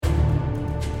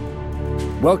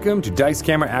Welcome to Dice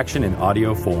Camera Action in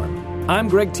audio form. I'm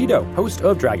Greg Tito, host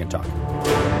of Dragon Talk.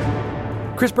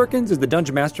 Chris Perkins is the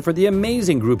Dungeon Master for the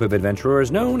amazing group of adventurers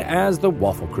known as the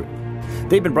Wafflecrew.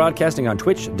 They've been broadcasting on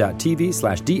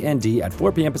twitch.tv/DND at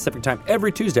 4 p.m. Pacific Time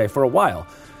every Tuesday for a while,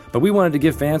 but we wanted to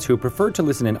give fans who prefer to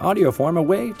listen in audio form a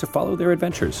way to follow their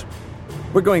adventures.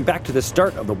 We're going back to the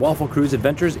start of the Wafflecrew's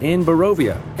adventures in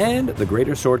Barovia and the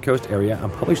Greater Sword Coast area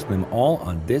and publishing them all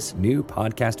on this new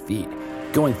podcast feed.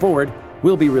 Going forward,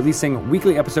 we'll be releasing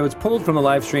weekly episodes pulled from the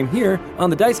live stream here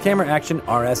on the Dice Camera Action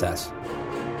RSS.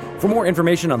 For more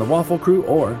information on the Wafflecrew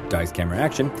or Dice Camera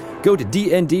Action, go to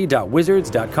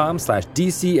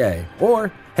dnd.wizards.com/DCA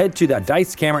or head to the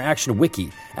Dice Camera Action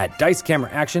wiki at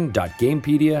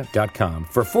dicecameraaction.gamepedia.com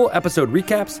for full episode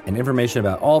recaps and information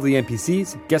about all the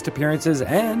NPCs, guest appearances,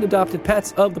 and adopted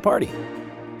pets of the party.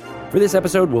 For this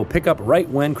episode, we'll pick up right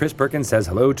when Chris Perkins says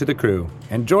hello to the crew.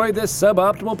 Enjoy this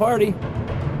suboptimal party.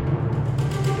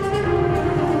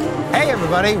 Hey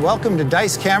everybody, welcome to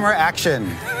Dice Camera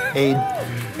Action, a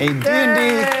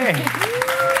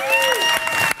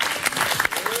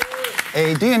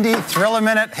D&D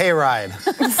Thrill-A-Minute hayride.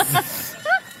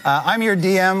 I'm your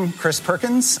DM, Chris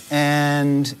Perkins,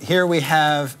 and here we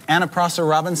have Anna Prosser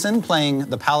Robinson playing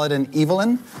the Paladin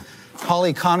Evelyn,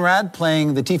 Holly Conrad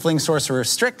playing the Tiefling Sorcerer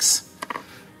Strix,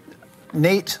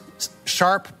 Nate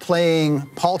Sharp playing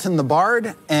Paulton the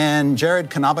Bard, and Jared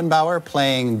Knabenbauer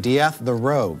playing Dieth the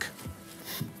Rogue.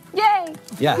 Yay!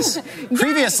 Yes.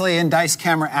 Previously in Dice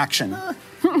Camera Action,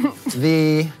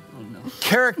 the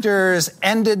characters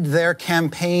ended their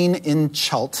campaign in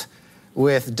Chult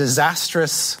with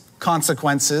disastrous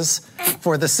consequences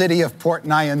for the city of Port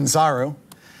Nyanzaru.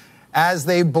 As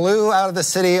they blew out of the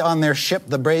city on their ship,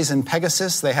 the Brazen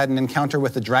Pegasus, they had an encounter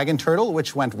with the Dragon Turtle,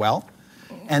 which went well.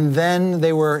 And then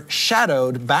they were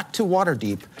shadowed back to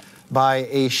Waterdeep by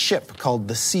a ship called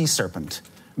the Sea Serpent,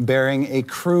 bearing a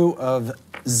crew of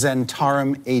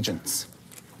Zhentarim agents.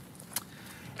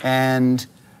 And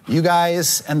you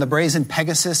guys and the Brazen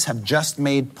Pegasus have just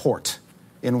made port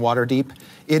in Waterdeep.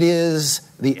 It is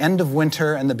the end of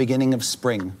winter and the beginning of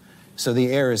spring. So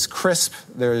the air is crisp.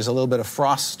 There is a little bit of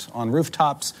frost on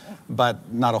rooftops,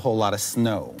 but not a whole lot of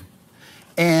snow.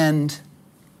 And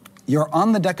you're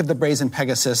on the deck of the Brazen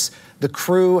Pegasus. The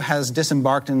crew has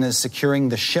disembarked and is securing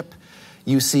the ship.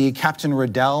 You see Captain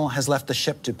Riddell has left the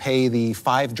ship to pay the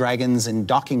 5 dragons in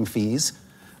docking fees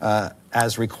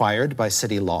as required by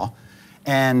city law.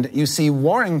 And you see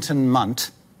Warrington Munt,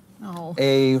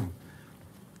 a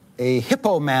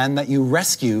hippo man that you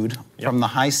rescued from the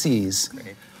high seas,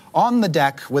 on the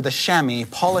deck with a chamois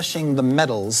polishing the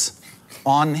medals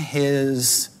on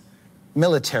his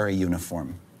military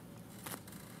uniform.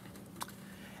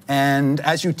 And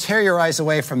as you tear your eyes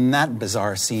away from that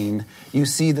bizarre scene, you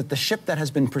see that the ship that has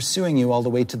been pursuing you all the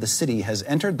way to the city has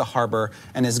entered the harbor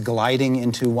and is gliding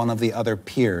into one of the other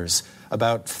piers,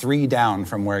 about 3 down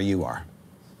from where you are.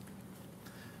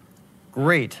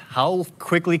 Great. How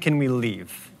quickly can we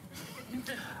leave?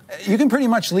 You can pretty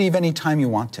much leave any time you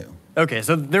want to. Okay,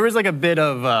 so there is like a bit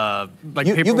of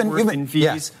paperwork and fees.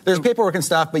 Yes, there's paperwork and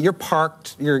stuff, but you're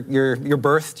parked, you're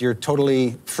berthed, you're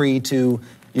totally free to.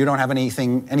 You don't have any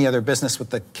other business with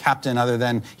the captain other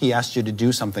than he asked you to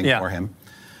do something for him.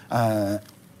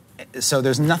 So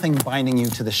there's nothing binding you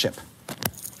to the ship.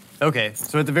 Okay,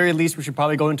 so at the very least, we should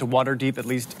probably go into Waterdeep at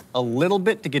least a little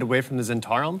bit to get away from the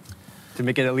Zhentarim, to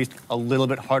make it at least a little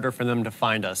bit harder for them to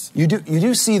find us. You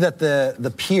do see that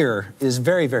the pier is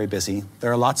very, very busy.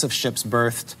 There are lots of ships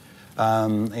berthed,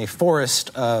 a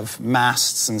forest of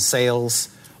masts and sails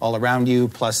all around you,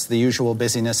 plus the usual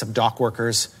busyness of dock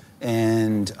workers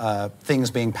and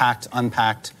things being packed,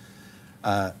 unpacked.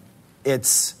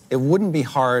 It wouldn't be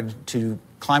hard to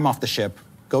climb off the ship,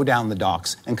 go down the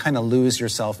docks, and kind of lose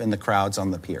yourself in the crowds on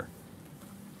the pier.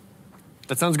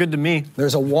 That sounds good to me.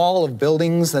 There's a wall of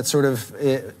buildings that sort of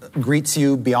greets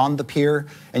you beyond the pier,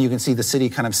 and you can see the city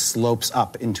kind of slopes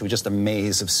up into just a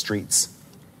maze of streets.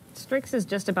 Strix is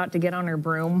just about to get on her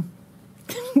broom.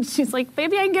 She's like,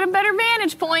 maybe I can get a better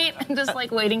vantage point. And just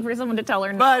like waiting for someone to tell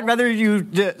her no. But I'd rather you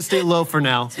stay low for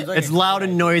now. Like it's loud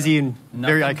and noisy and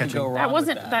very eye-catching. That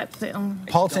wasn't that.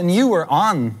 Paulton, you were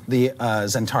on the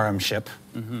Zhentarim ship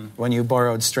when you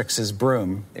borrowed Strix's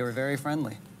broom. They were very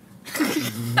friendly.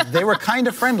 They were kind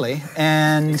of friendly,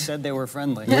 and They said they were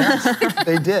friendly. yes,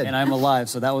 they did. And I'm alive,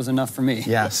 so that was enough for me.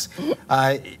 Yes.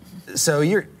 So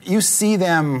you see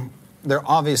them. They're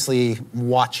obviously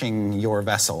watching your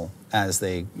vessel as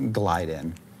they glide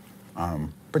in,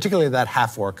 particularly that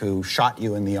half-orc who shot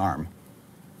you in the arm.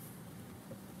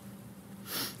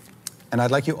 And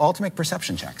I'd like you all to make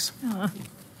perception checks.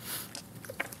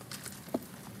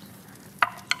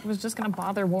 I was just going to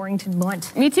bother Warrington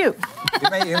Blunt. Me too.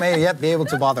 You may yet be able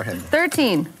to bother him.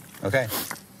 13. Okay.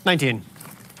 19.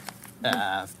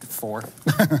 4.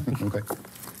 Okay.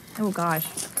 Oh, gosh.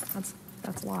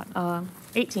 That's a lot.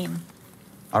 18.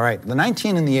 All right. The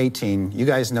 19 and the 18, you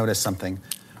guys notice something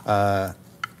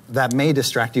that may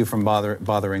distract you from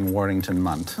bothering Warrington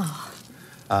Munt.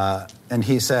 And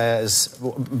he says,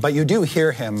 but you do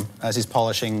hear him, as he's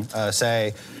polishing,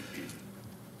 say,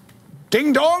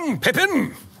 "Ding dong,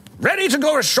 Pippin! Ready to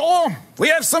go ashore? We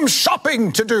have some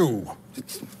shopping to do."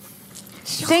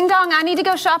 Ding dong, I need to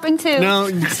go shopping too. No,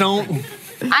 don't.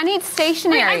 I need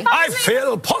stationery. I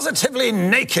feel positively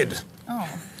naked.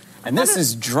 And this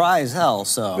is dry as hell,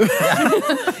 so.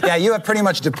 Yeah, you have pretty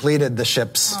much depleted the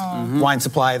ship's wine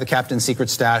supply, the captain's secret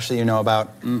stash that you know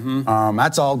about.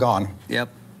 That's all gone. Yep.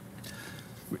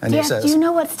 And he says, do you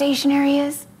know what stationery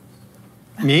is?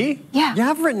 Me? Yeah. Yeah,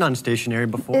 I've written on stationery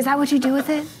before. Is that what you do with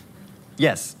it?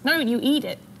 Yes. No, you eat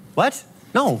it. What?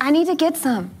 No. I need to get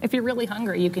some. If you're really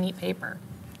hungry, you can eat paper.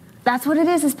 That's what it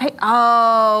is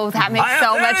Oh, that makes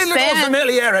so much I have very little sense.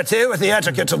 familiarity with the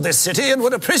etiquette of this city and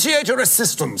would appreciate your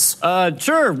assistance.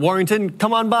 Sure, Warrington,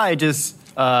 come on by. Just,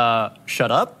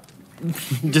 shut up.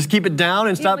 Just keep it down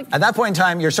and stop. At that point in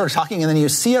time, you're sort of talking, and then you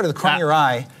see out of the corner of your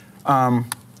eye,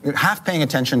 you're half paying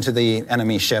attention to the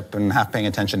enemy ship and half paying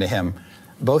attention to him.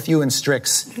 Both you and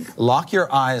Strix lock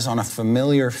your eyes on a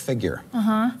familiar figure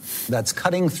that's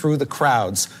cutting through the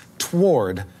crowds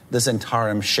toward the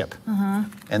Zhentarim ship.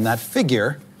 And that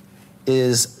figure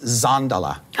is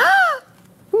Zandala.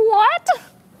 What?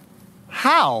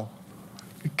 How?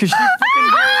 Because she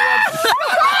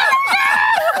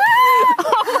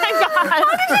Oh my god. How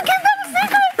did you get that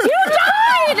secret? You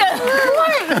died!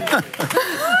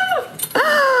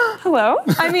 Hello?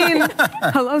 I mean,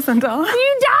 hello, Sandal.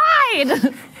 You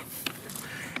died!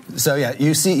 So yeah,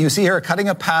 you see her cutting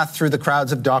a path through the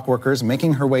crowds of dock workers,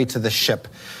 making her way to the ship.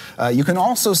 You can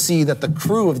also see that the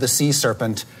crew of the Sea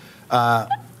Serpent, there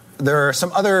are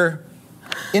some other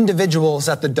individuals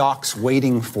at the docks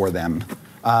waiting for them.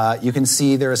 You can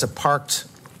see there is a parked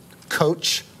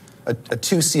coach, a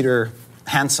two-seater,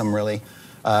 handsome really,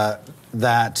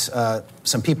 that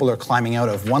some people are climbing out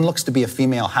of. One looks to be a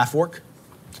female half-orc.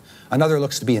 Another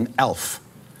looks to be an elf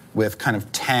with kind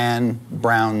of tan,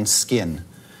 brown skin.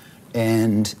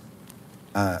 And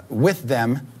with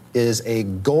them is a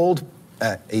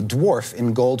dwarf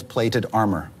in gold-plated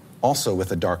armor, also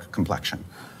with a dark complexion.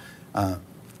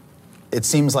 It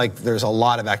seems like there's a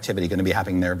lot of activity going to be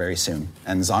happening there very soon,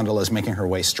 and Zandala is making her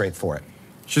way straight for it.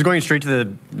 She's going straight to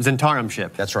the Zhentarim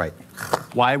ship. That's right.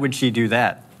 Why would she do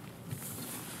that?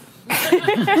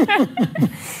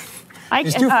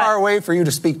 She's too far away for you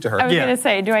to speak to her. I was going to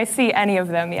say, do I see any of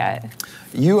them yet?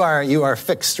 You are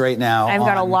fixed right now. I've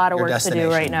got a lot of your work to do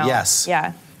right now. Yes.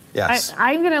 Yeah. Yes.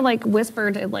 I'm going to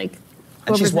whisper to and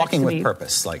whoever's she's walking next to with me.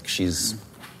 purpose. Like she's,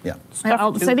 yeah. So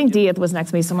I think Dieth was next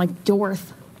to me, so I'm like,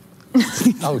 Dorth.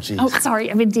 Oh, geez. Oh, sorry,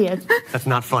 I mean Dieth. That's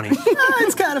not funny.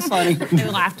 It's kind of funny. I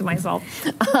laughed to myself.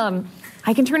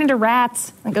 I can turn into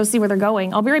rats and go see where they're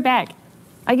going. I'll be right back.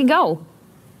 I can go.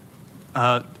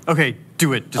 Okay,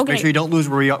 do it. Just Okay. make sure you don't lose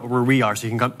where we are so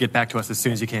you can get back to us as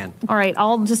soon as you can. All right,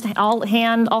 I'll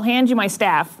hand you my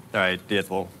staff, All right, Dieth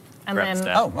will And grab then- the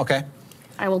staff. Oh, okay.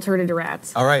 I will turn into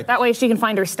rats. All right. That way she can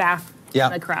find her staff Yeah.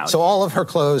 in the crowd. So all of her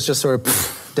clothes just sort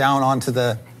of down onto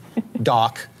the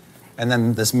dock, and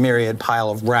then this myriad pile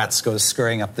of rats goes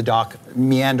scurrying up the dock,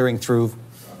 meandering through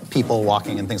people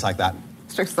walking and things like that.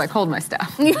 Strix is like, hold my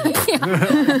staff. yeah,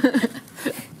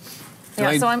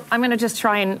 so I'm going to just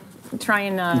try and. It's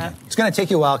going to take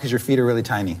you a while because your feet are really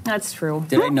tiny. That's true.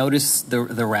 Did I notice the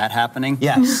rat happening?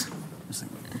 Yes.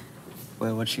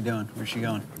 Wait, what's she doing? Where's she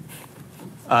going?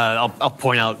 I'll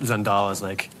point out Zandala's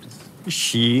like,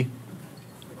 she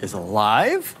is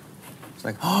alive? It's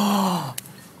like, oh,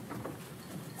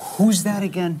 who's that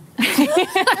again?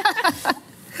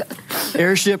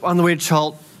 Airship on the way to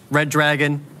Chult, Red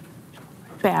Dragon.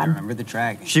 I Bad. remember the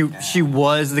dragon. She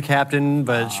was the captain,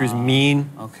 but she was mean.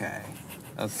 Okay.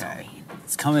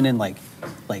 It's coming in like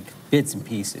bits and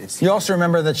pieces. You also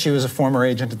remember that she was a former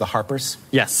agent of the Harpers?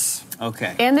 Yes.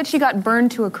 Okay. And that she got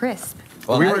burned to a crisp.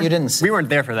 Well, you didn't see. We weren't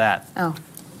there for that. Oh.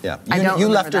 Yeah. I don't You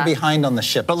remember left her that. behind on the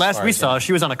ship. But as last far we as saw, you know.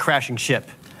 she was on a crashing ship.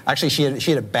 Actually, she had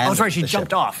abandoned. Oh, that's right, she the ship.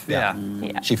 jumped off. Yeah.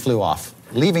 Yeah. She flew off,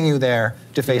 leaving you there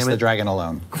to face Damn it. the dragon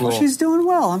alone. Well, she's doing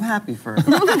well. I'm happy for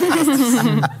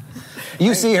her.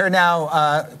 You see her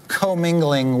now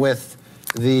commingling with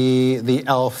the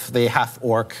elf, the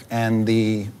half-orc, and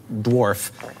the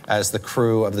dwarf as the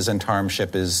crew of the Zhentarim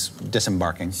ship is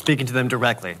disembarking. Speaking to them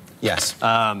directly. Yes.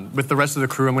 With the rest of the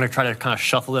crew, I'm going to try to kind of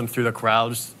shuffle them through the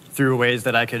crowds through ways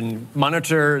that I can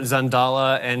monitor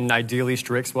Zandala and ideally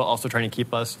Strix while also trying to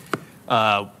keep us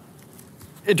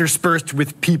interspersed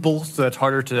with people so it's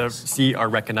harder to see or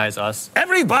recognize us.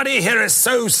 Everybody here is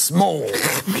so small,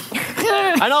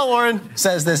 I know, Warren.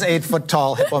 says this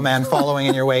 8-foot-tall hippo man following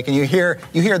in your wake, and you hear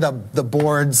the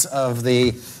boards of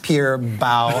the pier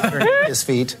bow underneath his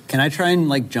feet. Can I try and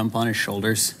like jump on his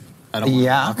shoulders? I don't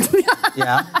want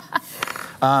Yeah.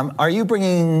 Are you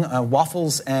bringing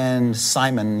Waffles and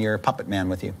Simon, your puppet man,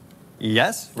 with you?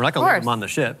 Yes, we're not going to leave them on the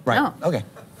ship. Right. No. Okay.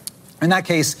 In that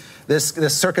case, this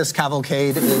circus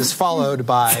cavalcade is followed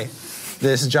by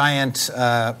this giant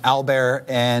owlbear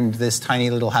and this tiny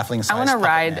little halfling-sized I want to puppet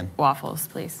ride man. Waffles,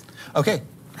 please. Okay.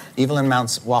 Evelyn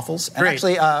mounts Waffles. And Great.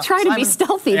 actually, Try to be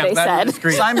stealthy, Yeah, they that said. is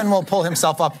great. Simon will pull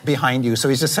himself up behind you, so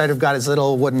he's just sort of got his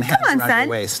little wooden hands on, around son. your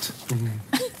waist.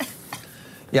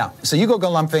 Yeah, so you go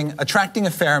galumphing, attracting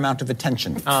a fair amount of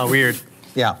attention. Oh, weird.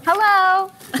 Yeah.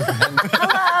 Hello.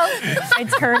 I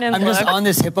turn and I'm look. just on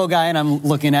this hippo guy, and I'm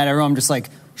looking at everyone. I'm just like,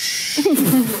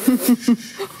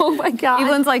 Oh my God.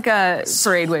 Evelyn's like a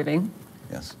parade waving.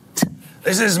 Yes.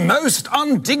 This is most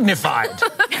undignified.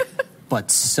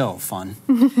 but so fun.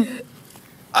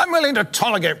 I'm willing to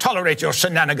tolerate your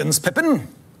shenanigans, Pippin.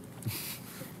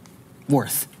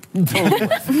 Worth.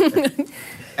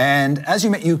 And as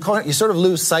you sort of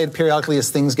lose sight periodically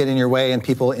as things get in your way and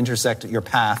people intersect your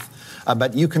path.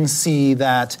 But you can see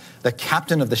that the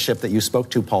captain of the ship that you spoke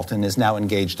to, Paulton, is now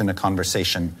engaged in a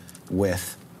conversation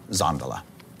with Zandala.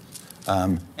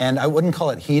 And I wouldn't call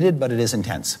it heated, but it is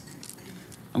intense.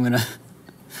 I'm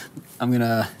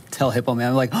gonna tell Hippo Man,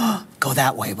 I'm like, oh, go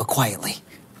that way, but quietly.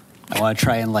 I want to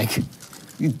try and like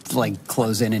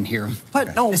close in and hear him.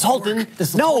 But no, Paulton,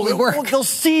 This no, will totally work. they'll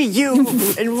see you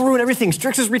and ruin everything.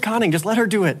 Strix is reconning. Just let her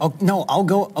do it. Oh no, I'll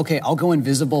go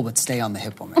invisible, but stay on the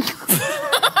Hippo Man.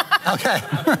 Okay.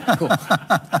 Cool.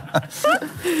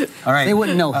 All right. They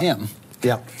wouldn't know him.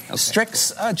 Yeah. Okay.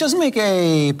 Strix, just make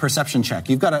a perception check.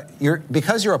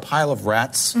 Because you're a pile of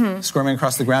rats squirming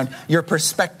across the ground, your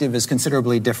perspective is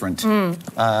considerably different.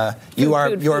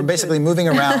 You're basically moving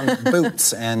around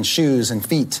boots and shoes and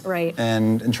feet, Right.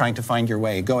 and trying to find your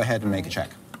way. Go ahead and make a check.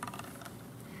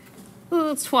 Ooh,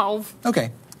 it's 12.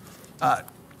 Okay.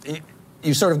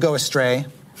 You sort of go astray.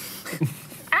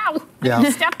 Ow. Yeah.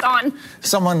 Stepped on.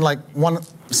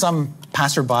 Some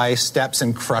passerby steps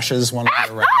and crushes one of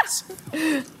the rats.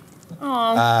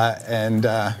 And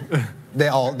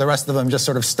the rest of them just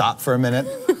sort of stop for a minute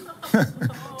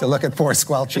to look at poor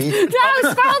Squelchy. No,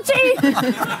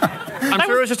 Squelchy! I'm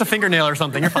sure it was just a fingernail or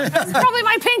something. You're fine. It's probably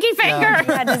my pinky finger.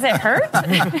 Yeah, does it hurt?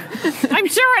 I'm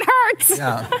sure it hurts.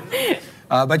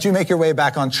 Yeah. But you make your way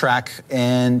back on track,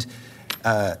 and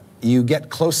you get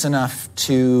close enough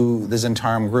to the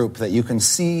Zhentarim group that you can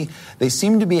see they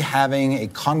seem to be having a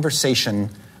conversation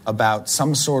about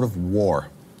some sort of war.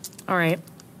 All right.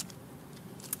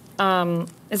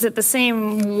 Is it the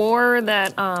same war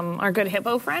that our good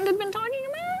hippo friend had been talking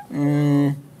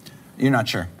about? You're not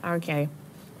sure. Okay.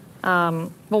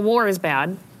 Well, war is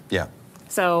bad. Yeah.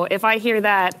 So if I hear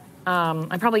that,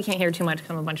 I probably can't hear too much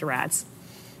from a bunch of rats.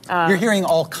 You're hearing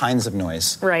all kinds of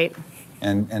noise Right.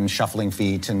 and shuffling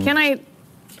feet and.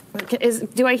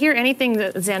 Do I hear anything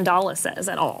that Zandala says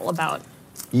at all about?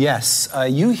 Yes,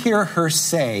 you hear her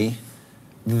say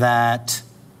that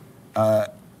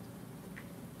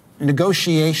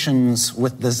negotiations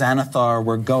with the Xanathar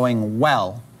were going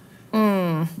well,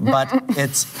 but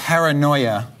its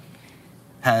paranoia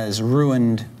has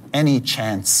ruined any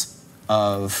chance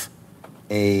of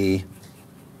a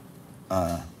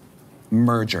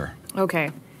merger.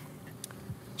 Okay.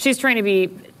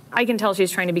 I can tell she's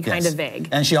trying to be kind of vague.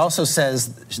 And she also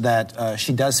says that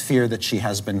she does fear that she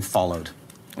has been followed.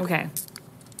 Okay.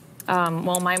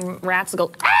 Well, my rats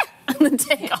go, ah! And then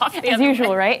take off the As other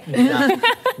usual, way.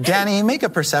 right? Danny, make a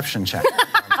perception check.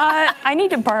 I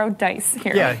need to borrow dice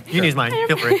here. Yeah, you need mine.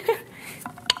 Feel free.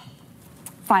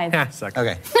 5. Yeah, suck.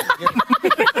 Okay.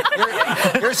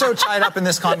 You're so tied up in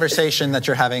this conversation that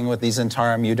you're having with these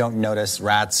Zhentarim, you don't notice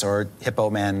rats or hippo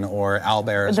men or owlbears.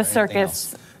 The or anything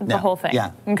circus, else. the No. whole thing.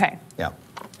 Yeah. Okay. Yeah.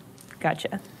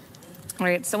 Gotcha. All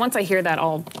right, so once I hear that,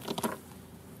 I'll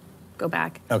go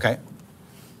back. Okay.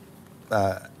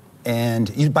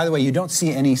 And by the way, you don't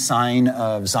see any sign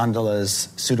of Zandala's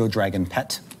pseudo-dragon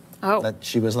pet that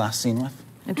she was last seen with.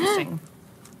 Interesting.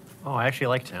 Oh, I actually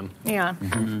liked him. Yeah.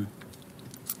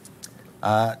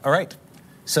 All right.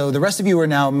 So the rest of you are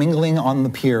now mingling on the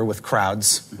pier with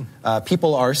crowds.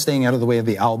 People are staying out of the way of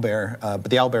the owlbear, but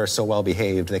the owlbear is so well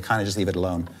behaved, they kind of just leave it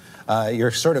alone.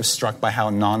 You're sort of struck by how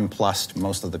nonplussed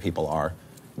most of the people are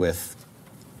with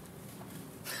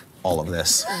all of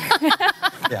this.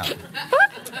 Yeah.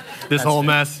 This whole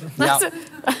mess. Yeah.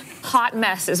 Hot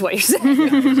mess is what you're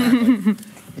saying.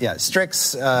 Yeah,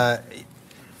 Strix,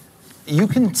 you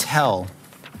can tell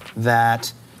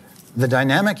that the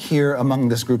dynamic here among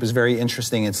this group is very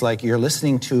interesting. It's like you're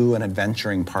listening to an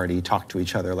adventuring party talk to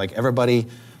each other, like everybody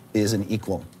is an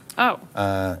equal. Oh.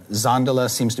 Zondala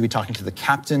seems to be talking to the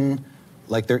captain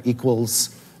like they're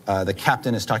equals. The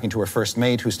captain is talking to her first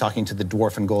mate, who's talking to the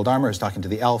dwarf in gold armor, who's talking to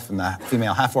the elf and the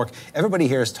female half-orc. Everybody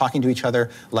here is talking to each other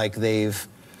like they're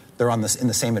in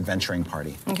the same adventuring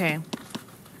party. Okay.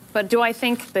 But do I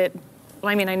think that...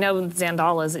 Well, I mean, I know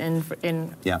Zandala's in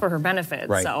for her benefit,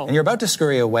 right. So... And you're about to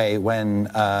scurry away when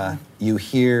you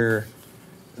hear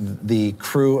the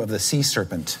crew of the Sea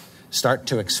Serpent start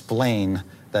to explain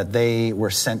that they were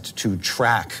sent to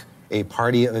track a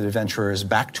party of adventurers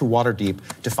back to Waterdeep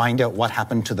to find out what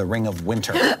happened to the Ring of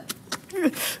Winter.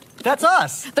 That's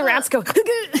us. The rats go...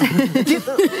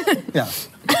 Yeah.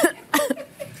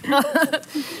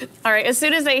 All right, as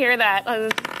soon as they hear that...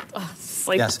 it's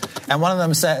like... Yes. And one of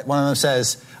them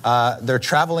says they're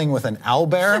traveling with an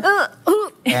owlbear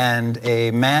and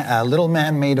a little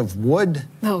man made of wood.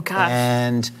 Oh, gosh.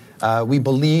 And we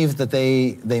believe that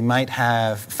they might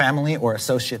have family or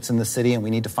associates in the city, and we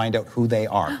need to find out who they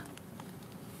are.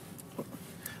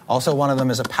 Also, one of them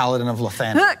is a paladin of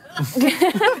Lathan.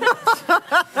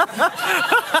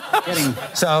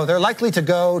 So they're likely to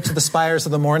go to the Spires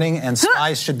of the Morning, and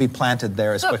spies should be planted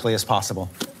there as quickly as possible.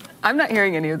 I'm not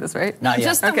hearing any of this, right? Not yet.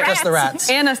 Just the rats. Just the rats.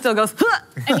 Anna still goes,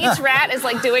 And each rat is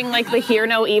like doing like the hear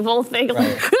no evil thing.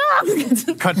 Right.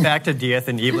 Cut back to Dieth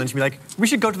and Evelyn. She'd be like, we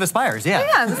should go to the Spires, yeah.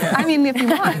 yeah, I mean, if you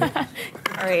want. All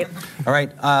right. All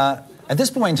right. At this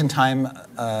point in time,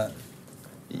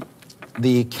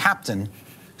 the captain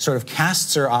sort of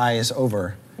casts her eyes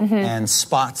over and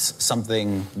spots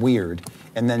something weird.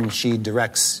 And then she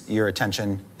directs your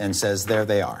attention and says, there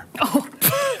they are.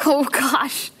 Oh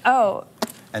gosh. Oh,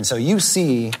 And so you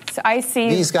see so I see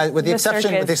these guys, with the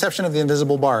circus. exception of the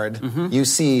invisible bard, you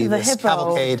see The this hippo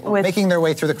cavalcade with- making their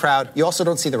way through the crowd. You also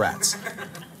don't see the rats.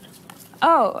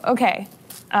 Oh, okay.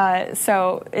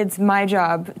 So it's my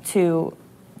job to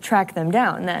track them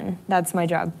down. Then that's my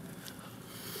job.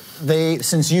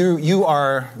 Since you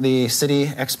are the city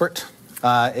expert,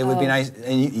 it would be nice,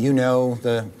 and you know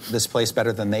this place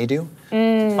better than they do.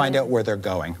 Find out where they're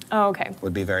going. Oh, okay.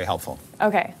 Would be very helpful.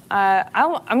 Okay.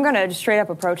 I'm going to just straight up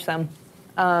approach them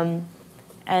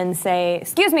and say,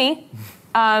 excuse me.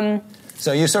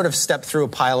 So you sort of step through a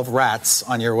pile of rats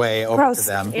on your way over Gross. to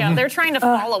them. Yeah, they're trying to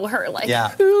follow her. Like,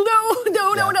 Yeah.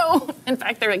 no. In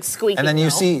fact, they're like squeaking. And then you no.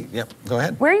 see, yep, go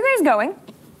ahead. Where are you guys going?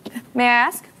 May I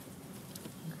ask?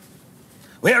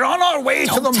 We're on our way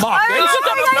to the market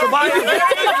to buy a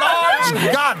very large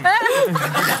gun,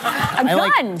 A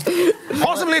gun.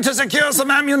 possibly to secure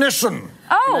some ammunition.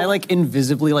 Oh. I like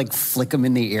invisibly like flick him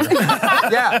in the ear.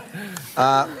 Yeah.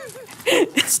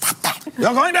 Stop that.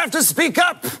 You're going to have to speak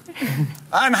up.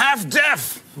 I'm half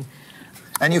deaf.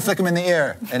 And you flick him in the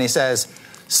ear, and he says,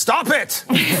 stop it.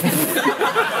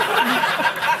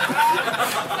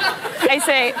 I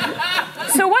say,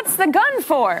 so what's the gun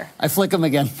for? I flick him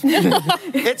again.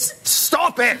 It's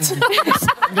stop it.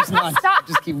 I'm just not. Stop.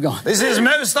 Just keep going. This is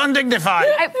most undignified.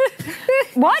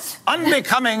 What?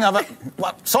 Unbecoming of a...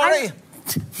 What? Sorry.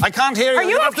 I can't hear you. Are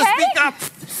you have to okay? speak up.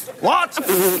 What?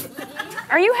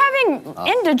 Are you having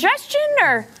indigestion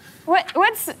or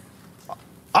what's...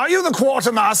 Are you the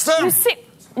quartermaster?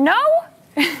 No?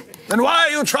 Then why are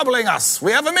you troubling us?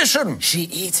 We have a mission. She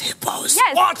eats hippos.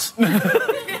 Yes. What?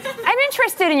 I'm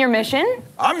interested in your mission.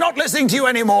 I'm not listening to you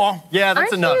anymore. Yeah,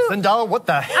 that's Aren't enough. you- Zendala, what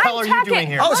the hell are you talking- doing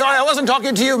here? Oh, sorry, I wasn't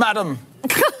talking to you, madam.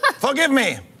 Forgive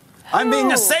me. I'm being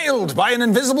Who? assailed by an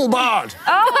invisible bard.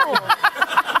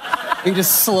 Oh. He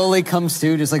just slowly comes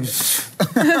to, just like.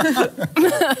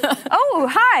 Oh,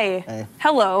 hi. Hey.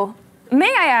 Hello.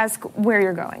 May I ask where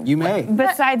you're going? You may.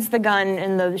 Besides the gun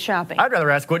and the shopping. I'd rather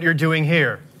ask what you're doing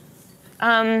here.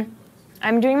 I'm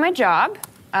doing my job.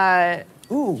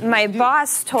 My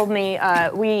boss told me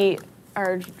we're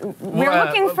Well,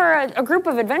 looking for a group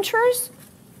of adventurers,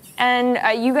 and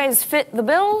you guys fit the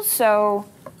bill, so...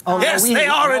 Oh, Yes, they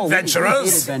are we hate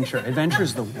adventurers. adventure.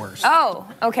 Adventure's the worst. Oh,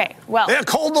 okay. Well, They're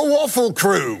called the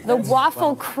Wafflecrew. the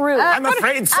Wafflecrew. I'm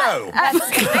afraid so.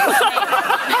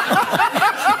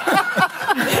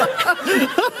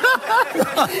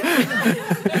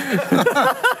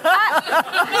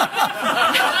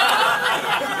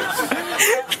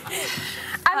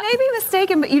 I may be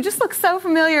mistaken, but you just look so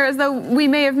familiar as though we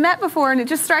may have met before, and it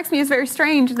just strikes me as very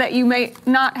strange that you may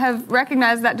not have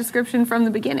recognized that description from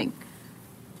the beginning.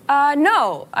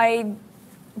 No, I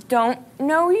don't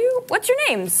know you. What's your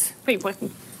names? Wait, what?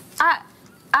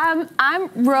 I'm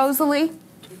Rosalie.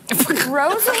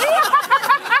 Rosalie?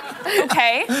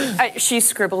 Okay. She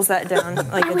scribbles that down.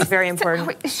 Like, it's very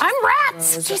important. I'm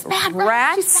Rats. She's bad.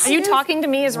 Rats? Are you talking to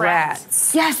me as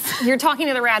rats? Yes. You're talking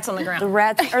to the rats on the ground. The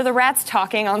rats, are the rats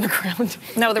talking on the ground?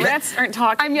 No, the rats aren't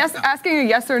talking. I'm asking a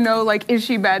yes or no, like, is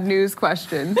she bad news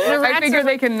question. I rats figure are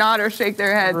they can nod or shake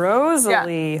their head.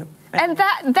 Rosalie. Yeah. And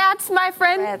that's my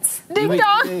friend, Rats. Ding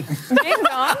Dong. Ding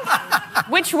Dong?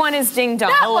 Which one is Ding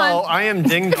Dong? Hello, I am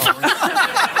Ding Dong.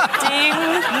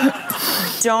 Ding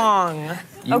Dong.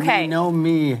 You Okay. may know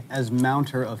me as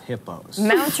Mounter of Hippos.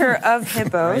 Mounter of Write it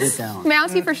hippos. down.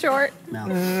 Mountie for short.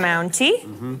 Mounter.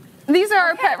 Mountie. These are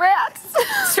our pet rats.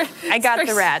 I got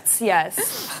the rats,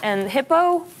 yes. And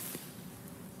hippo?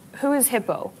 Who is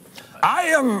hippo? I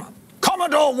am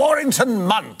Commodore Warrington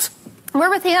Munt. We're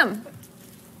with him.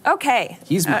 Okay.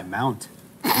 He's my mount.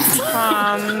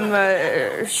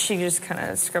 She just kind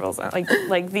of scribbles out.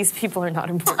 Like these people are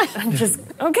not important. I'm just,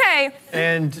 okay.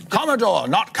 And Commodore,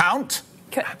 not Count.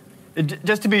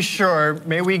 just to be sure,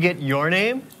 may we get your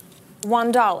name?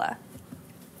 Wandala.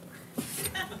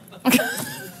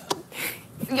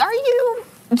 Are you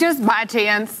just by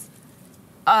chance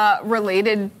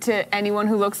related to anyone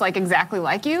who looks like exactly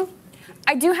like you?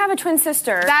 I do have a twin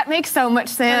sister. That makes so much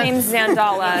Her sense. name's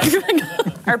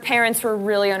Zandala. Our parents were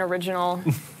really unoriginal.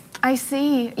 I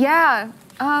see. Yeah.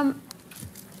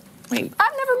 Wait.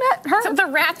 I've never met her. So the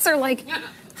rats are like.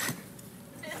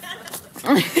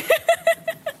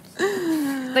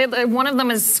 One of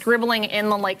them is scribbling in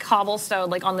the like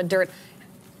cobblestone, like on the dirt.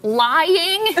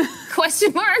 Lying?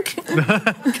 Question mark.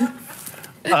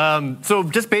 So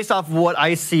just based off what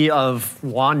I see of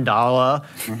Wandala,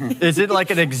 is it like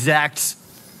an exact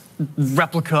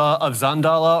replica of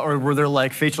Zandala, or were there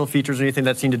like facial features or anything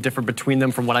that seemed to differ between them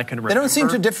from what I can remember? They don't seem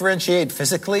to differentiate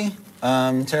physically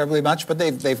terribly much, but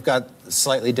they've got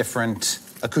slightly different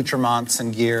accoutrements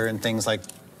and gear and things like.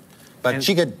 But And-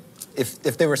 she could, if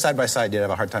they were side by side, you'd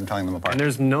have a hard time telling them apart. And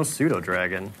there's no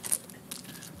pseudo-dragon.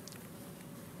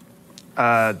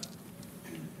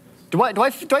 Do I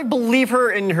believe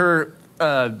her in her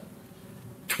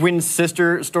twin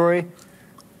sister story?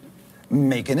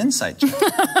 Make an insight check.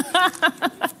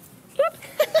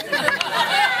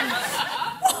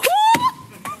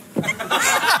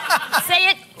 Say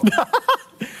it.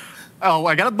 Oh,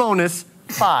 I got a bonus.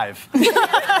 5. Do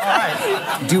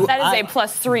That is I, a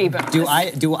 +3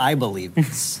 bonus. do I believe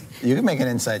this? You can make an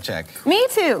insight check. Me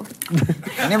too.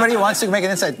 Anybody who wants to make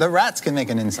an insight. The rats can make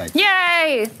an insight.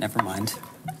 Yay! Never mind.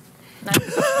 Around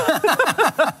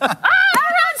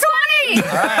 20!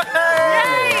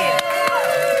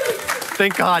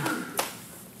 Thank God.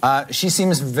 She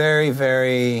seems very,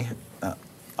 very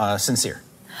sincere.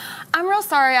 I'm real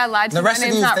sorry I lied to The you. rest My of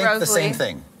name's you not think Rosalie. the same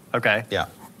thing. Okay. Yeah.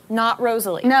 Not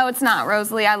Rosalie. No, it's not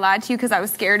Rosalie. I lied to you because I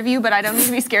was scared of you, but I don't need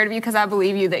to be scared of you because I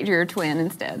believe you that you're a twin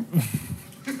instead.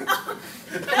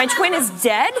 My twin is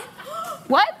dead?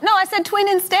 What? No, I said twin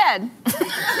instead.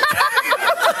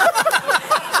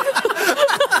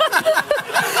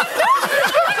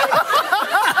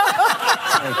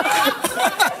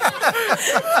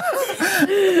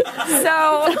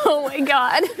 So, Oh my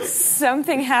god.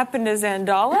 something happened to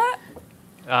Zandala?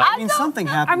 I mean, something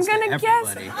happens I'm gonna to guess.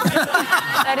 everybody.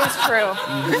 That is true.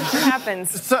 It happens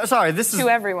Sorry, this is. to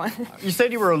everyone. You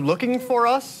said you were looking for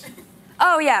us?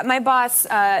 Oh, yeah, my boss,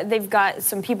 they've got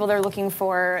some people they're looking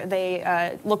for.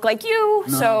 They look like you,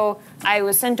 so I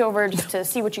was sent over just to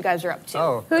see what you guys are up to.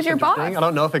 Oh. Who's that's your boss? interesting. I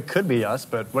don't know if it could be us,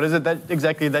 but what is it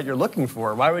exactly that you're looking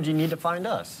for? Why would you need to find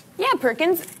us? Yeah,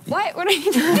 Perkins. What are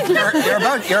you doing?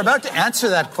 You're about to answer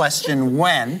that question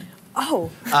when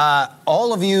Oh,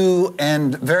 all of you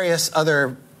and various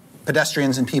other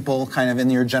pedestrians and people kind of in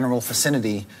your general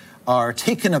vicinity are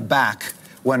taken aback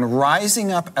when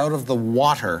rising up out of the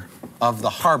water of the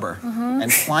harbor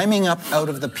and climbing up out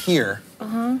of the pier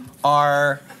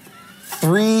are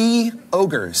 3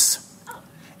 ogres.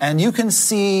 And you can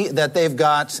see that they've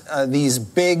got these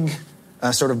big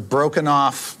sort of broken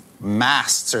off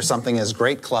masts or something as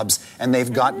great clubs, and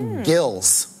they've got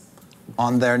gills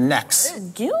on their necks.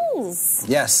 gills.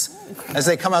 Yes. As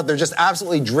they come out, they're just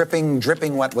absolutely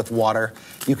dripping wet with water.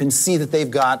 You can see that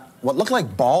they've got what look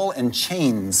like ball and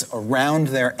chains around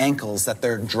their ankles that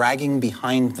they're dragging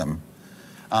behind them,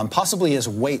 possibly as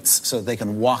weights so that they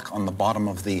can walk on the bottom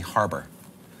of the harbor.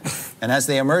 And as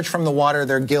they emerge from the water,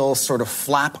 their gills sort of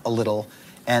flap a little,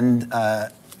 and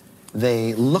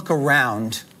they look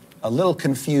around a little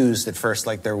confused at first,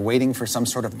 like they're waiting for some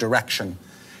sort of direction.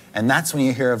 And that's when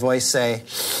you hear a voice say,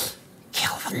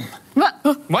 "Kill them."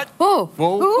 What? Oh.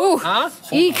 Whoa. Huh?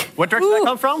 Eek. What direction did that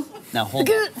come from? Now hold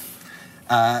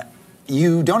on.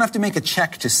 You don't have to make a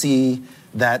check to see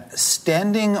that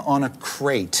standing on a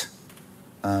crate,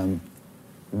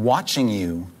 watching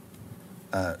you,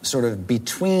 sort of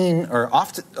between or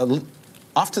off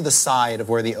to the side of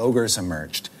where the ogres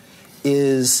emerged,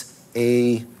 is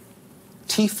a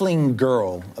tiefling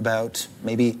girl about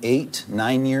maybe 8,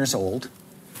 9 years old.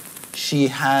 She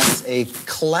has a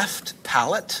cleft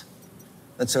palate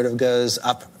that sort of goes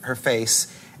up her face,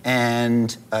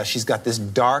 and she's got this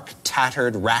dark,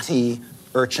 tattered, ratty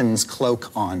urchin's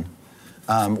cloak on,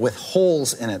 with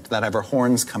holes in it that have her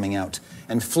horns coming out.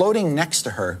 And floating next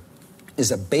to her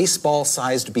is a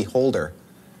baseball-sized beholder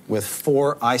with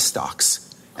 4 eye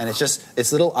stalks. And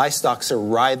its little eye stalks are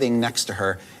writhing next to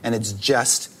her, and it's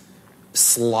just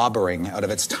slobbering out of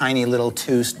its tiny little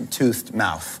toothed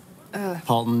mouth.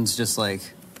 Paulton's just like,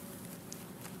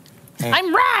 hey.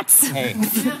 I'm rats! Hey.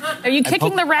 Are you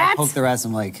kicking the I rats? poke the rats.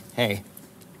 I'm like, hey.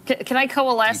 Can I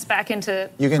coalesce back into...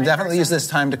 You can my definitely person? use this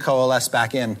time to coalesce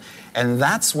back in. And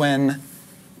that's when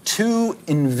 2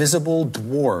 invisible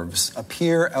dwarves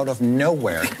appear out of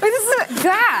nowhere. Wait, this is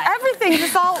everything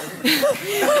just all.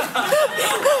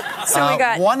 So we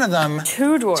got One of them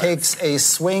 2 dwarves. takes a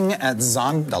swing at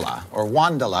Zondala, or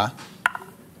Wandala,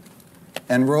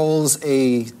 and rolls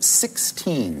a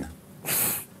 16.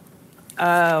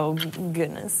 Oh,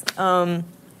 goodness. Time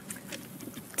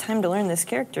to learn this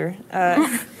character.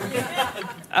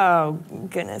 Oh,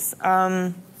 goodness.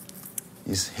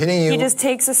 He's hitting you. He just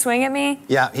takes a swing at me?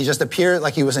 Yeah, he just appeared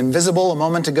like he was invisible a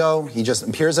moment ago. He just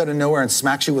appears out of nowhere and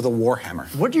smacks you with a warhammer.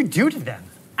 What'd you do to them?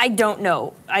 I don't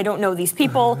know. I don't know these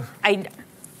people.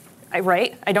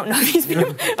 Right? I don't know these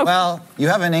people. Okay. Well, you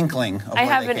have an inkling of I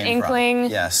where have they an came inkling.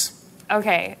 From. Yes.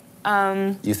 Okay.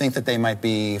 You think that they might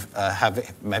be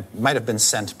might have been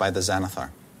sent by the Xanathar.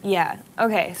 Yeah.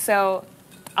 Okay. So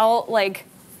I'll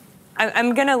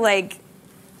I'm gonna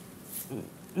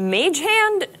mage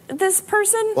hand this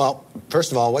person. Well,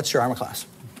 first of all, what's your armor class?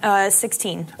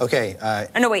 16. Okay.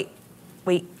 No, wait.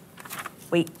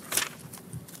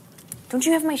 Don't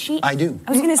you have my sheet? I do.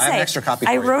 I was gonna say. I have an extra copy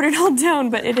for I you. wrote it all down,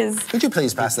 but it is. Could you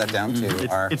please pass that down to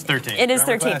our... It's 13. It is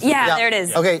 13. Yeah, there it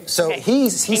is. Okay, so Okay. he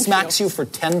Thank smacks you. you for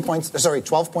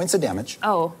 12 points of damage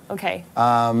Oh, okay.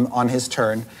 on his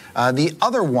turn. The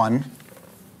other one,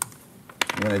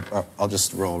 I'll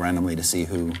just roll randomly to see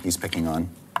who he's picking on,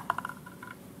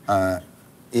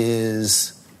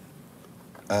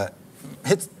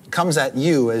 comes at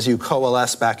you as you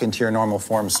coalesce back into your normal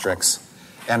form, Strix,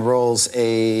 and rolls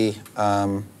a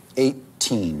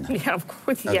 18. Yeah, of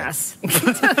course, yes.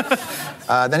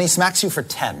 Then he smacks you for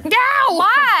 10. Ow!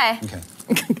 Why? Okay.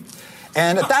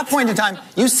 And at that point in time,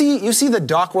 you see the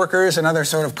dock workers and other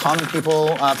sort of common people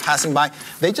passing by.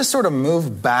 They just sort of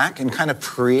move back and kind of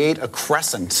create a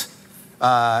crescent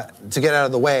to get out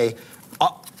of the way,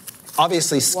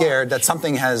 obviously scared that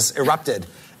something has erupted.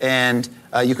 And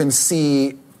you can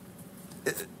see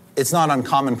it's not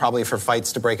uncommon probably for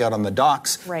fights to break out on the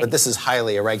docks, Right. but this is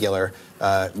highly irregular.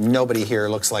 Nobody here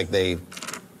looks like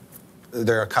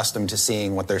they're accustomed to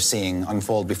seeing what they're seeing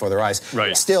unfold before their eyes.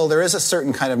 Right. Still, there is a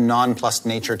certain kind of nonplussed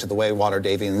nature to the way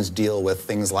Waterdevians deal with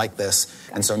things like this.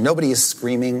 And so nobody is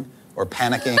screaming or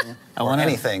panicking or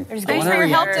anything. There's Thanks gonna for be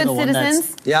your help, a- good the one that's-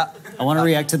 citizens. Yeah. I want to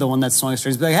react to the one that's swung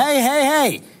straight. Be like,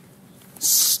 hey,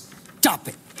 stop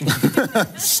it.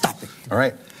 Stop it. All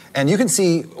right. And you can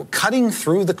see cutting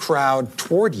through the crowd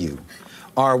toward you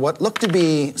are what look to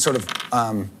be sort of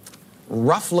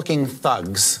rough-looking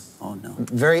thugs. Oh, no.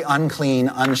 Very unclean,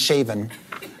 unshaven,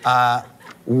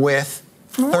 with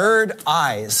third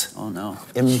eyes Oh, no.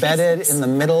 embedded in the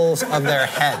middles of their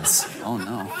heads. Oh,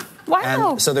 no.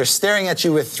 Wow. And so they're staring at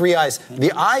you with 3 eyes.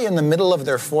 The eye in the middle of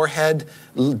their forehead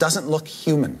doesn't look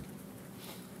human.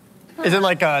 Is it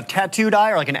like a tattooed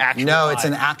eye or like an actual No, eye? it's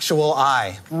an actual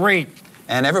eye. Great.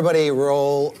 And everybody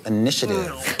roll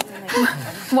initiative.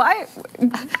 Why?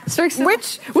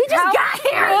 Which? We just got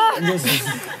here!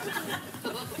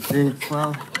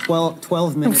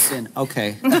 12 minutes in.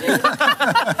 Okay.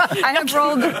 I have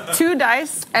rolled 2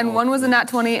 dice, and one was a nat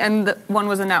 20, and one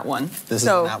was a nat 1. This is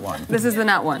the nat 1. This is the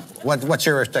nat 1. What's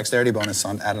your dexterity bonus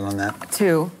added on that?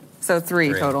 2, so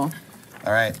 3 total.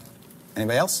 All right.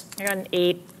 Anybody else? I got an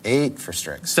 8. 8 for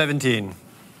Strix. 17.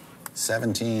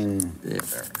 17.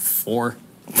 4.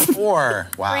 4.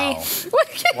 Wow.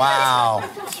 Wow.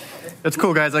 That's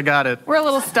cool, guys. I got it. We're a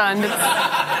little stunned.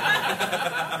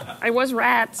 I was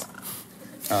rats.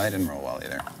 Oh, I didn't roll well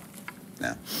either.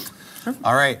 No.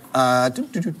 All right.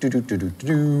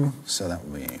 So that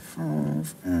will be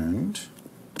 5 and...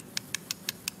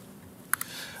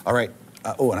 All right.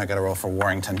 and I got to roll for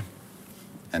Warrington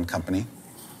and company.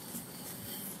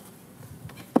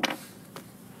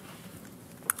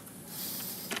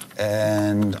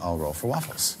 And I'll roll for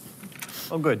Waffles.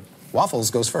 Oh, good.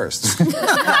 Waffles goes first.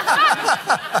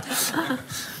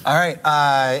 All right.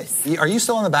 Are you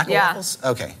still on the back of Waffles?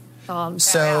 Okay.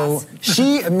 So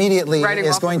she immediately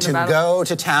is going to go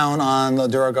to town on the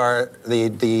Duragar,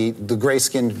 the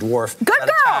gray-skinned dwarf that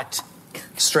attacked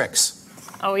Strix.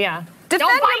 Oh, yeah. Defend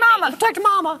your mama. Protect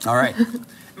mama. All right.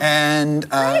 And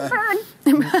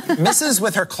misses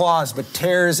with her claws, but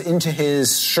tears into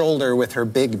his shoulder with her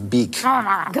big beak.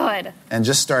 Good. And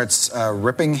just starts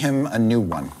ripping him a new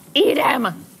one. Eat him.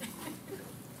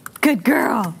 Good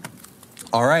girl.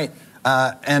 All right.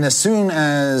 And as soon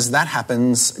as that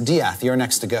happens, Diath, you're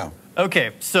next to go.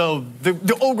 Okay, so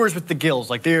the ogres with the gills,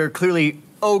 like they're clearly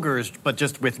ogres, but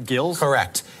just with gills?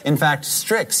 Correct. In fact,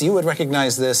 Strix, you would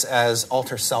recognize this as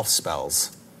alter self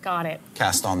spells Got it.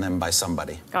 cast on them by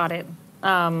somebody. Got it.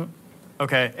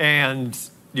 Okay, and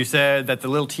you said that the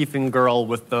little tiefling girl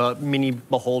with the mini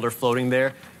beholder floating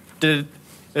there, it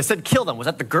said kill them. Was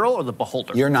that the girl or the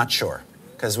beholder? You're not sure,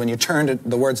 because when you turned,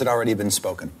 the words had already been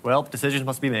spoken. Well, decisions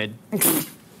must be made.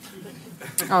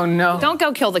 Oh, no. Don't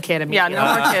go kill the kid immediately. Yeah,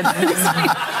 no more kids.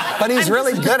 But he's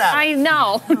really good at it. I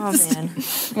know. Oh, man.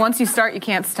 Once you start, you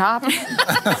can't stop.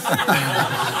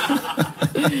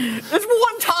 It's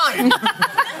one time!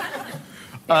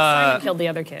 Simon killed the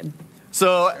other kid.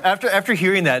 So after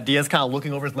hearing that, Diaz kind of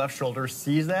looking over his left shoulder,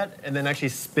 sees that, and then actually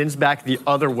spins back the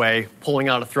other way, pulling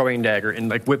out a throwing dagger and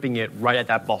like whipping it right at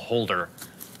that beholder.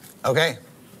 Okay.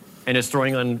 And is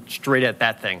throwing on straight at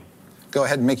that thing. Go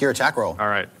ahead and make your attack roll. All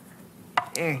right.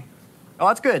 Oh,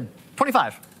 that's good.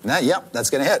 25. Yep, that's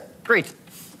going to hit. Great.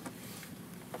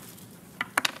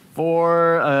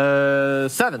 For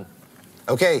 7.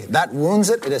 Okay, that wounds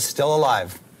it. It is still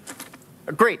alive.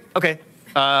 Great. Okay.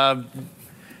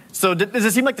 So does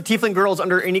it seem like the tiefling girl is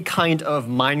under any kind of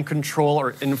mind control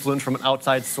or influence from an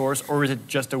outside source, or is it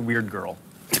just a weird girl?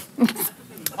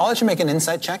 I'll let you make an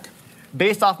insight check.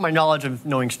 Based off my knowledge of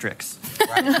knowing Strix.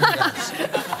 Right. Yes.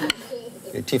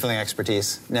 Your tiefling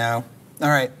expertise. No. All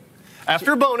right.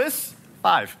 After bonus,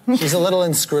 5. She's a little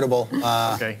inscrutable.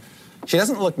 Okay. She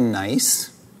doesn't look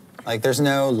nice. Like there's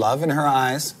no love in her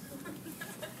eyes.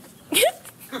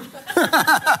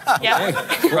 Yeah.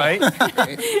 Right?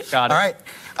 Got it. All right.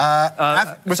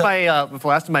 With the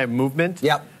last of my movement,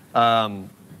 Yep.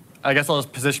 I guess I'll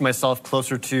just position myself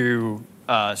closer to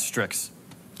Strix.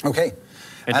 Okay.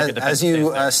 And take a defensive As you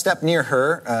stance there. step near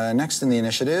her, next in the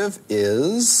initiative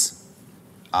is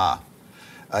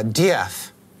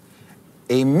Diath.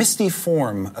 A misty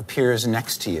form appears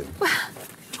next to you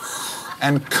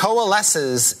and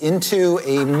coalesces into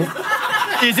a...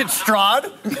 Is it Strahd?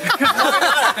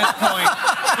 At this point,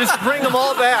 just bring them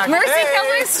all back. Mercy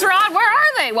killing Strahd, where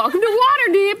are they? Welcome to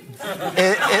Waterdeep.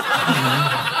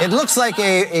 It looks like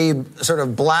a sort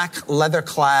of black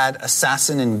leather-clad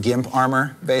assassin in gimp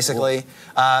armor, basically,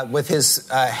 with his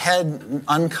head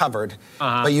uncovered.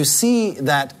 But you see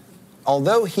that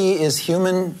although he is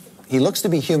human, he looks to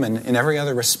be human in every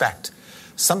other respect.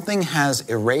 Something has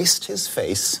erased his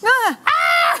face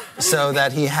so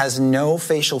that he has no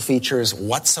facial features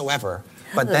whatsoever.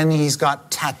 But then he's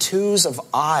got tattoos of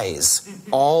eyes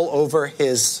all over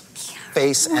his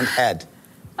face and head.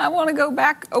 I want to go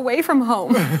back away from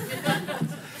home.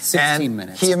 16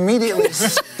 minutes. He immediately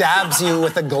stabs you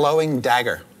with a glowing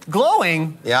dagger.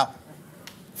 Glowing? Yeah.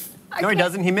 No, he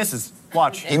doesn't. He misses.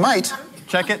 Watch. He might.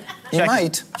 Check it. He Check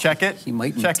might. It. Check it. He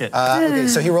mightn't. Check it. Okay,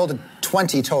 so he rolled a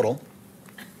 20 total.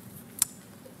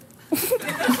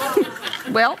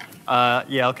 Well,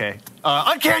 Yeah, okay.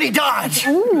 Uncanny dodge!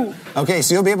 Okay,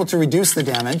 so you'll be able to reduce the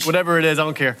damage. Whatever it is, I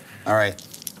don't care. All right.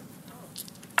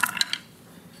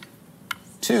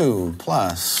 2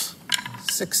 plus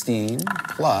 16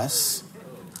 plus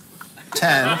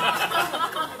 10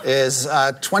 is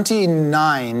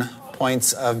 29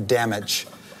 points of damage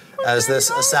as this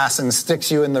assassin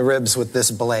sticks you in the ribs with this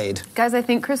blade. guys, I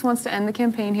think Chris wants to end the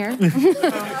campaign here.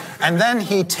 And then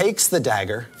he takes the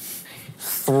dagger,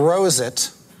 throws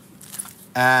it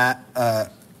at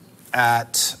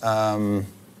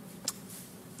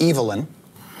Evelyn,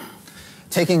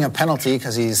 taking a penalty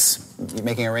because he's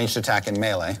making a ranged attack in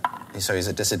melee, so he's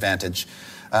at disadvantage.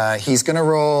 He's going to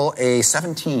roll a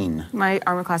 17. My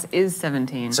armor class is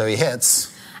 17. So he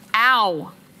hits.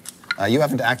 Ow. You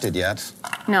haven't acted yet.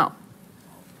 No.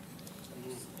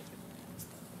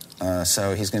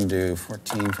 So he's going to do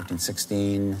 14, 15,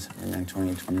 16, 19,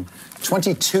 20, 20,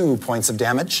 22 points of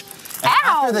damage. And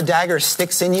after the dagger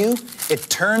sticks in you, it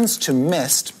turns to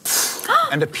mist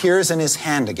and appears in his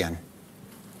hand again.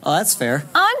 Oh, that's fair.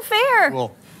 Unfair.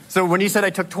 Cool. So when you said I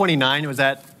took 29, was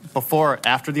that before or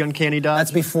after the uncanny dodge?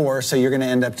 That's before, so you're going to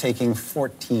end up taking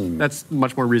 14. That's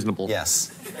much more reasonable.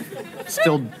 Yes.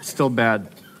 Still bad.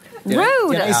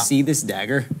 Rude. Did I see this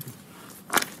dagger?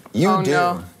 You do.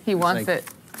 No, he wants Like- it.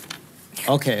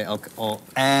 Okay.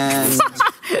 And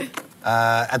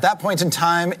at that point in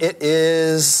time, it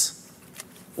is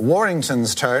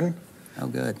Warrington's turn. Oh,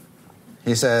 good.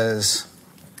 He says,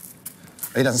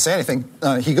 he doesn't say anything.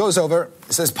 He goes over,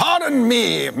 says, "Pardon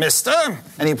me, mister."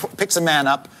 And he picks a man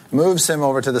up, moves him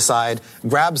over to the side,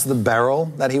 grabs the barrel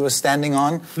that he was standing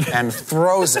on, and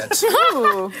throws it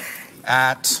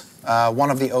at one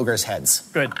of the ogre's heads.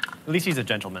 Good. At least he's a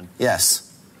gentleman. Yes.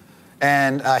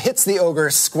 And hits the ogre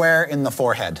square in the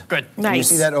forehead. Good. And you Nice.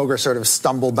 see that ogre sort of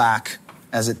stumble back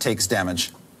as it takes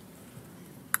damage.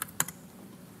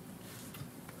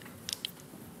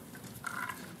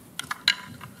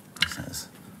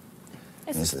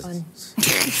 This is fun.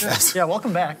 Yeah,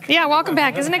 welcome back. Yeah, welcome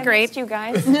back. Isn't it I great? missed you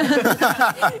guys.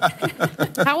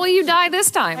 How will you die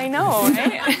this time? I know,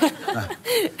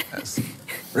 right?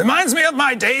 Reminds me of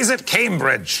my days at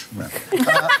Cambridge.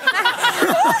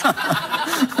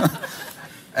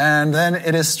 And then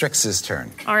it is Strix's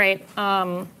turn. All right.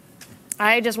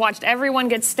 I just watched everyone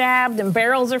get stabbed and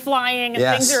barrels are flying and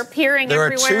things are appearing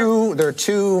everywhere. There are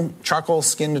two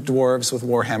charcoal-skinned dwarves with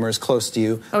warhammers close to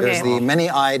you. Okay. There's the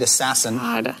many-eyed assassin.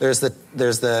 God. There's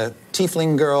the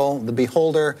tiefling girl, the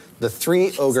beholder, the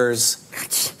three ogres.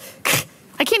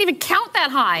 I can't even count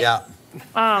that high.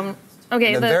 Yeah.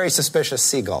 Okay. And a very suspicious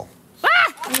seagull.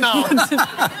 No.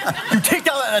 You take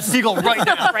down that seagull right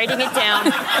now. Writing it down.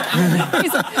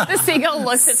 The seagull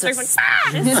looks at Strix like,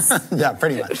 ah! Yeah,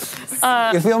 pretty much.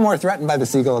 You feel more threatened by the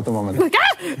seagull at the moment.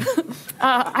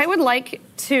 I would like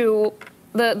to.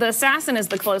 The assassin is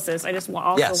the closest. I just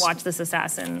also Yes. watch this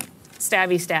assassin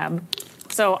stabby stab.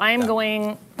 So I am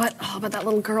going. But that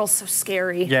little girl's so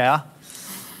scary. Yeah.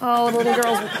 Oh, the little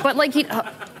girl's. But like he.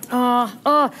 I'm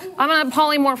gonna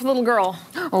polymorph the little girl.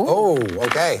 Oh,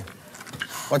 okay.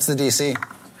 What's the DC?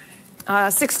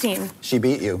 16. She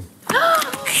beat you.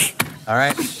 All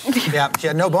right. Yeah, she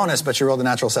had no bonus, but she rolled a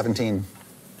natural 17.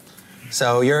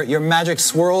 So your magic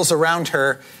swirls around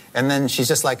her, and then she's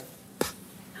just like,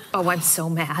 Oh, I'm so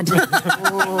mad.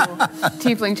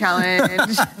 Tiefling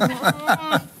challenge.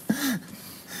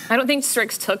 I don't think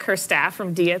Strix took her staff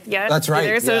from Dieth yet. That's right,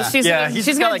 Either, so yeah. she's Yeah, gonna, he's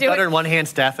she's got gonna like do gunner it. in one hand,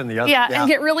 staff in the other. Yeah, Yeah. and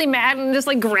get really mad and just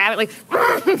like grab it, like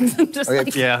just Okay.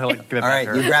 like. Yeah, he'll like give it all back right,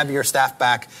 to her. you grab your staff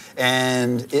back,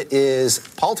 and it is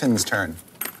Paulton's turn.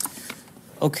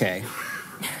 Okay.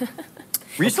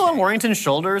 Were you still on Warrington's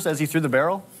shoulders as he threw the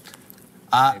barrel?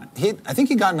 I think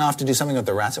he'd gotten off to do something with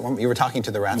the rats at one. You were talking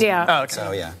to the rats. Yeah. Oh, okay.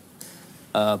 So yeah.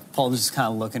 Paul's just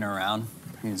kind of looking around.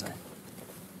 He's like,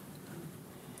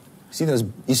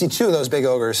 You see two of those big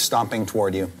ogres stomping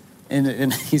toward you.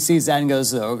 and he sees that and goes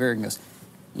to the ogre and goes,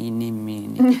 "Eeny,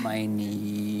 meeny, miny,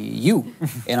 you."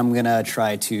 And I'm going to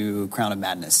try to Crown of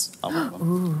Madness on one of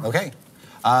them. Okay.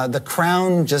 The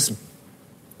crown just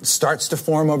starts to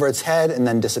form over its head and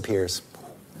then disappears.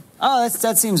 Oh,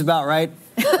 that seems about right.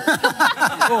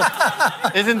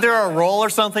 Isn't there a roll or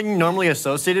something normally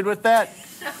associated with that?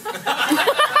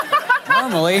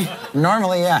 Normally,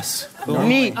 Normally, yes.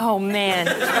 Neat. Oh, man.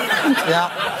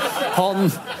 Yeah.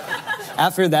 Paulton,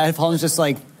 after that, Paulton's just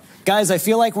like, "Guys, I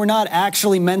feel like we're not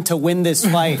actually meant to win this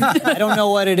fight. I don't know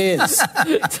what it is.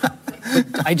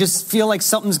 I just feel like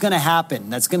something's going to happen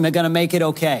that's going to make it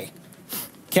okay.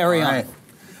 Carry All on." right.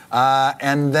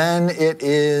 And then it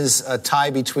is a tie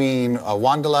between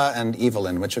Wandala and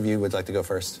Evelyn. Which of you would like to go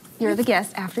first? You're the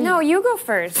guest after No, you. you go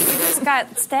first. You just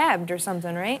got stabbed or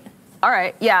something, right? All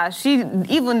right, yeah.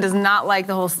 Evelyn does not like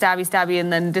the whole stabby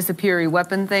and then disappear-y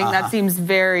weapon thing. That seems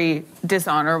very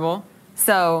dishonorable.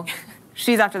 So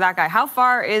she's after that guy. How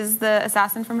far is the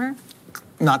assassin from her?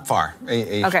 Not far.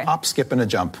 A Okay. hop, skip, and a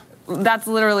jump. That's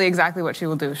literally exactly what she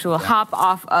will do. She will hop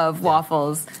off of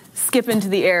Waffles, skip into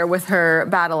the air with her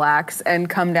battle axe, and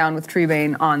come down with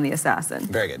Treebane on the assassin.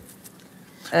 Very good.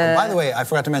 By the way, I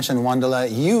forgot to mention, Wandala,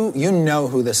 you know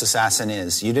who this assassin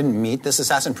is. You didn't meet this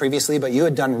assassin previously, but you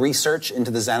had done research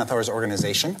into the Xanathar's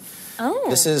organization. Oh.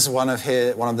 This is one of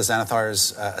the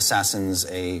Xanathar's assassins,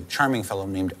 a charming fellow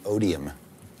named Odium.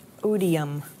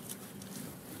 Odium.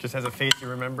 Just has a face you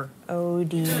remember?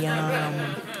 Odium.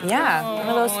 Yeah, one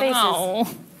of those faces.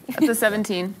 Oh. That's a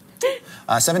 17.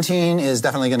 17 is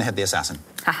definitely going to hit the assassin.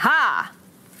 Haha!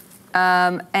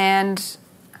 And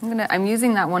I'm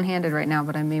using that one-handed right now,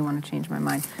 but I may want to change my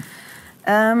mind.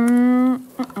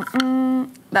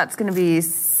 That's going to be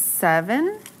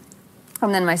 7.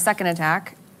 And then my second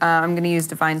attack, I'm going to use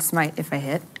Divine Smite if I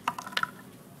hit.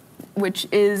 which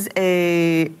is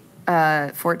a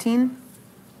 14.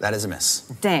 That is a miss.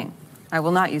 Dang. I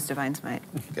will not use Divine Smite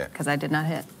Okay. because I did not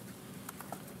hit.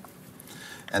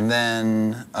 And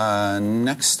then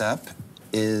next up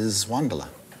is Wandala.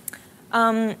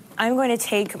 I'm going to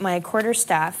take my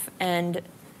quarterstaff and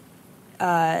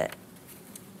one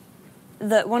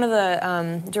of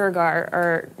the Durgar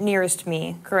are nearest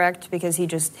me, correct? Because he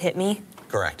just hit me.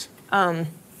 Correct. I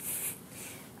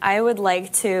would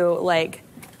like to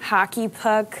hockey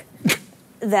puck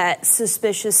that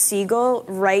suspicious seagull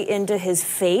right into his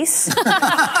face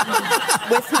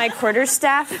with my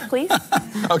quarterstaff, please.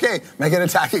 Okay, make an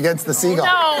attack against the seagull.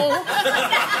 No.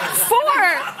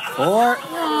 4.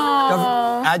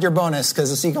 Add your bonus,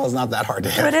 because the seagull is not that hard to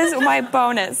hit. What is my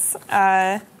bonus?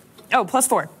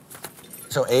 +4.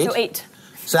 So 8? So 8.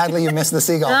 Sadly, you missed the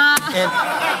seagull.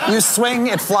 You swing,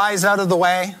 it flies out of the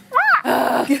way,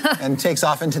 and takes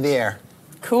off into the air.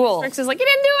 Cool. Strix is like, you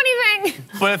didn't do anything.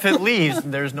 But if it leaves,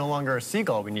 there's no longer a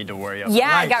seagull we need to worry about. Yeah,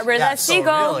 I Right. got rid of Yeah, that so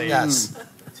seagull. really- Yes.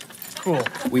 Cool.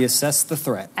 We assess the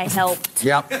threat. I helped.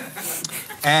 Yep.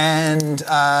 And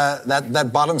that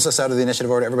bottoms us out of the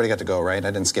initiative order. Everybody got to go, right? I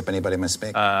didn't skip anybody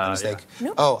mistake.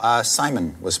 Nope. Oh,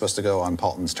 Simon was supposed to go on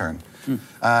Paulton's turn.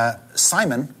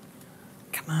 Simon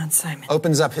Come on, Simon.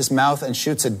 opens up his mouth and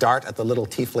shoots a dart at the little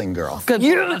tiefling girl. Good.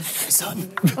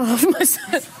 Son. Oh, my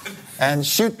son. And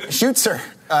shoots her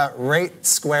right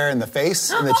square in the face,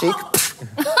 in the cheek.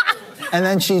 And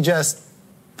then she just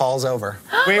falls over.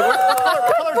 Wait, what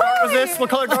color dart was this? What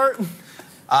color dart?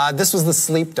 This was the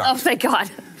sleep dart. Oh, thank God.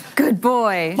 Good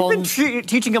boy. You've been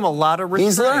teaching him a lot of restraint.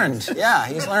 He's learned. Yeah,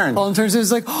 he's learned. Paul turns to him,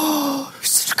 he's like, oh, you're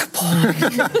such a good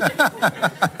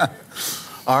boy.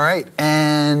 All right,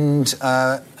 and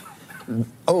then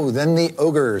the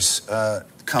ogres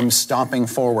come stomping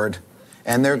forward,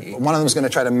 and one of them is going to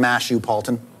try to mash you,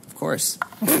 Paulton. Of course.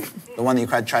 The one that you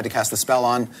tried to cast the spell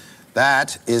on.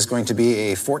 That is going to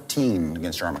be a 14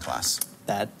 against your armor class.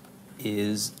 That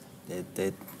is...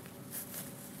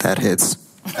 That hits.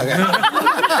 Okay.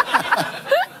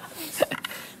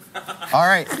 All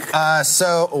right,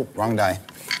 wrong die.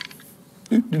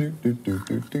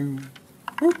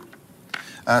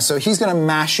 So he's going to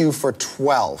mash you for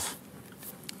 12.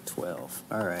 12.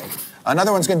 All right.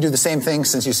 Another one's going to do the same thing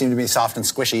since you seem to be soft and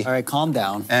squishy. All right, calm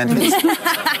down. And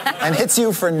hits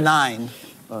you for 9.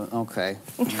 Okay.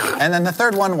 And then the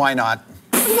third one, why not?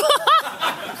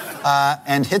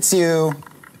 And hits you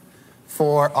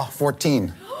for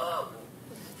 14.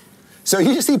 So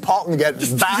you just see Paulton get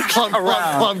back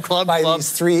around by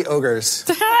these 3 ogres.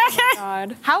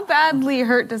 God. How badly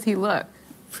hurt does he look?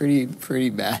 Pretty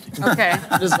bad. Okay.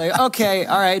 Just like, okay,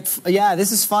 all right. Yeah,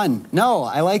 this is fun. No,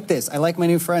 I like this. I like my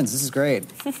new friends. This is great.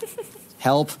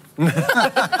 Help.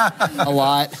 A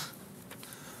lot.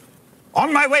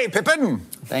 On my way, Pippin!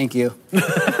 Thank you.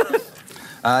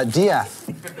 Diath.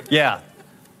 Yeah.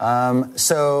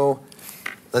 So,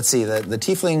 let's see. The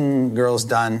tiefling girl's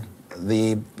done.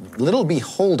 The little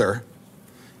beholder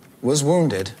was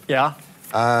wounded. Yeah.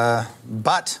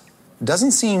 But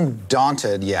doesn't seem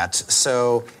daunted yet.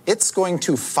 So it's going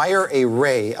to fire a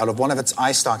ray out of one of its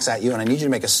eye stalks at you, and I need you to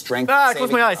make a strength saving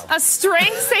close my eyes. throw. A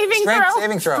strength saving Strength throw?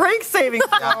 saving throw. Strength saving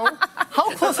throw.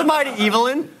 How close am I to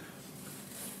Evelyn?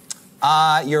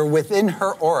 You're within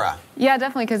her aura. Yeah,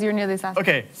 definitely, because you're near the assassin.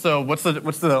 Okay, so what's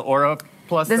the aura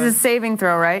plus? This then? is saving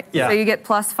throw, right? Yeah. So you get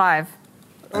 +5.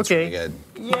 That's Okay. pretty good.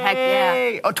 Heck yeah.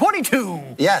 Yay! Oh,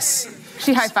 22. Yes.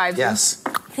 She high-fives you. Yes.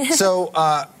 So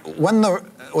when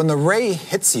the ray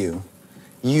hits you,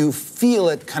 you feel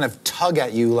it kind of tug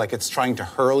at you like it's trying to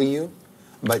hurl you,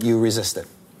 but you resist it.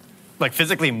 Like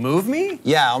physically move me?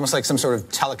 Yeah, almost like some sort of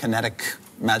telekinetic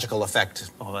magical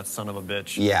effect. Oh, that son of a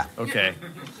bitch. Yeah. Okay.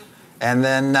 And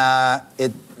then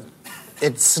it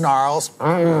snarls,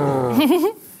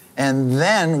 and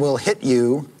then will hit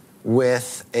you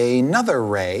with another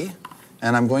ray.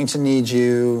 And I'm going to need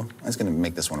you. I was going to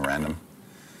make this one random.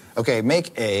 Okay,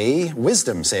 make a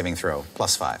wisdom saving throw,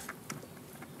 +5. All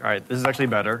right, this is actually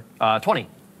better. 20.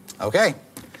 Okay.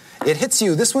 It hits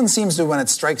you. This one seems to, when it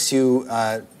strikes you,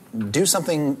 do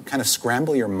something, kind of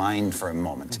scramble your mind for a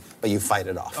moment, but you fight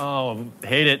it off. Oh,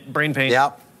 hate it. Brain pain.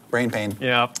 Yep, brain pain.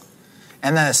 Yep.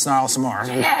 And then it snarls some more.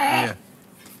 Yeah.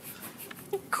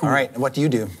 All right, what do you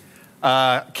do?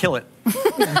 Kill it.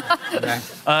 Okay.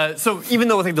 So even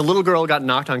though I think the little girl got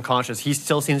knocked unconscious, he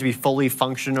still seems to be fully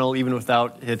functional even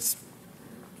without its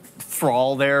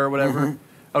thrall there or whatever.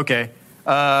 Mm-hmm. Okay.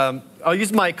 I'll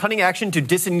use my cunning action to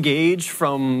disengage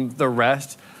from the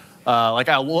rest.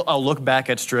 I'll look back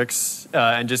at Strix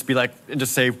and just be like, and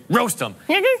just say, roast him.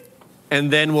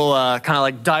 and then we'll kind of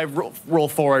like roll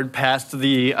forward past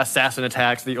the assassin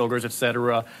attacks, the ogres,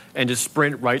 etc., and just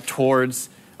sprint right towards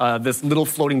this little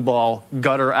floating ball,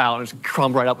 gutter out, and just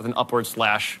crumb right up with an upward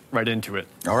slash right into it.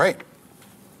 All right.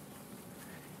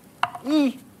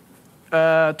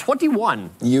 21.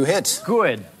 You hit.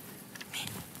 Good.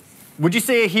 Would you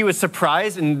say he was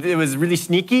surprised and it was really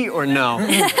sneaky, or no?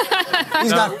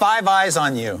 He's got 5 eyes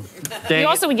on you. You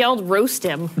also yelled, roast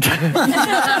him. Strix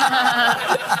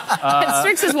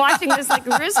is watching this like,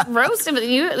 roast him.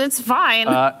 It's fine.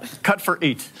 Cut for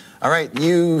 8. All right,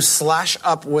 you slash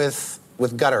up with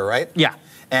gutter, right? Yeah.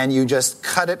 And you just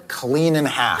cut it clean in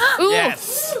half. Ooh.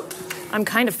 Yes. I'm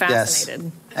kind of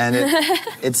fascinated. And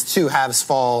its 2 halves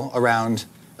fall around,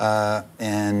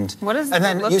 and What does and it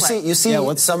then look you like? see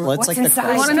what's like inside?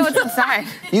 I want to know what's inside.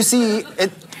 you see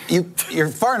it. You're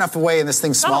far enough away, and this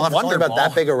thing's small enough. It's only about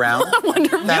that big around.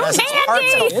 That as its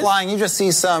heart's go flying, you just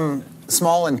see some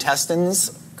small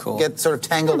intestines get sort of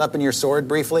tangled up in your sword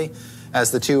briefly,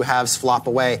 as the 2 halves flop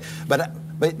away. But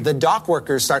the dock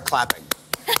workers start clapping.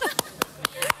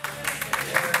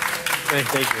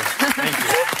 Thank you. Thank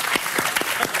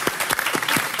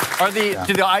you.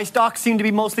 Do the ice docks seem to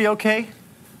be mostly okay?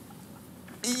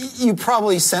 You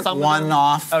probably sent one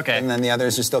off, okay, and then the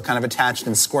others are still kind of attached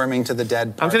and squirming to the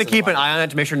dead parts. I'm going to keep an eye on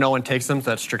it to make sure no one takes them so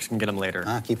that Strix can get them later.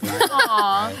 Keep an eye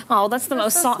on it. Oh, that's the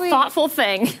most thoughtful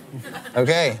thing.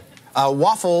 Okay.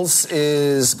 Waffles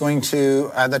is going to...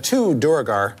 the 2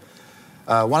 Duragar,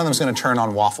 one of them is going to turn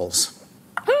on Waffles.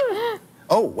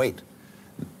 Oh, wait.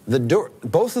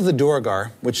 Both of the Duragar,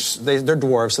 which they're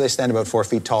dwarves, so they stand about 4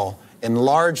 feet tall,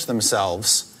 enlarge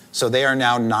themselves, so they are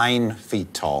now 9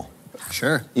 feet tall.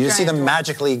 Sure. You just see them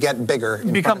magically get bigger.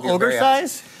 Become ogre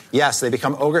size? Yes, they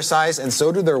become ogre size, and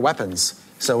so do their weapons.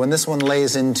 So when this one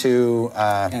lays into...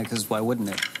 yeah, because why wouldn't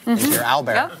it? Into your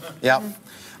owlbear. Yep.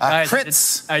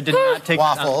 Crits. I did not take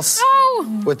Waffles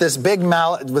with this big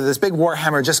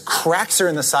warhammer just cracks her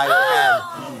in the side of the head,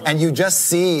 and you just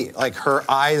see like her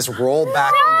eyes roll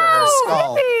back into her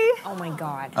skull. Oh my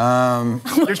god.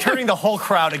 You're turning the whole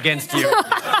crowd against you.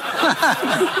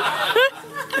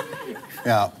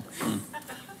 Yeah.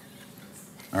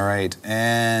 All right,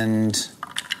 and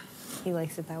He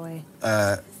likes it that way.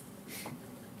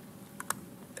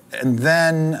 and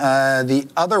then the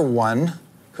other one,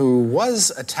 who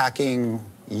was attacking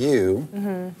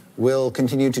you, will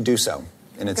continue to do so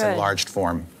in its Good. enlarged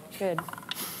form. Good.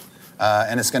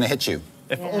 And it's going to hit you.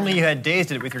 If only you had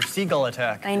dazed it with your seagull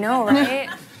attack. I know, right?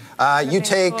 You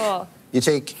take cool.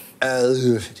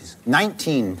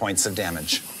 19 points of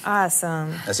damage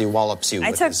Awesome. as he wallops you. I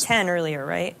with took his, 10 earlier,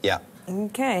 right? Yeah.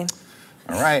 Okay.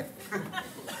 All right.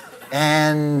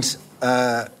 And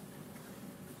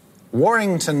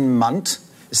Warrington Munt,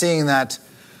 seeing that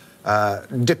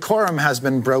decorum has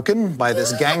been broken by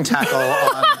this gang tackle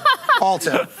on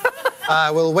Alton,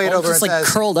 will wait over just and like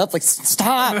says, curled up, like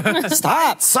stop,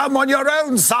 stop. "Someone your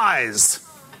own size."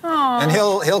 Aww. And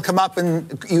he'll come up,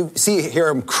 and hear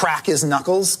him crack his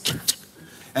knuckles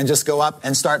and just go up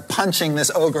and start punching this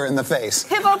ogre in the face.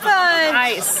 Hippo punch.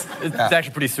 Nice. It's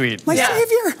actually pretty sweet. My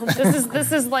savior!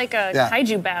 This is like a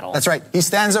kaiju battle. That's right. He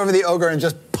stands over the ogre and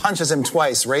just punches him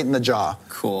twice right in the jaw.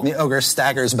 Cool. And the ogre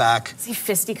staggers back. Is he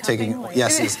fisticuffing?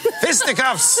 Yes, he's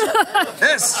fisticuffs.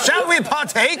 Yes, shall we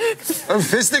partake of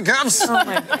fisticuffs? Oh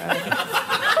my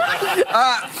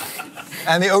god.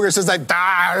 And the ogre says like,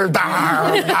 dar,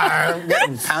 dar, dar,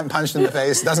 getting punched in the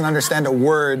face. Doesn't understand a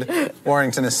word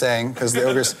Warrington is saying because the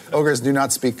ogres do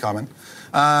not speak common.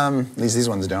 At least these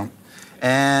ones don't.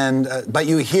 And but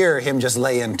you hear him just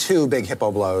lay in 2 big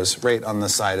hippo blows right on the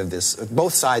side of this,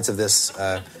 both sides of this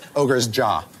ogre's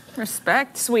jaw.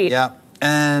 Respect. Sweet. Yeah,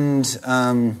 and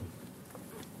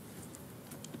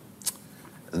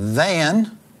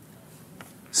then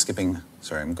skipping.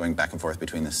 Sorry, I'm going back and forth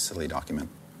between this silly document.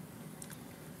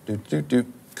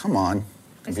 Come on,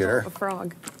 computer. A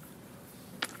frog.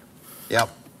 Yep.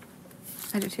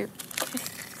 I do too.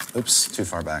 Oops, too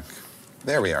far back.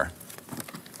 There we are.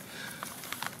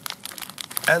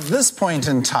 At this point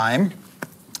in time,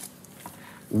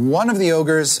 one of the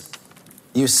ogres,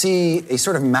 you see a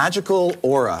sort of magical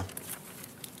aura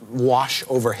wash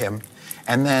over him,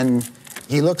 and then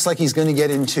he looks like he's going to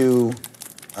get into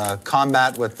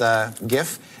combat with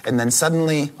Gif, and then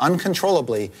suddenly,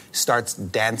 uncontrollably, starts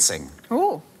dancing.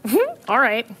 Ooh. All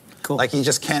right. Cool. Like he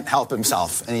just can't help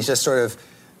himself, and he's just sort of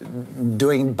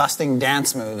busting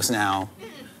dance moves now.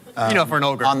 For an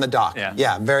ogre. On the dock.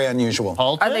 Yeah. Very unusual.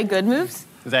 Are they good moves?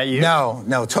 Is that you?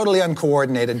 No, totally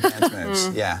uncoordinated dance moves.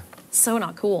 Yeah. So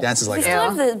not cool. Dances like They still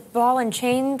have the ball and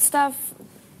chain stuff.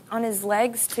 on his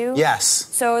legs too? Yes.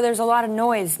 So there's a lot of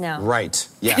noise now. Right.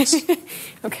 Yes.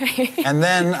 Okay. And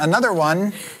then another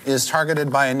one is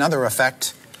targeted by another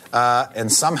effect,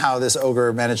 and somehow this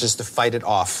ogre manages to fight it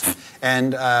off.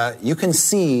 And you can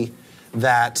see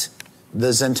that the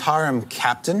Zhentarim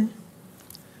captain,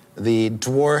 the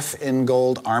dwarf in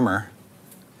gold armor,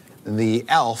 the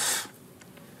elf,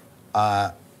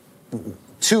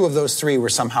 2 of those 3 were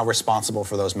somehow responsible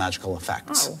for those magical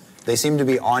effects. Oh. They seem to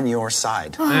be on your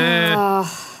side.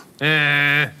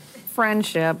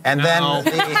 Friendship. And then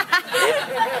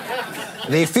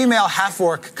the female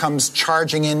half-orc comes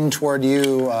charging in toward you,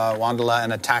 Wandala,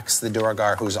 and attacks the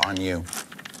Duragar who's on you.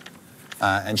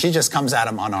 And she just comes at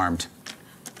him unarmed.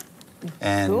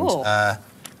 And Cool.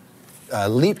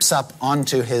 Leaps up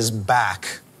onto his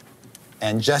back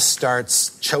and just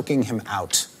starts choking him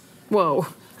out. Whoa.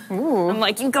 I'm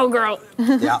like, you go, girl.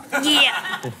 Yeah.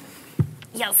 Yeah.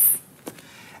 Yes.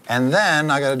 And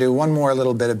then I got to do one more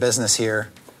little bit of business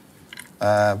here.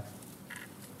 The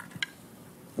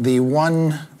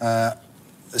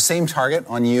same target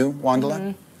on you,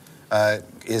 Wandala,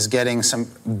 is getting some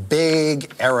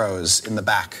big arrows in the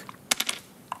back.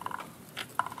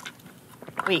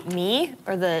 Wait, me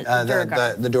or the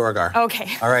Duragar? The Duragar. Okay.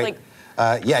 All right.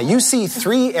 You see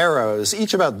 3 arrows,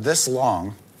 each about this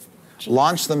long,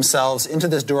 launch themselves into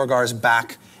this Duragar's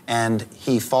back, and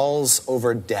he falls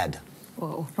over dead.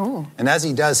 Whoa. Oh. And as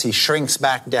he does, he shrinks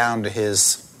back down to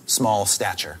his small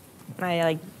stature. I'm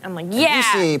like, And yeah. you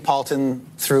see, Paulton,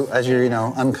 as you're,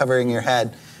 uncovering your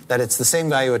head, that it's the same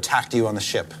guy who attacked you on the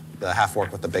ship, the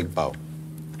half-orc with the big bow.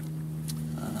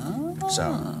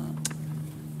 So,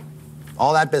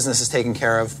 all that business is taken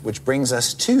care of, which brings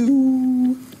us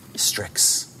to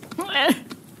Strix.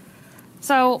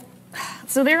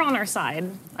 So they're on our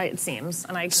side, it seems.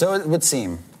 And So it would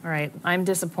seem. All right, I'm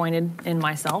disappointed in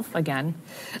myself again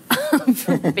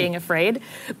for being afraid.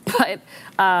 But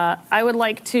I would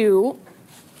like to...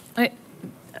 and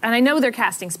I know they're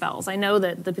casting spells. I know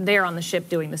that they're on the ship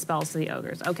doing the spells to the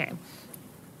ogres. Okay.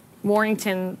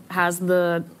 Warrington has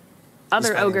the other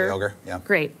fighting ogre. the ogre, yeah.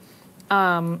 Great.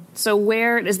 So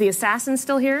where... Is the assassin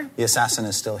still here? The assassin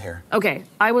is still here. Okay,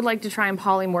 I would like to try and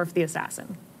polymorph the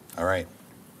assassin. All right.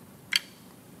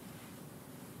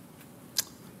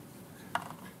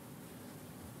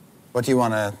 What do you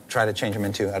want to try to change him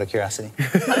into, out of curiosity?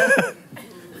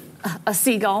 A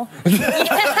seagull.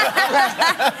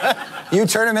 You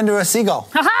turn him into a seagull.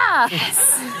 I'm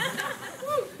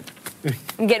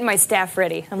getting my staff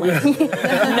ready. I'm like,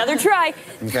 another try.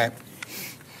 Okay.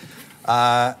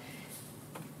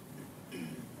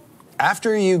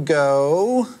 After you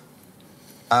go,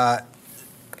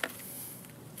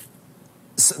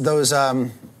 those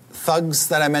thugs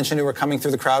that I mentioned who were coming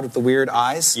through the crowd with the weird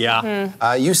eyes.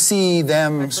 Yeah. You see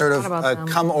them sort of about them.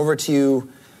 come over to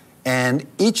you, and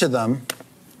each of them,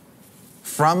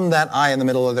 from that eye in the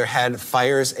middle of their head,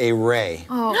 fires a ray.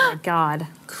 Oh, my God.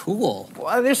 Cool.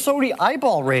 Why, there's so many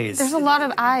eyeball rays. There's a lot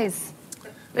of eyes.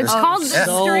 It's called the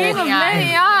Stream of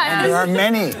Many Eyes. There are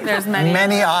many. There's many.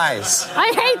 Many eyes. I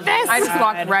hate this. I just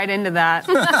walked right into that.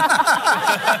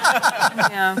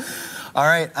 Yeah. All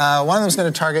right, one of them is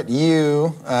going to target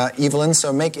you, Evelyn,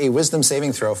 so make a wisdom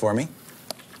saving throw for me.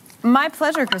 My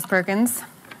pleasure, Chris Perkins.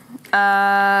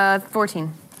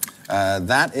 14.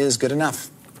 That is good enough.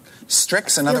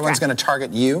 Strix, another one's going to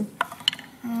target you.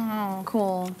 Oh,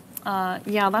 cool.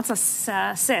 Yeah, that's a 6.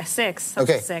 That's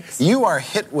Okay, a 6. you are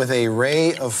hit with a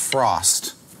ray of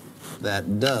frost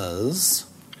that does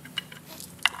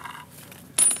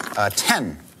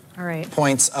 10 All right.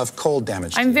 points of cold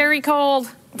damage. I'm very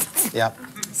cold. Yep.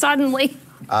 Suddenly.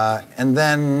 And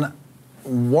then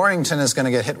Warrington is going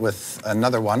to get hit with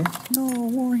another one. No,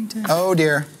 Warrington. Oh,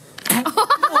 dear.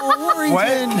 Oh,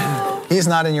 Warrington. He's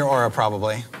not in your aura,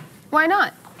 probably. Why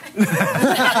not?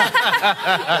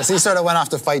 As he sort of went off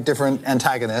to fight different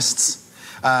antagonists.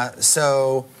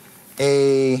 Oh,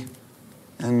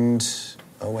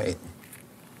 wait.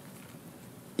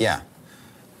 Yeah.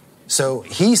 So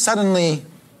he suddenly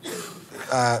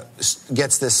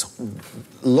gets this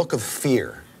look of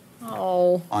fear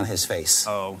on his face.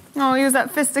 Oh. Oh, he was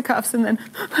at fisticuffs and then...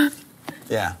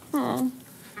 Yeah.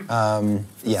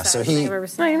 Yeah, so he...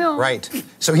 I know. Right.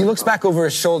 So he looks back over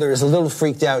his shoulder, is a little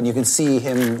freaked out, and you can see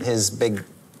his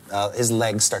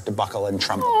legs start to buckle and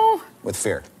tremble with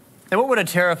fear. And what would a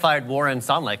terrified Warren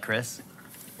sound like, Chris?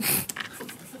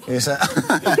 He said,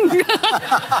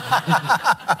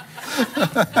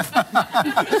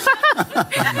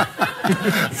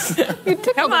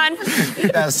 Come on.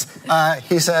 yes.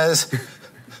 He says,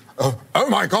 oh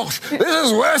my gosh, this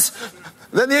is worse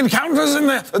than the encounters in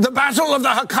the Battle of the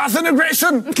Hakathan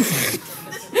aggression.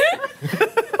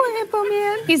 Hippo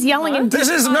Man. He's yelling in This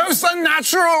is most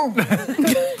unnatural.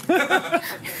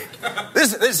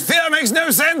 This fear makes no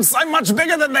sense. I'm much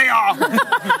bigger than they are.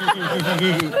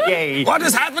 Yay. What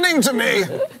is happening to me?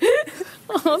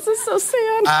 Oh, this is so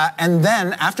sad. And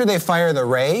then, after they fire the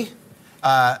ray,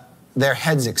 their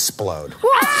heads explode.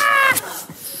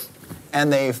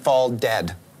 And they fall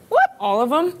dead. What? All of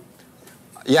them?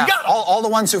 Yeah, all the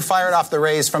ones who fired off the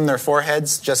rays from their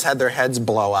foreheads just had their heads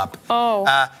blow up. Oh.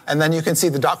 And then you can see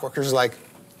the dock workers like...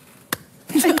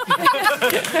 Really?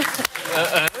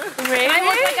 I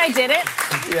look like I did it?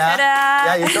 Yeah, Ta-da.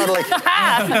 yeah, you totally...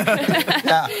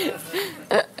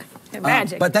 yeah.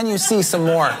 Magic. But then you see some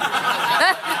more.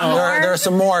 There are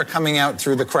some more coming out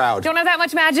through the crowd. Don't have that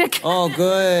much magic. Oh,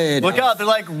 good. Look out, they're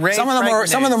like Ray Some of them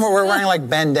Frank were wearing like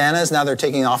bandanas. Now they're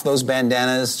taking off those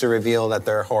bandanas to reveal that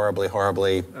they're horribly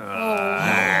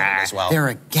as well. They're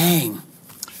a gang.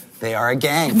 They are a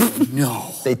gang.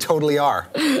 No. They totally are.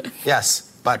 Yes,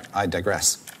 but I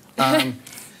digress.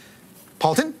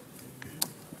 Paulton?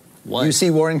 What? You see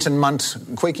Warrington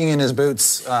Munt quaking in his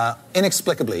boots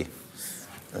inexplicably.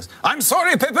 I'm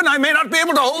sorry, Pippin, I may not be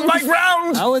able to hold my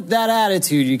ground. How with that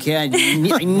attitude, you can't.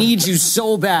 I need you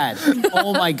so bad.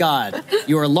 Oh my God.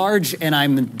 You are large and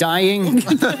I'm dying.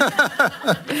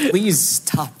 Please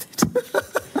stop it.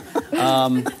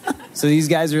 So these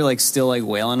guys are like still like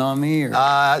wailing on me?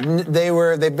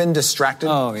 Or? They've been distracted,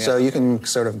 Oh, yeah. so you can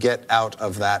sort of get out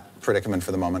of that predicament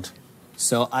for the moment.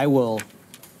 So I will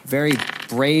very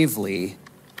bravely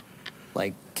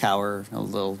like cower a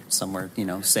little somewhere,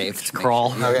 safe. To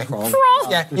Crawl. Okay. Crawl.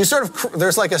 Yeah, you sort of,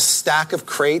 there's like a stack of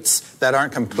crates that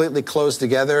aren't completely closed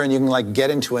together, and you can like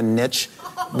get into a niche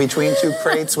between two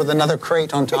crates with another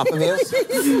crate on top of you.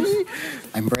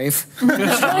 I'm brave.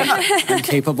 I'm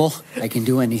capable. I can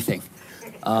do anything.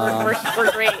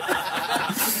 We're great.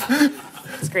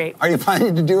 It's great. Are you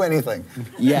planning to do anything?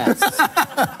 Yes.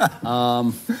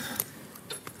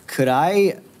 Could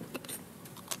I?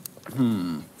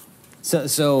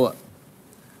 So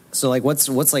like, what's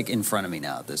like in front of me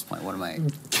now at this point? What am I?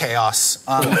 Chaos.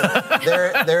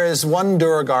 There is one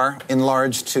Duragar,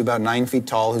 enlarged to about 9 feet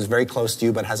tall, who's very close to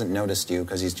you but hasn't noticed you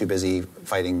because he's too busy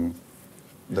fighting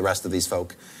the rest of these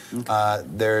folk. Okay.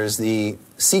 There's the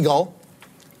seagull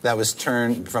that was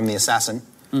turned from the assassin.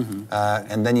 Mm-hmm.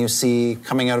 And then you see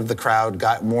coming out of the crowd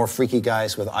more freaky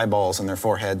guys with eyeballs on their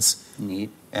foreheads. Neat.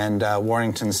 And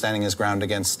Warrington standing his ground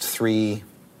against 3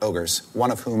 ogres,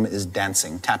 one of whom is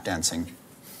tap dancing.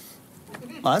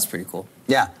 Oh, that's pretty cool.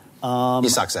 Yeah. He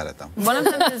sucks at it, though. One of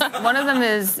them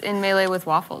is in melee with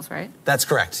Waffles, right? That's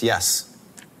correct, yes.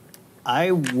 I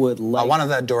would like... one of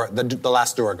the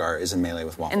last Duragar is in melee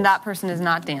with Waffles. And that person is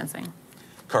not dancing.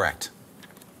 Correct.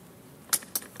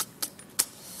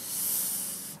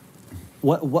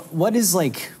 What is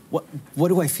like... What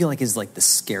do I feel like is like the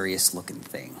scariest looking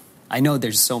thing? I know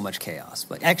there's so much chaos,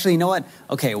 but actually, you know what?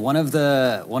 Okay, one of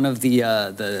the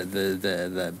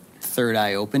third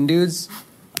eye open dudes.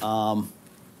 I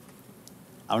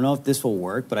don't know if this will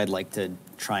work, but I'd like to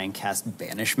try and cast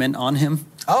banishment on him.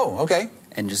 Oh, okay.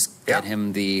 And just get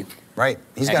him the... Right.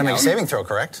 He's got to make a saving throw,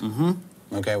 correct? Mm-hmm.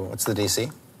 Okay, what's the DC?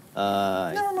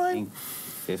 Never mind.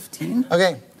 15?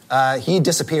 Okay, he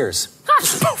disappears.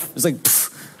 It's like...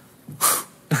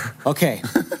 Okay,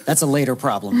 that's a later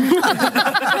problem. The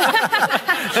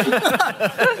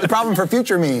problem for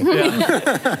future me. Yeah.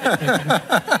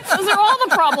 Those are all the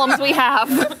problems we have.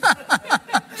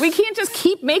 We can't just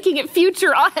keep making it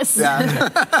future us.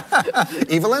 Yeah.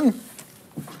 Evelyn?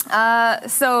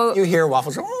 So you hear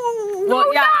Waffles.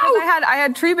 Well, yeah, because I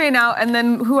had Treebane out, and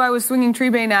then who I was swinging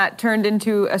Treebane at turned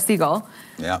into a seagull.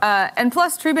 Yeah. And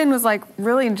plus, Treebane was like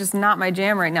really just not my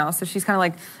jam right now, so she's kind of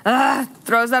like,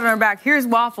 throws that on her back. Here's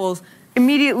Waffles.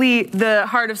 Immediately, the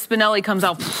heart of Spinelli comes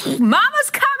out.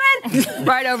 Mama's coming!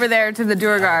 Right over there to the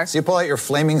Duragar. So you pull out your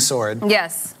flaming sword.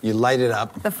 Yes. You light it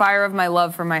up. The fire of my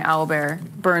love for my owlbear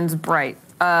burns bright.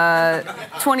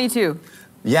 22.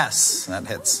 Yes, that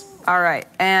hits. All right.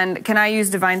 And can I use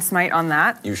Divine Smite on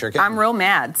that? You sure can. I'm real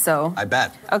mad, so. I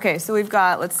bet. Okay, so we've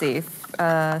got, let's see,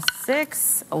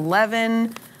 6,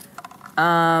 11,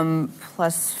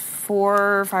 plus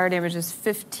 4 fire damage is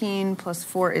 15, plus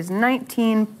 4 is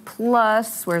 19,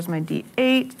 plus, where's my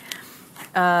D8?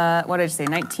 What did I say,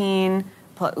 19,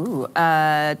 plus,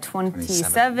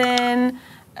 27,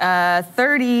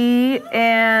 30,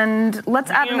 and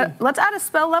let's add a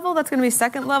spell level. That's going to be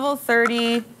second level,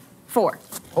 34.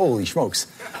 Holy smokes.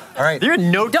 All right. You're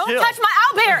no Don't kill. touch my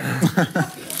owlbear!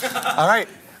 All right.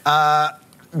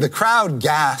 The crowd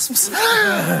gasps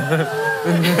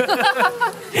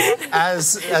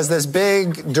as this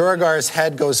big Duragar's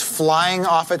head goes flying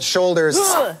off its shoulders,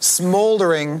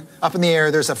 smoldering up in the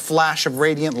air. There's a flash of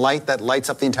radiant light that lights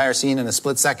up the entire scene in a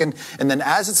split second. And then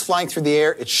as it's flying through the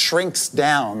air, it shrinks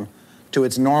down to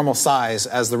its normal size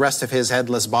as the rest of his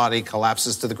headless body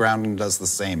collapses to the ground and does the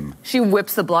same. She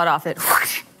whips the blood off it.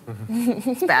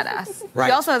 It's badass. Right.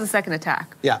 She also has a second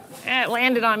attack. Yeah. It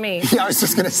landed on me. Yeah, I was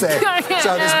just going to say.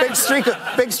 So this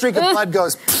big streak of blood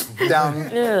goes down.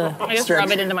 I just rub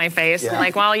it into my face. Yeah.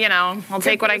 Like, well, I'll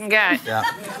take what I can get. Yeah.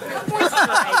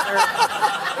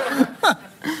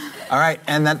 All right,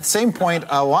 and at the same point,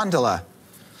 Wandala.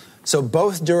 So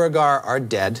both Duragar are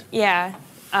dead. Yeah.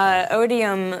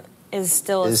 Odium is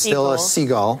still a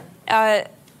seagull. The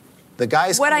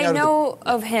guy's what coming I out know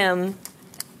of him,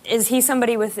 is he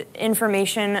somebody with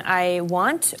information I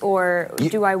want, or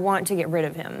do I want to get rid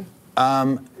of him?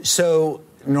 So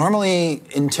normally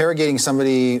interrogating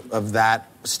somebody of that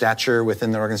stature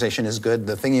within the organization is good.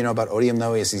 The thing you know about Odium,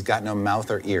 though, is he's got no mouth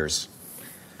or ears.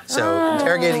 So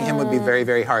interrogating him would be very,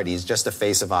 very hard. He's just a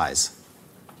face of eyes.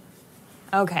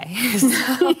 Okay.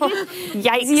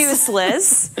 Yikes.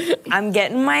 Useless. I'm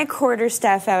getting my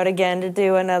quarterstaff out again to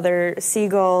do another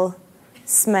seagull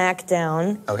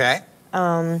smackdown. Okay.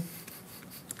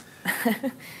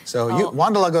 So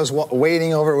Wandala goes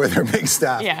wading over with her big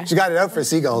staff. Yeah. She got it out for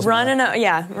seagulls. Running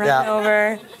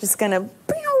over. Just gonna.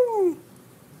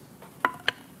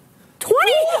 20!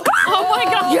 Oh my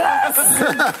god! Yes!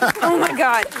 Oh my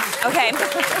god. Okay.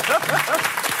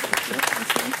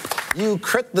 You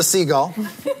crit the seagull.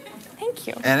 Thank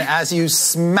you. And as you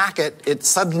smack it, it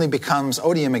suddenly becomes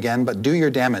Odium again, but do your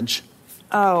damage.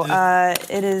 Oh,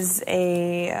 it is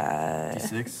a...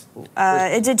 D6?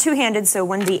 it did two-handed, so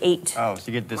 1d8. Oh, so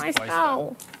you get this My twice.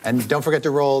 spell. And don't forget to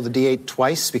roll the d8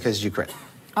 twice because you crit.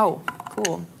 Oh,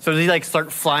 cool. So does he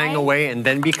start flying away and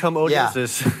then become Odium? Yeah.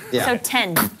 Yeah. So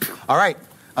 10. All right.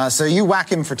 So you whack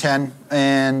him for 10,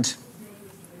 and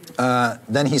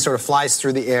then he sort of flies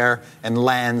through the air and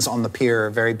lands on the pier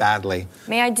very badly.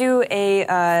 May I do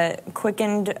a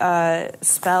quickened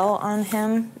spell on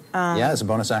him? Yeah, as a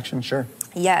bonus action, sure.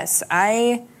 Yes,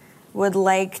 I would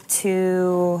like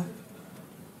to...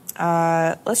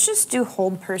 let's just do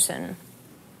hold person.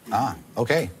 Ah,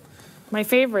 okay. My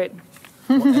favorite.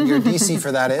 And your DC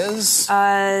for that is?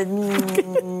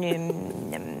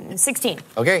 16.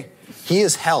 Okay. He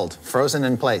is held, frozen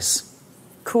in place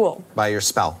Cool. by your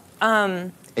spell.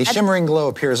 A shimmering glow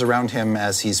appears around him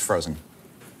as he's frozen.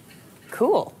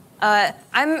 Cool.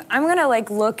 I'm gonna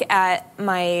look at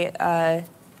my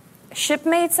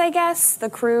shipmates, I guess, the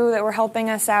crew that were helping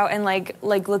us out, and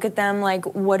look at them.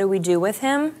 What do we do with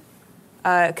him?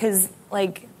 Because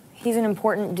he's an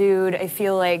important dude. I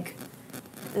feel like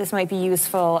this might be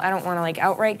useful. I don't want to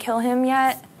outright kill him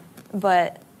yet,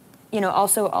 but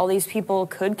also all these people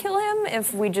could kill him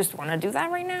if we just want to do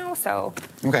that right now. So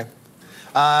Okay.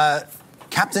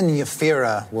 Captain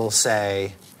Yafira will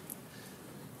say,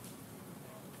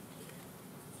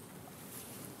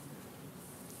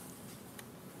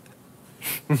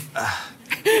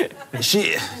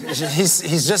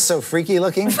 he's just so freaky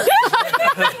looking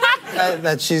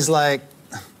that she's like,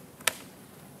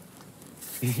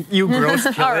 You gross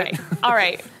killer. all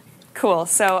right, cool.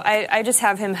 So I just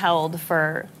have him held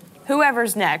for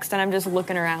whoever's next, and I'm just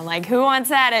looking around who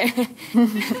wants at it?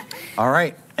 all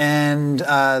right. And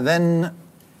then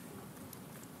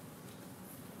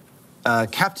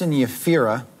Captain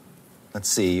Yafira, let's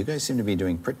see, you guys seem to be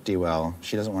doing pretty well.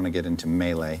 She doesn't want to get into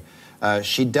melee.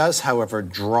 She does, however,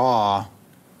 draw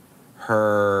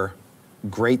her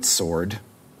greatsword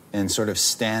and sort of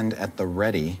stand at the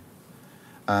ready.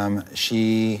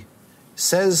 She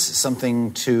says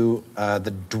something to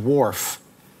the dwarf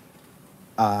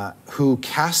who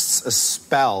casts a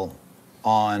spell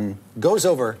on, goes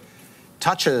over,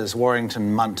 touches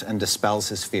Warrington Munt and dispels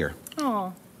his fear.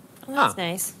 Oh. That's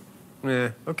nice.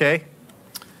 Yeah, okay.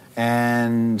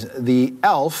 And the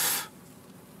elf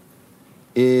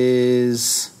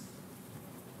is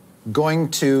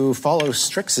going to follow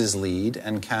Strix's lead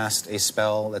and cast a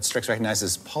spell that Strix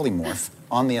recognizes polymorph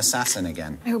on the assassin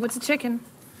again. I hope it's a chicken.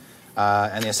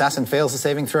 And the assassin fails the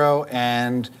saving throw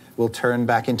and will turn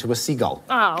back into a seagull.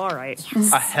 Oh, all right.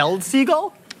 A held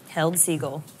seagull? Held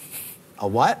seagull. A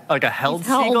what? Like a held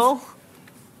held. seagull?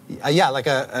 Yeah, like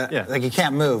like you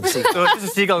can't move. Seagull. So it's just a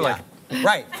seagull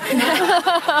Right.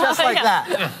 Just like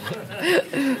that.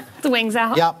 The wings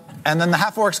out. Yep. And then the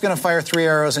half-orc's going to fire 3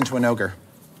 arrows into an ogre,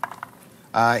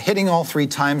 hitting all 3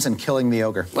 times and killing the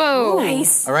ogre. Whoa.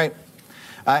 Nice. All right.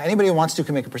 Anybody who wants to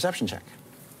can make a perception check.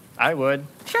 I would.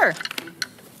 Sure.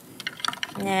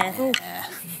 Nah.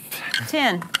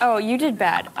 10. Oh, you did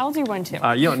bad. I'll do 1 too.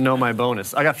 You don't know my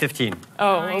bonus. I got 15.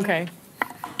 Oh, okay.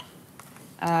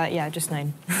 Yeah, just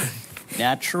 9.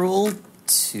 Natural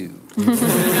 2.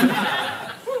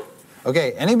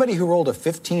 Okay, anybody who rolled a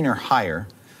 15 or higher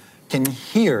can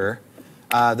hear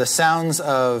the sounds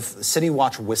of City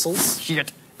Watch whistles.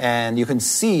 Shit. And you can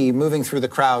see moving through the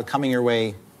crowd coming your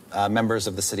way members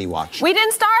of the City Watch. We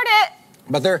didn't start it.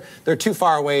 But they're too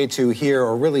far away to hear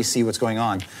or really see what's going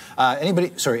on.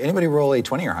 Anybody roll a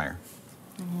 20 or higher?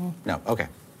 Mm-hmm. No, okay.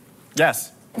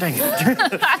 Yes. Dang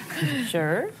it.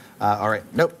 Sure. All right,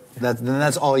 nope. Then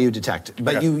that's all you detect.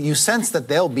 But Okay. you sense that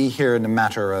they'll be here in a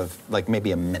matter of like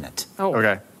maybe a minute. Oh,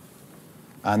 Okay.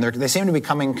 And they seem to be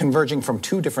converging from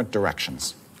 2 different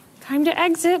directions. time to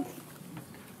exit.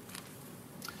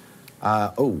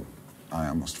 I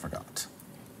almost forgot.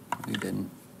 You didn't.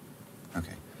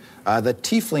 Okay. The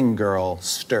tiefling girl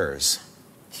stirs.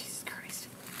 Jesus Christ.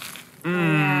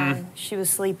 Yeah, she was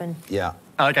sleeping. Yeah.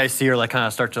 I see her kind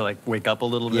of start to wake up a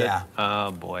little bit. Yeah.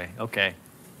 Oh boy. Okay.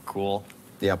 Cool.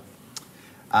 Yep.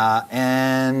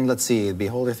 And let's see. The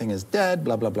beholder thing is dead.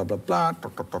 Blah blah blah blah blah.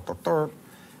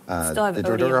 Still have The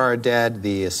Odium. Durgar are dead.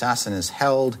 The assassin is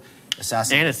held.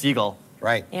 Assassin. And a seagull.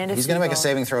 Right. And a He's going to make a seagull.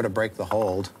 saving throw to break the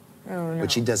hold, Oh, no.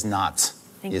 which he does not.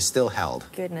 Thank He is still held.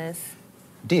 Goodness.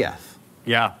 Dieth.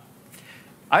 Yeah.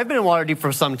 I've been in Waterdeep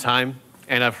for some time,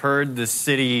 and I've heard the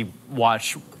City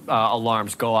Watch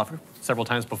alarms go off several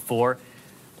times before.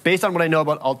 Based on what I know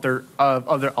about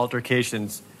other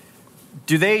altercations,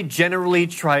 do they generally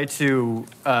try to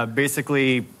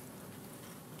basically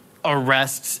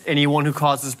arrest anyone who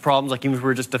causes problems, like even if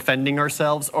we're just defending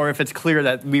ourselves? Or if it's clear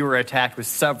that we were attacked with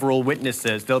several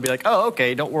witnesses, they'll be like, oh,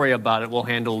 okay, don't worry about it, we'll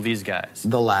handle these guys.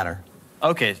 The latter.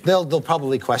 Okay. They'll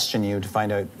probably question you to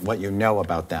find out what you know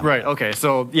about them. Right, okay,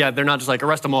 so yeah, they're not just like,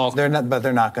 arrest them all. They're not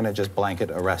going to just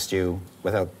blanket arrest you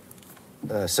without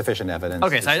sufficient evidence.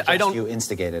 Okay, to so I suggest don't- You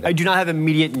instigated it. I do not have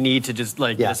immediate need to just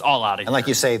get this all out of here. And like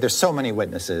you say, there's so many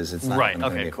witnesses. It's not Right, even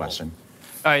going to okay, be a cool. question.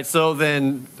 All right, so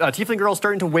then Tiefling Girl's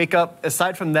starting to wake up.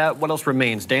 Aside from that, what else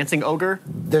remains? Dancing Ogre?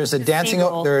 There's a dancing.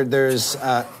 Seagull.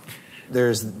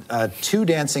 There's 2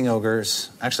 dancing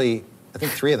ogres. Actually, I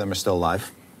think 3 of them are still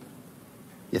alive.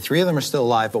 Yeah, 3 of them are still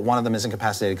alive, but one of them is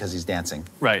incapacitated because he's dancing.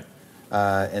 Right.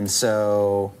 And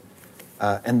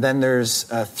then there's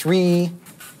 3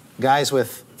 guys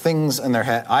with things in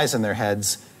their eyes in their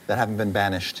heads that haven't been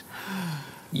banished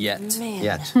Yet. Man.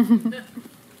 yet.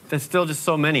 That's still just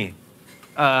so many.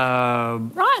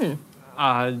 Run.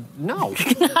 No.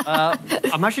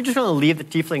 I'm actually just going to leave the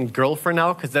Tiefling Girl for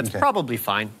now, because that's Okay. probably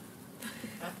fine.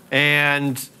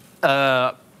 And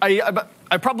I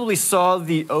probably saw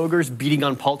the ogres beating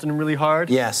on Paulton really hard.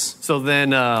 Yes. So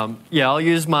then, I'll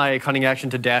use my cunning action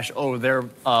to dash over there,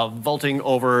 vaulting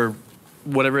over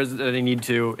whatever it is that I need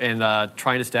to, and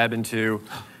trying to stab into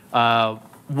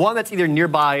one that's either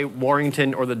nearby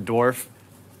Warrington or the dwarf.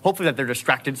 Hopefully that they're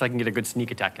distracted so I can get a good sneak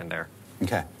attack in there.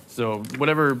 Okay. So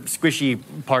whatever squishy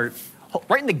part,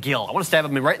 right in the gill. I want to stab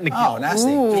him right in the gill. Oh,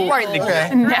 nasty. Just right in the Okay.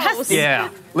 gill. Nasty. Yeah.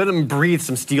 Let him breathe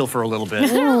some steel for a little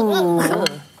bit.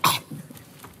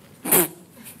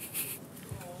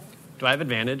 Do I have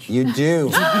advantage? You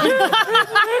do.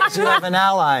 You have an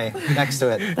ally next to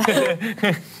it.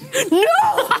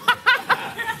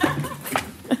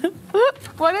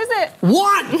 What is it?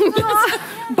 One!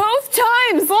 Both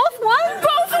times. Both ones?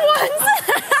 Both ones.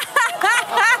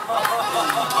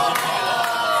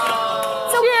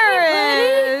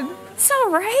 Jared. It's all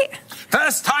right.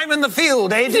 First time in the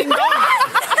field, eh? Ding dong.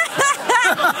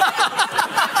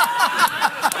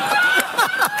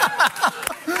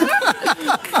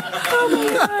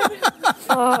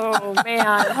 Oh,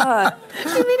 man.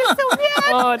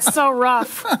 Oh, it's so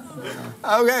rough.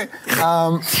 Okay.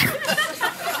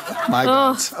 My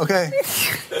God. Okay.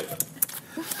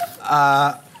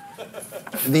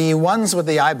 The ones with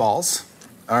the eyeballs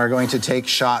are going to take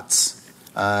shots.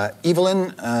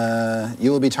 Evelyn,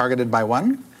 you will be targeted by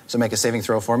 1, so make a saving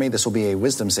throw for me. This will be a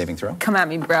wisdom saving throw. Come at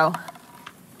me, bro.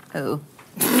 Oh.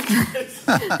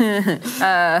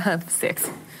 6.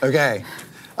 Okay.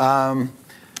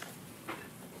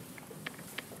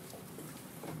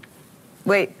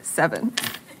 Wait, 7.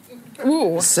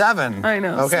 Ooh. 7. I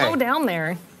know. Okay. Slow down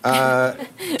there.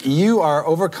 You are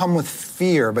overcome with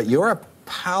fear, but you're a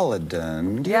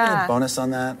paladin. Do you have Yeah. a bonus on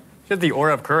that? You have the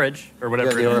Aura of Courage, or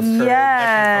whatever Yeah, the Aura it of is. Courage.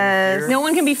 Yes. No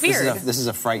one can be This is, feared. this is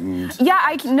a frightened.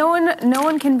 Yeah, no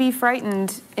one can be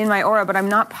frightened in my aura, but I'm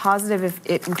not positive if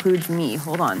it includes me.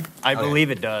 Hold on. I believe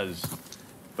it does.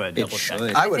 But double check.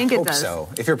 should. I would think it hope does. so.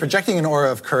 If you're projecting an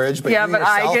aura of courage, but Yeah, you but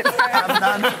yourself I get have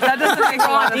none. that doesn't make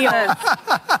a lot of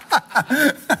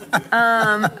sense.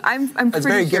 I'm It's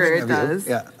very pretty sure giving it of you. does.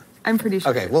 Yeah. I'm pretty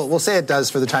sure. Okay, well, we'll say it does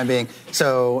for the time being.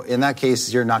 So in that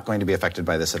case, you're not going to be affected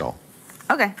by this at all.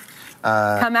 Okay.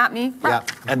 Come at me. Yeah.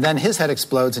 And then his head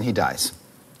explodes and he dies.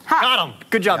 Got him.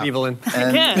 Good job, Yeah. Evelyn.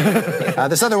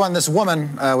 And this other one, this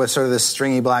woman with sort of this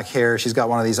stringy black hair, she's got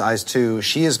one of these eyes too.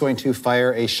 She is going to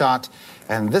fire a shot,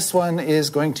 and this one is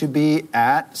going to be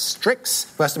at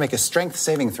Strix, who has to make a strength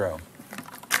saving throw.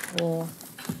 Cool.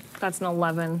 That's an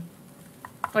 11.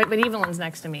 Wait, but Evelyn's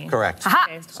next to me. Correct.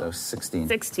 Okay, So 16.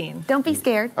 16. Don't be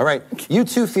scared. All right. You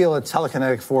too feel a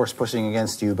telekinetic force pushing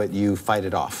against you, but you fight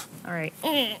it off. All right.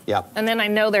 Yep. And then I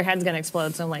know their head's going to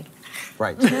explode, so I'm like,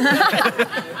 Right.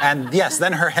 And yes,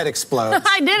 then her head explodes.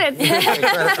 I did it. Take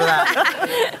credit for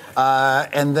that.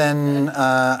 And then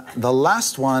the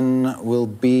last one will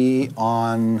be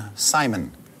on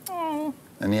Simon.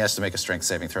 And he has to make a strength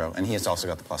saving throw. And he has also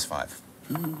got the +5.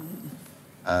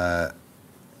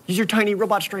 Use your tiny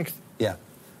robot strength. Yeah.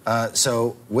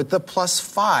 So with the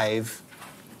 +5,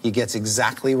 he gets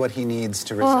exactly what he needs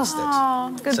to resist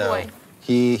it. Good So boy.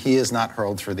 he is not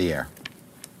hurled through the air.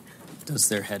 Does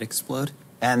their head explode?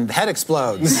 And the head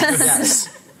explodes. Yes.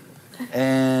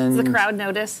 And Does the crowd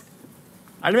notice?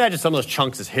 I'd imagine some of those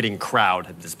chunks is hitting crowd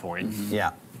at this point.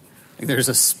 Yeah. Like there's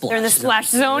a splash. They're in the splash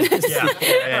zone.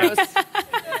 Yeah. Gross.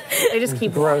 They just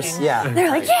keep Gross. walking. Yeah. They're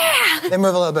like, yeah. They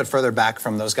move a little bit further back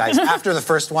from those guys. After the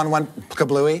first one went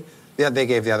kablooey, yeah, they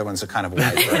gave the other ones a kind of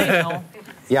wide berth. I know.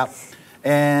 Yep.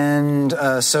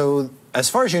 And so, as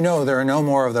far as you know, there are no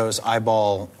more of those eye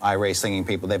ray slinging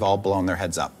people. They've all blown their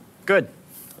heads up. Good.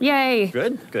 Yay.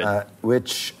 Good.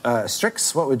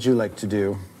 Strix, what would you like to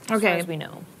do? As far Okay. as we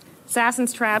know.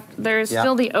 Assassin's trapped. There's Yeah.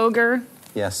 still the ogre.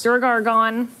 Yes. Durgar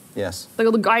gone. Yes.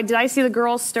 The guy. Did I see the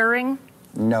girl stirring?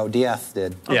 No, Dieth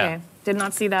did. Okay. Yeah. Did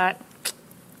not see that.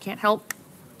 Can't help.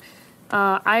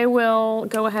 I will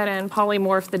go ahead and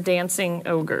polymorph the dancing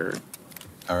ogre.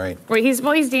 All right. Wait, he's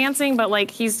dancing, but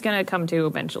like he's gonna come to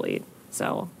eventually.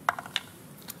 So,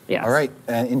 yeah. All right.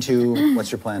 Into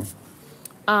what's your plan?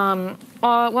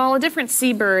 Well, a different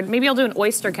seabird. Maybe I'll do an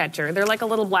oyster catcher. They're like a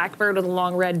little blackbird with a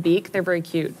long red beak. They're very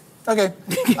cute. Okay.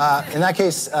 In that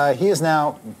case, he is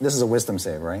now. This is a wisdom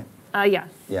save, right? Yeah.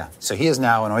 Yeah. So he is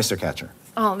now an oyster catcher,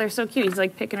 Oh, they're so cute. He's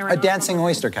like picking around. a dancing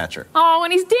oyster catcher, Oh,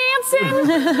 and he's dancing.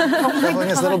 shuffling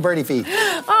his little birdie feet.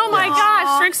 Oh my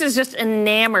gosh, Strix is just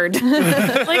enamored.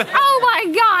 Like, oh my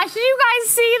gosh, did you guys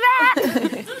see that?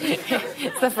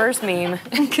 It's the first meme.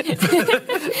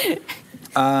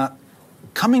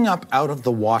 Coming up out of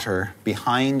the water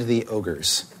behind the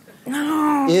ogres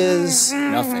is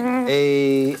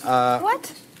Nothing.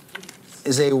 What?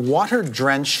 a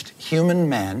water-drenched human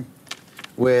man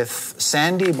with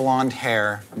sandy blonde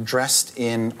hair, dressed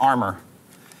in armor,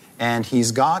 and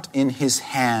he's got in his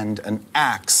hand an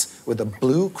axe with a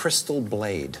blue crystal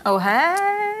blade. Oh, hey.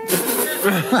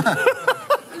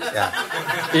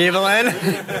 Yeah. Evelyn.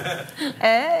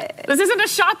 This isn't a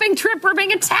shopping trip. We're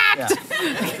being attacked.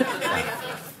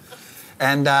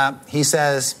 And he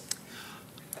says,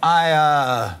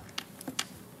 I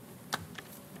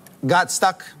got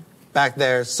stuck back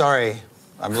there. Sorry,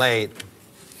 I'm late.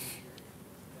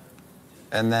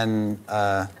 And then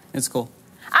It's cool.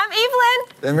 I'm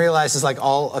Evelyn. then realizes like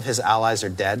all of his allies are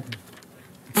dead.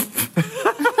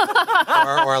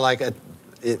 or like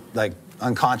like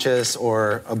unconscious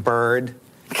or a bird.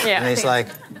 Yeah. And he's like,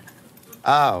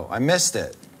 oh, I missed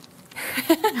it.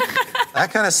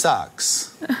 That kind of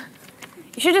sucks.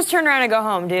 You should just turn around and go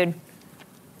home, dude.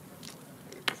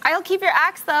 I'll keep your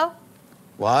axe, though.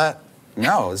 What?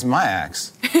 No, it's my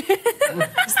axe.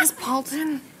 Is this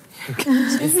Paulton?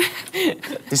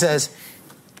 He says,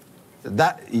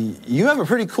 you have a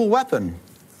pretty cool weapon.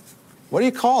 What do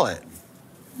you call it?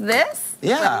 This?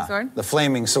 Yeah, Flaming sword? the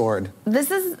flaming sword. This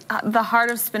is the heart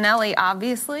of Spinelli,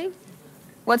 obviously.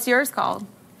 What's yours called?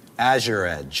 Azure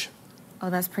Edge. Oh,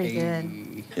 that's pretty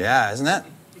good. Yeah, isn't it?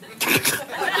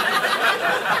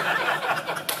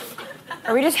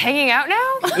 Are we just hanging out now?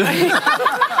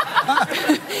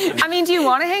 I mean, do you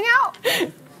want to hang out?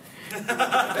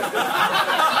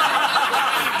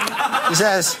 He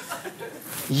says,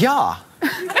 yeah.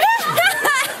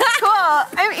 Cool.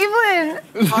 I'm Evelyn.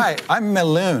 Hi, I'm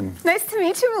Meloon. Nice to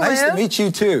meet you, Lou. Nice to meet you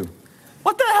too.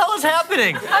 What the hell is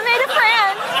happening? I made a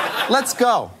friend. Let's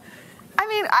go. I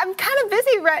mean, I'm kind of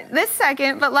busy right this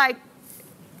second, but like,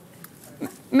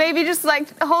 maybe just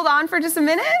like hold on for just a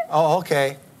minute. Oh,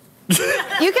 okay.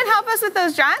 You can help us with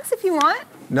those giants if you want.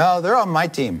 No, they're on my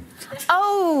team.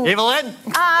 Oh. Evelyn?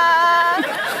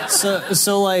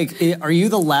 So like, are you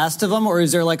the last of them, or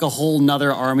is there like a whole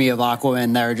nother army of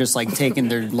Aquaman that are just like taking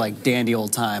their like dandy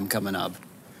old time coming up?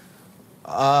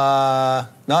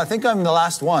 No, I think I'm the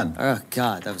last one. Oh,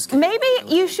 God, that was good. Maybe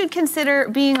you should consider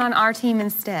being on our team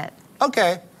instead.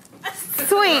 Okay.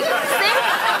 Sweet. See?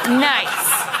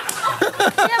 Nice.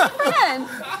 You have a friend.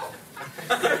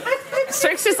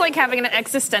 Strix is like having an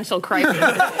existential crisis.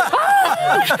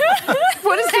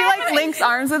 What is she like? Links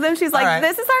arms with him. She's like, All right.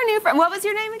 "This is our new friend." What was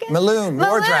your name again? Maloon,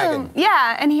 War Dragon.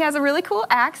 Yeah, and he has a really cool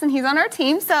axe, and he's on our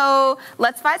team. So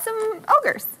let's fight some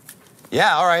ogres.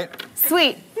 Yeah, all right.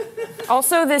 Sweet.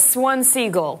 Also, this one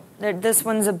seagull. This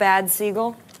one's a bad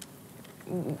seagull.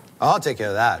 I'll take care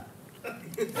of that.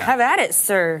 Have at it,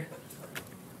 sir.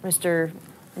 Mr.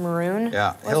 Maroon?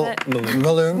 Yeah. Was it?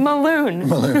 Maloon. Maloon.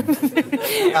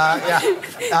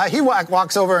 He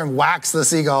walks over and whacks the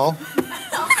seagull.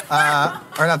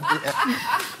 Or not. Good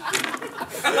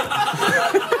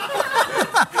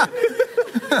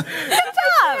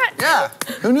job. Yeah.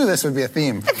 Who knew this would be a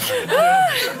theme?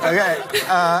 Okay.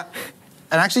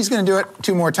 And actually, he's going to do it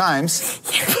 2 more times.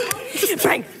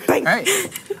 Bang, bang. All right.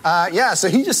 So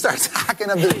he just starts hacking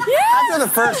him. After the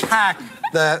first hack,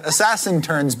 the assassin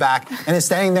turns back and is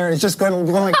standing there and is just going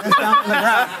like this down on the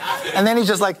ground. And then he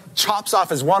just like chops off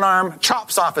his one arm,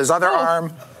 chops off his other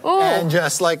arm, and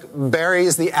just like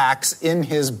buries the axe in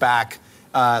his back,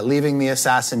 leaving the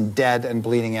assassin dead and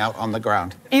bleeding out on the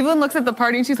ground. Evelyn looks at the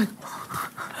party and she's like,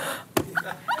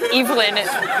 Evelyn,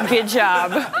 good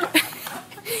job.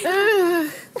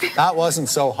 That wasn't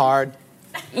so hard.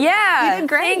 Yeah, You did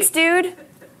great. thanks, dude.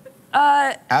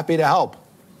 Happy to help.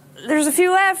 There's a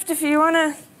few left if you want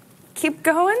to keep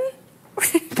going.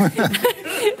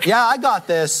 Yeah, I got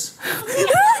this.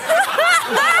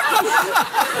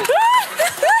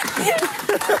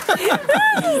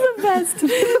 The best.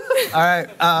 All right,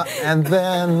 and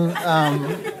then,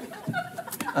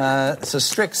 so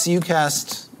Strix, you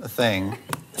cast a thing,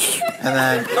 and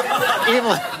then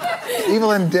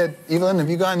Evelyn, have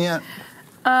you gone yet?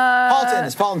 Paulton,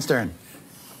 it's Paulton's turn.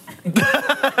 Oh,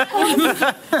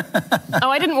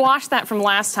 I didn't watch that from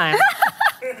last time.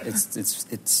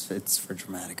 It's for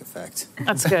dramatic effect.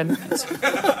 That's good.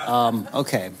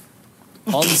 Okay.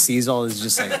 All the seagull is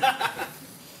just like.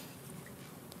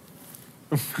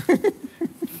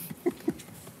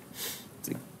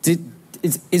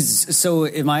 So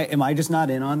am I just not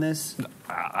in on this?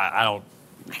 I don't.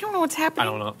 I don't know what's happening.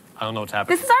 I don't know. I don't know what's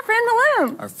happening. "This is our friend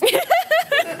Maloon." Our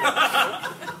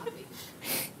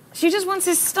She just wants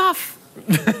his stuff.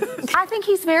 I think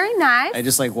he's very nice. I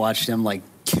just like watched him like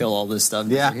kill all this stuff.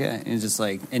 Yeah. Yeah. And it's just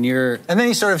like, and you're And then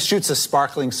he sort of shoots a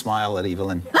sparkling smile at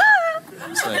Evelyn.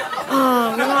 just like,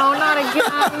 Oh, no, not again.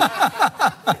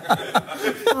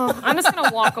 Oh, I'm just going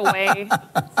to walk away.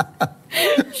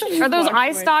 Are those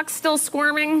eye stalks still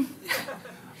squirming?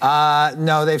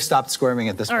 No, they've stopped squirming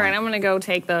at this All point. right, I'm going to go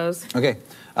take those. Okay.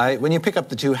 When you pick up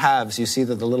the 2 halves, you see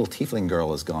that the little tiefling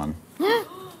girl is gone.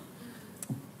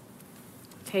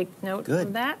 Take note Good.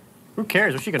 of that. Who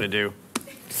cares? What's she gonna do?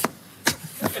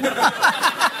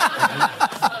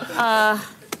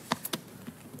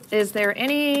 Is there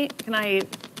any... Can I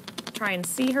try and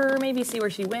see her, maybe see where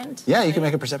she went? Yeah, you can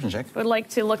make a perception check. I would like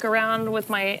to look around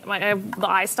with I have the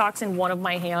eye stalks in one of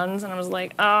my hands, and I was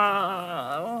like,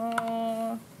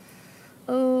 oh,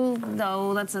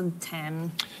 no, that's a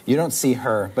 10. You don't see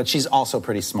her, but she's also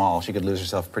pretty small. She could lose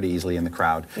herself pretty easily in the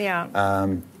crowd. Yeah.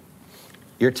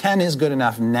 Your 10 is good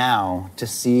enough now to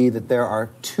see that there are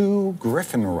 2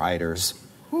 griffin riders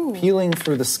peeling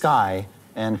through the sky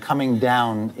and coming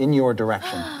down in your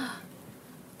direction.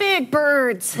 Big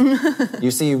birds.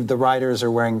 You see the riders are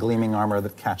wearing gleaming armor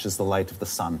that catches the light of the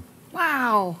sun.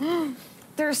 Wow.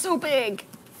 They're so big.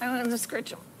 I want to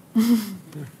scratch them.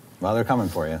 Well, they're coming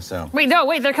for you, so. Wait,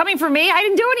 they're coming for me? I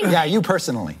didn't do anything. Yeah, you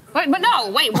personally. But no,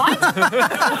 wait, what?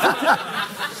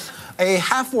 A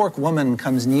half-orc woman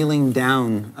comes kneeling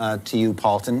down to you,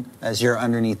 Paulton, as you're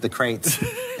underneath the crates.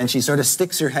 And she sort of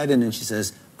sticks her head in and she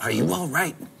says, "Are you all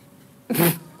right?"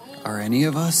 are any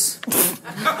of us?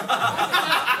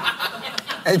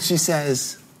 And she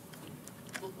says,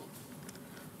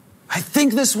 "I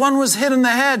think this one was hit in the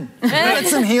head. Get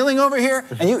some healing over here."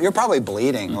 And you're probably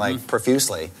bleeding, like,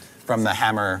 profusely from the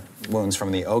hammer wounds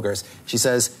from the ogres. She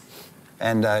says,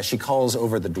 and she calls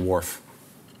over the dwarf.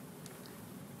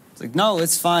 It's like, no,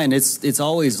 it's fine. It's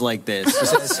always like this. She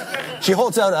says, she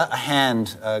holds out a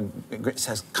hand,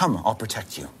 says, "Come, I'll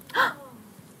protect you."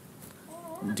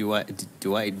 Do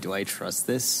I trust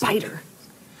this? Spider.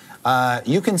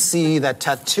 You can see that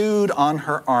tattooed on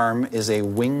her arm is a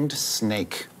winged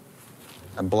snake,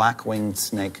 a black winged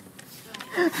snake.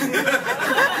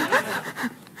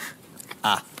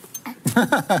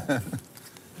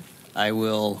 I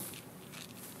will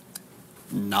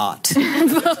not.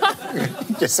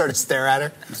 Just sort of stare at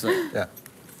her. It's like, Yeah.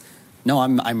 no,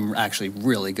 I'm actually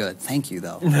really good. Thank you,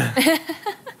 though.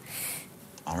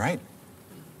 All right.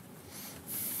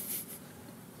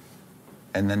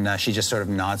 And then she just sort of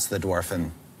nods to the dwarf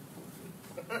and...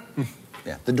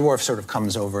 Yeah, the dwarf sort of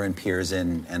comes over and peers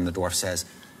in, and the dwarf says,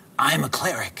 I'm a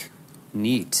cleric.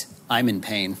 Neat. I'm in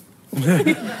pain.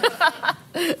 Do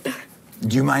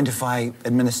you mind if I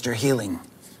administer healing?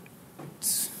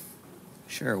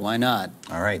 Sure, why not?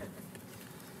 All right.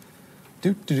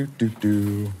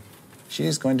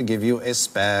 She's going to give you a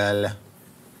spell.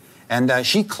 And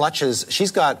she clutches,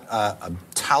 she's got a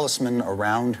talisman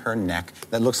around her neck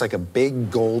that looks like a big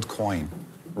gold coin,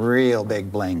 real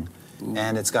big bling. Ooh.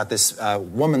 And it's got this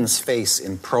woman's face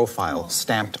in profile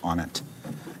stamped on it.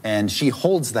 And she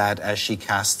holds that as she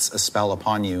casts a spell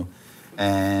upon you.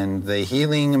 And the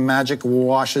healing magic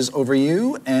washes over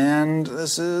you, and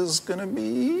this is going to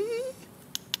be...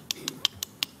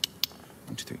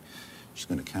 1, 2, 3. She's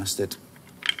going to cast it.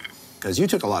 Because you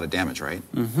took a lot of damage, right?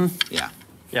 Mm-hmm. Yeah.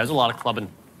 Yeah, there's a lot of clubbing.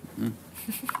 Mm-hmm.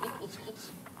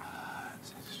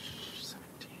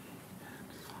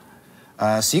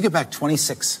 17, so you get back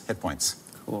 26 hit points.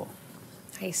 Cool.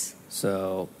 Nice.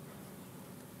 So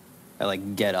I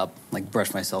like get up, like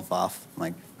brush myself off. I'm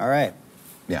like, all right.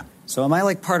 Yeah. So am I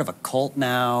like part of a cult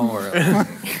now, or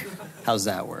how's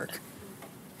that work?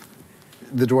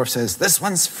 The dwarf says, this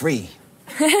one's free.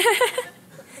 I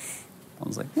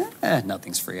was like,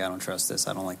 nothing's free. I don't trust this.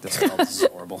 I don't like this cult. This is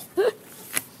horrible.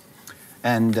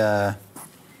 And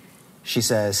she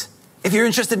says, if you're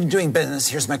interested in doing business,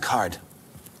 here's my card.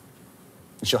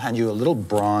 And she'll hand you a little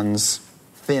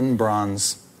thin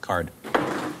bronze card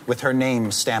with her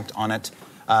name stamped on it,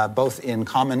 both in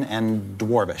common and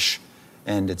dwarvish.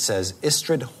 And it says,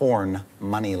 Istrid Horn,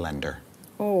 Moneylender.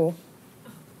 Oh.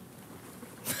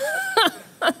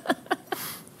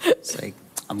 It's like,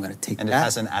 I'm going to take and that. And it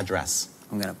has an address.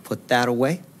 I'm going to put that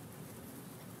away.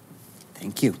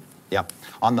 Thank you. Yep.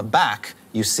 On the back,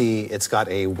 you see it's got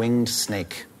a winged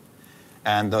snake.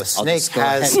 And the snake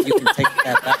has... You can take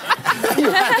that back.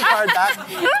 You have the card back.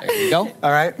 There you go.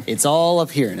 All right. It's all up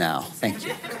here now. Thank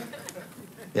you.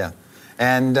 Yeah.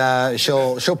 And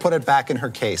she'll put it back in her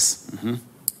case,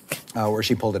 where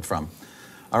she pulled it from.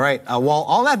 All right. While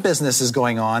all that business is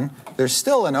going on, there's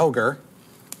still an ogre.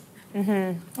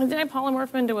 Mm-hmm. Did I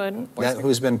polymorph into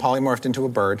who's been polymorphed into a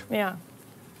bird. Yeah.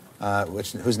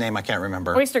 Whose name I can't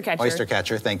remember. Oystercatcher.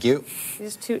 Oystercatcher, thank you.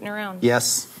 He's just tooting around.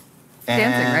 Yes.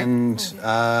 Dancing,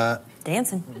 right?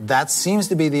 Dancing. That seems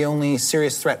to be the only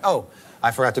serious threat. Oh,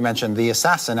 I forgot to mention the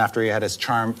assassin, after he had his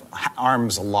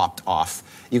arms lopped off,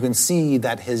 you can see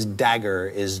that his dagger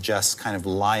is just kind of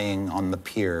lying on the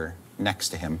pier next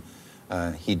to him.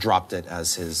 He dropped it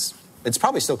as his... It's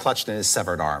probably still clutched in his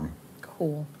severed arm.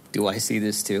 Cool. Do I see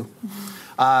this too?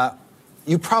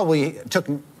 You probably took...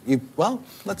 Well,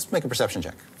 let's make a perception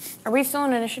check. Are we still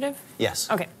in initiative? Yes.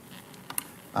 Okay.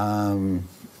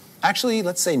 Actually,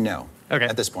 let's say no. Okay.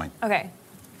 At this point. Okay.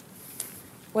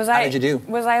 How did you do?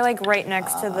 Was I like right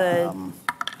next to the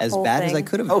as whole bad as thing? I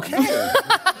could have. Okay.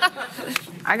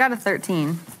 I got a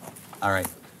 13. All right.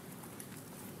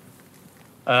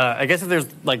 I guess if there's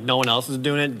like no one else is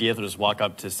doing it, do you have to just walk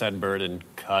up to said bird and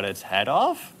cut its head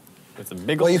off? It's a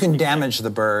big. Well, you can damage the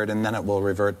bird, and then it will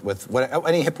revert with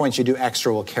any hit points you do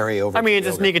extra will carry over. I mean, it's to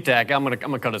a the sneak attack. I'm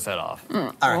gonna cut his head off.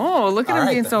 All right. Oh, look at All him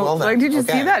right, being then. so... Well like, did you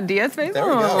okay. see that DS face? There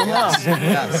we go. Yes.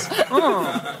 Yes. All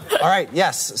right.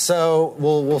 Yes. So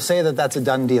we'll say that that's a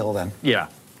done deal then. Yeah.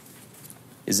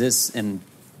 Is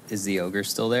the ogre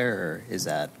still there, or is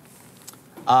that?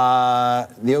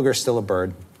 The ogre's still a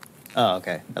bird, Oh,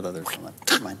 okay. I thought there was someone.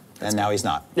 Never mind. and now he's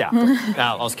not. Yeah.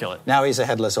 Now I'll just kill it. Now he's a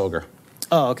headless ogre.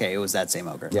 Oh, okay. It was that same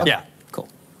ogre. Yeah. Okay, Yeah. Cool.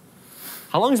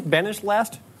 How long does banish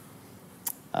last?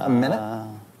 A minute,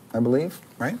 I believe,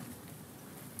 right?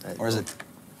 Or is it?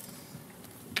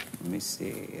 Let me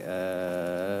see.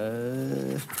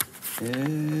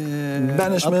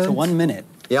 Banishment. Up to 1 minute.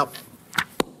 Yep.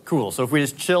 Cool. So if we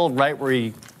just chill right where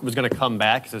he was gonna come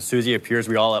back, so as soon as he appears,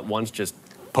 we all at once just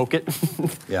poke it.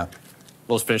 Yeah.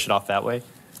 We'll just finish it off that way.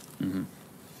 Okay.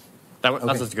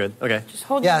 That's just good. Okay. Just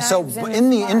hold Yeah. your So knives in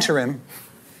the spot. interim,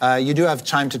 you do have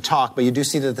time to talk, but you do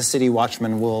see that the city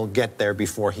watchman will get there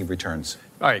before he returns.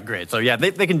 All right, great. So yeah,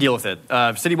 they can deal with it.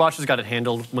 City Watch's got it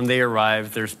handled. When they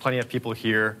arrive, there's plenty of people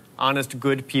here. Honest,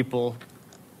 good people.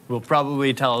 We'll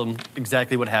probably tell them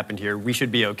exactly what happened here. We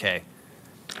should be okay.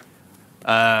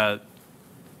 Tiefling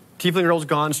Girl's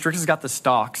gone. Strix has got the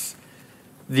stocks.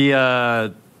 I'm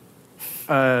going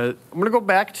to go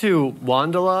back to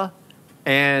Wandala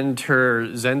and her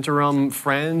Zhentarim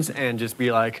friends and just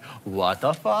be like, what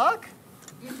the fuck?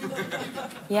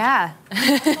 Yeah.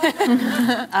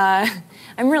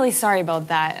 I'm really sorry about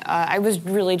that. I was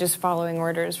really just following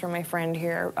orders from my friend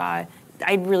here. I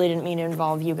really didn't mean to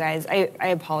involve you guys. I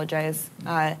apologize.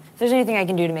 If there's anything I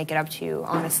can do to make it up to you,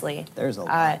 honestly. There's a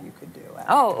lot you could do.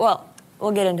 Oh, well,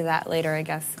 we'll get into that later, I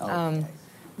guess. Okay.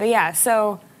 But yeah,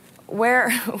 so where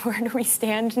do we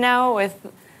stand now with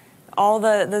all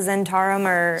the Zhentarim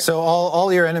are... So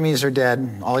all your enemies are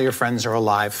dead. All your friends are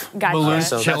alive. Gotcha. Balloon's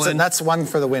So chilling. that's one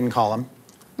for the win column.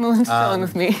 Balloon's chilling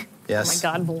with me. Yes. Oh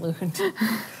my God, balloon.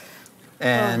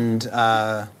 And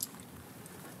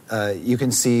you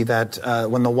can see that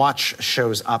when the watch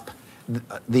shows up,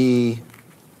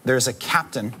 there's a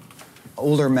captain,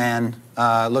 older man,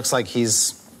 looks like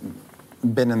he's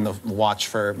been in the watch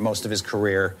for most of his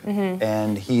career,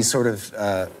 and he sort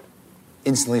of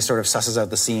instantly sort of susses out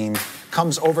the scene,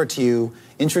 comes over to you,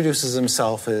 introduces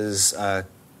himself as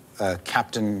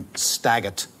Captain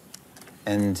Staggett,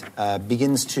 and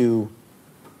begins to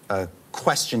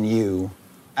question you.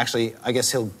 Actually, I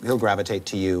guess he'll gravitate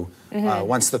to you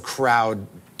once the crowd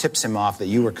tips him off that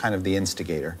you were kind of the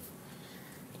instigator.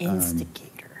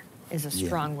 Instigator is a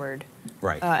strong word.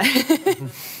 Right.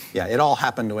 Yeah, it all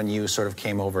happened when you sort of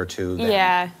came over to them.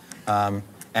 Yeah.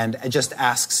 And it just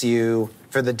asks you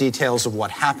for the details of what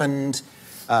happened,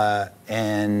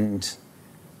 and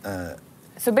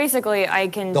So basically, I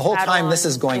can... the whole tattle time this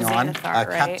is going on, Xanathar, right?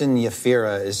 Captain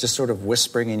Yafira is just sort of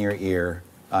whispering in your ear,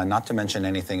 not to mention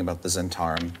anything about the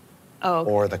Zhentarim Oh,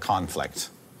 okay. or the conflict.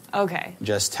 Okay.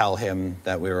 Just tell him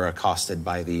that we were accosted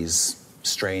by these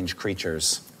strange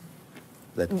creatures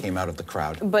that came out of the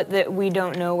crowd. But that we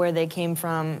don't know where they came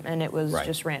from, and it was Right.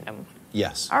 just random.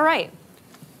 Yes. All right.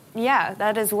 Yeah,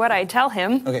 that is what I tell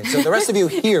him. Okay, so the rest of you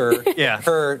hear Yeah.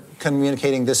 her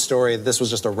communicating this story, that this was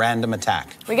just a random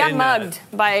attack. We got And, mugged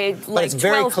by But like it's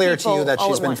very 12 clear to you people that all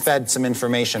she's at been once. fed some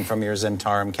information from your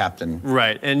Zhentarim captain.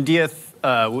 Right, and Dieth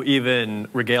will even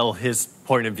regale his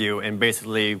point of view and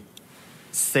basically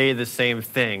say the same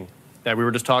thing, that we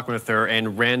were just talking with her,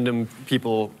 and random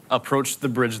people approached the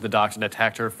bridge of the docks and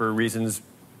attacked her for reasons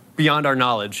beyond our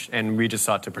knowledge, and we just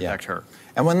sought to protect her.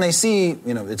 And when they see,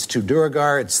 it's 2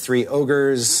 Duragar, it's 3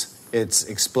 ogres, it's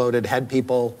exploded head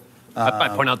people. I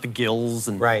point out the gills,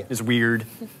 and Right. it's weird.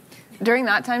 During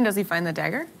that time, does he find the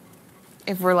dagger?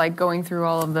 If we're like going through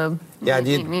all of the... Yeah, do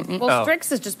you- Well, Oh. Strix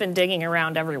has just been digging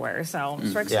around everywhere, so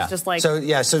Strix Yeah. is just like... So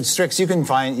Strix,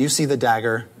 you see the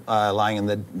dagger lying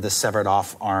in the severed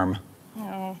off arm.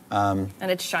 and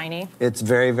it's shiny. It's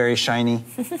very, very shiny.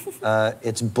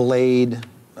 Its blade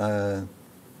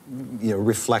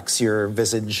reflects your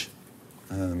visage.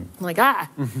 I'm like,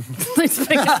 Let's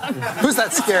pick it up. Who's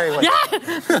that scary one?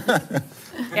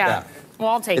 Yeah. Well,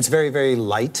 I'll take It's it. very, very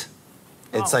light.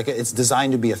 It's Oh. like it's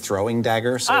designed to be a throwing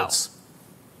dagger, so Oh. it's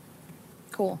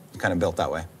Cool. kind of built that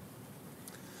way.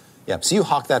 Yep. So you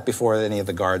hawk that before any of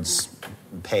the guards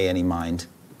pay any mind.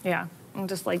 Yeah. I'm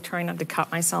just like trying not to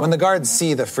cut myself. When the guards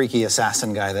see the freaky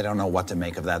assassin guy, they don't know what to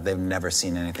make of that. They've never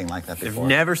seen anything like that They've before.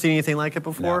 never seen anything like it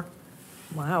before.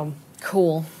 Wow.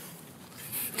 Cool.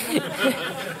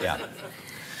 Yeah.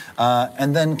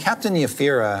 And then Captain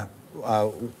Yafira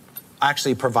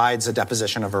actually provides a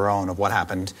deposition of her own of what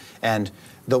happened. And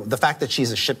the fact that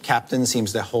she's a ship captain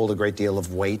seems to hold a great deal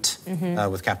of weight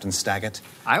with Captain Staggett.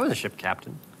 I was a ship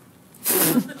captain.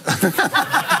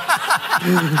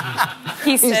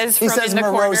 He says He from says in the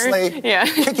morosely, corner. Yeah.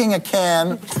 kicking a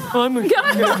can. I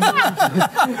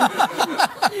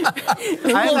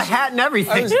have a hat and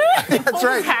everything. That's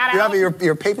right. hat You have out.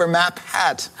 your paper map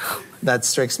hat that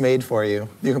Strix made for you.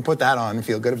 You can put that on and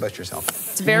feel good about yourself.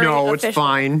 It's very No, it's official.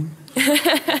 fine.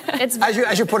 It's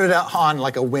As you put it on,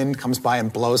 like a wind comes by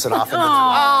and blows it off into the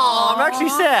Oh, I'm actually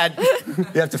sad.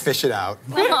 You have to fish it out.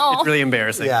 It's really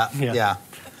embarrassing. Yeah.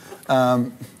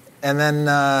 And then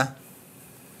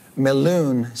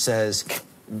Meloon says,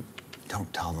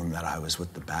 "Don't tell them that I was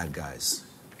with the bad guys."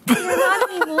 Not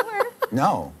anymore.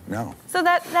 No. So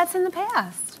that's in the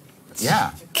past.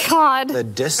 Yeah. God. The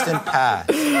distant past.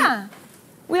 Yeah.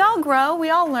 We all grow. We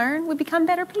all learn. We become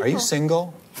better people. Are you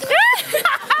single?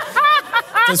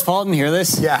 Does Fulton hear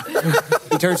this? Yeah.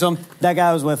 He turns to him. That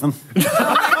guy was with him.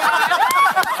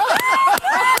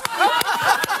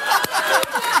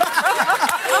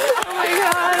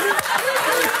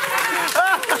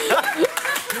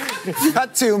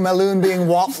 Cut to Meloon being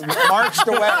marched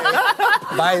away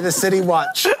by the city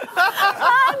watch.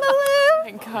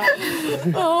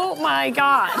 Oh my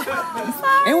God.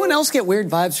 Anyone else get weird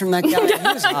vibes from that guy?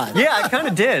 He was odd. Yeah, I kind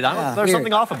of did. There's weird.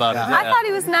 something off about it. I thought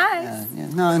he was nice. Yeah,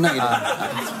 no, you didn't.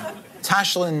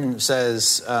 Tashlin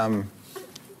says,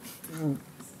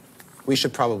 we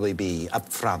should probably be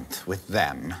upfront with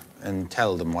them and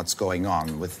tell them what's going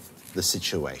on with the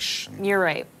situation. You're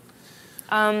right.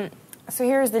 So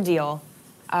here's the deal.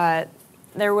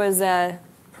 There was a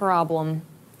problem.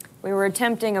 We were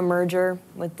attempting a merger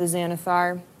with the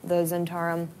Zhentarim.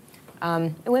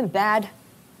 It went bad. It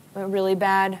went really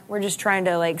bad. We're just trying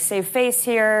to save face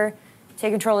here,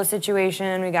 take control of the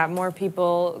situation. We got more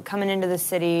people coming into the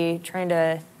city, trying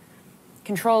to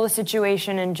control the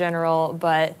situation in general,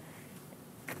 but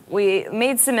we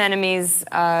made some enemies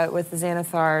with the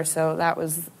Xanathar, so that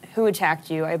was who attacked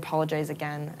you. I apologize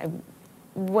again. I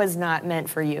was not meant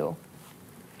for you.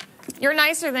 You're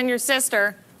nicer than your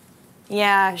sister.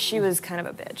 Yeah, she was kind of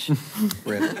a bitch.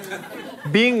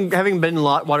 Having been in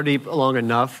Waterdeep long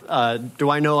enough, do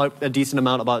I know a decent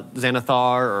amount about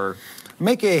Xanathar or...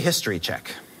 Make a history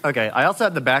check. Okay, I also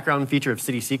have the background feature of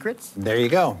City Secrets. There you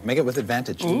go. Make it with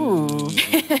advantage. Ooh.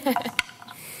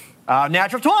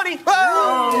 Natural 20!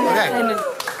 Whoa! Okay.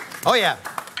 Oh, yeah.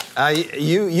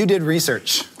 You did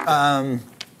research.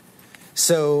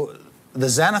 So the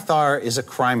Xanathar is a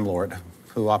crime lord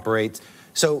who operates...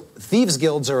 So thieves'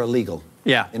 guilds are illegal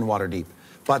in Waterdeep.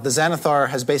 But the Xanathar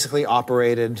has basically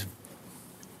operated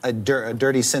a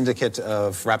dirty syndicate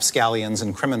of rapscallions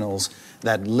and criminals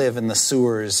that live in the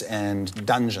sewers and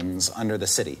dungeons under the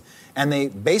city. And they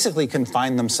basically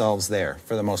confine themselves there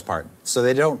for the most part. So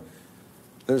they don't...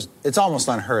 It's almost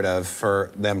unheard of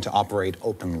for them to operate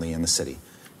openly in the city.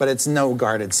 But it's no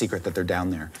guarded secret that they're down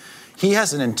there. He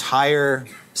has an entire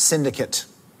syndicate,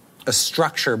 a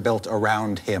structure built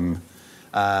around him,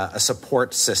 a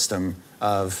support system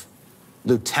of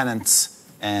lieutenants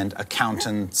and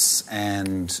accountants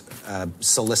and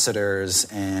solicitors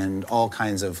and all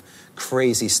kinds of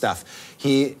crazy stuff.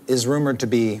 He is rumored to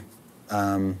be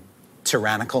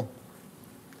tyrannical,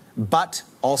 but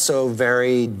also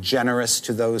very generous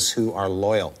to those who are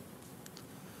loyal.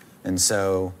 And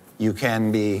so you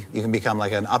can become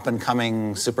like an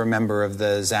up-and-coming super member of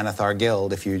the Xanathar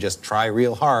Guild if you just try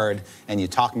real hard and you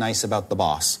talk nice about the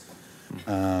boss.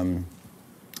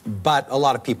 But a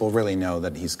lot of people really know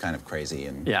that he's kind of crazy.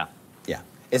 And yeah.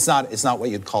 It's not what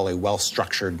you'd call a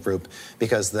well-structured group,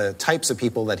 because the types of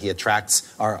people that he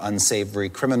attracts are unsavory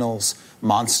criminals,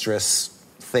 monstrous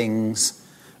things.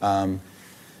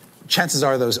 Chances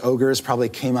are those ogres probably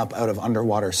came up out of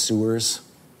underwater sewers.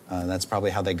 That's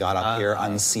probably how they got up here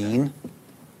unseen,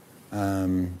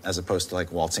 as opposed to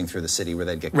waltzing through the city where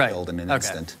they'd get killed in an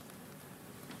instant.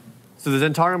 So the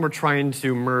Zhentarim were trying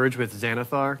to merge with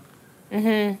Xanathar,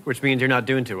 which means you're not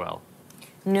doing too well.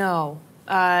 No.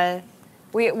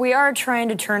 We are trying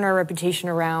to turn our reputation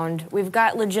around. We've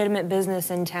got legitimate business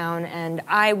in town, and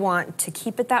I want to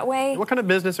keep it that way. What kind of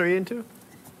business are you into?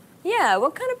 Yeah,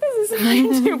 what kind of business am I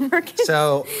into?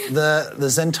 So the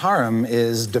Zhentarim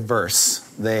is diverse.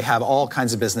 They have all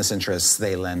kinds of business interests.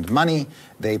 They lend money.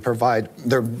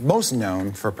 They're most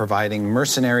known for providing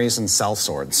mercenaries and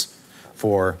sellswords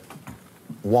for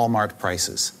Walmart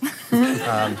prices.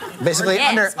 Basically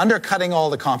undercutting all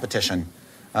the competition.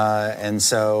 And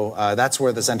so that's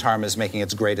where the Zhentarim is making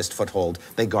its greatest foothold.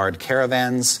 They guard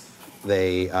caravans.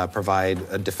 They provide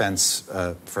a defense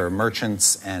for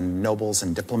merchants and nobles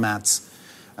and diplomats.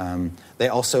 They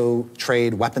also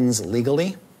trade weapons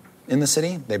legally in the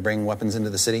city. They bring weapons into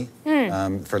the city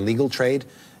for legal trade.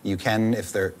 You can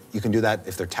do that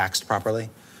if they're taxed properly.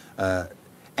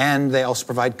 And they also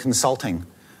provide consulting.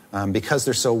 Because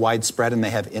they're so widespread and they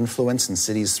have influence in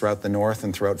cities throughout the north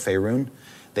and throughout Faerun,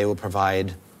 they will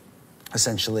provide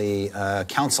essentially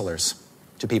counselors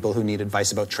to people who need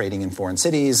advice about trading in foreign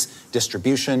cities,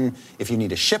 distribution. If you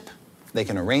need a ship, they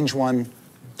can arrange one.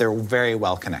 They're very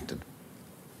well connected.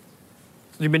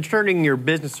 So you've been turning your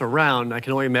business around. I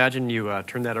can only imagine you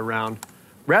turned that around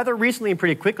rather recently and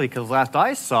pretty quickly, because last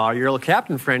I saw, your little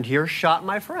captain friend here shot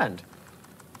my friend.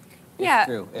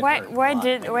 Yeah, why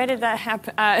did that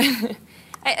happen?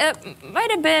 It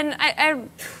might have been,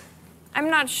 I'm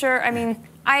not sure. I mean,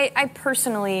 I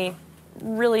personally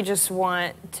really just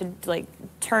want to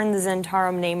turn the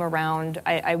Zhentarim name around.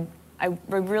 I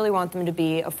really want them to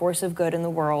be a force of good in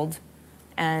the world.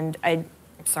 And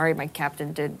sorry, my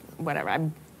captain did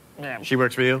whatever. She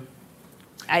works for you?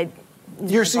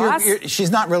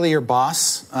 She's not really your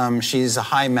boss. She's a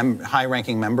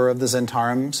high-ranking member of the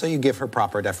Zhentarim, so you give her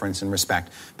proper deference and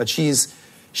respect. But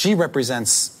she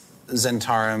represents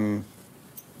Zhentarim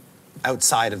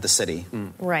outside of the city.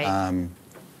 Right.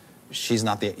 She's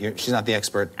not the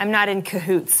expert. I'm not in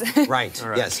cahoots. Right.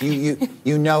 Yes.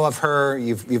 You know of her.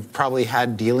 You've probably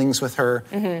had dealings with her,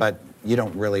 but you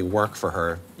don't really work for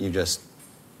her. You just.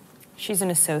 She's an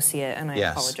associate, and I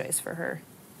apologize for her.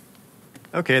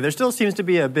 Okay, there still seems to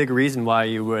be a big reason why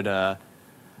you would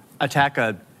attack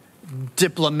a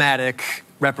diplomatic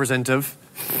representative.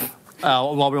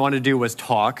 All we wanted to do was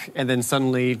talk, and then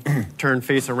suddenly turn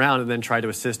face around and then try to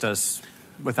assist us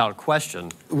without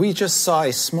question. We just saw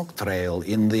a smoke trail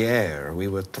in the air. We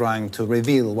were trying to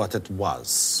reveal what it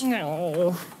was.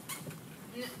 No,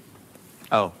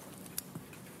 Oh,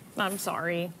 I'm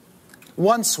sorry.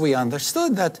 Once we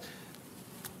understood that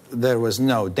there was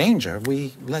no danger,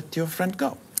 we let your friend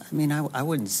go. I mean, I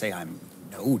wouldn't say I'm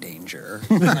no danger.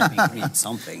 I mean,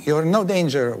 something. You're no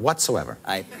danger whatsoever.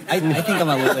 I think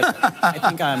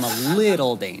I'm a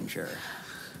little danger.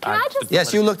 Can I just?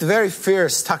 Yes, you looked very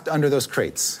fierce tucked under those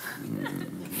crates.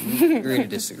 Agree to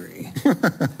disagree.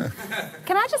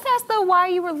 Can I just ask, though, why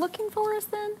you were looking for us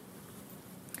then?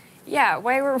 Yeah,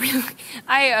 why were we?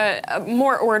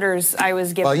 More orders I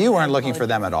was given. Well, you weren't looking for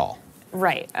them at all.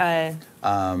 Right.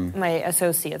 My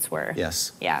associates were.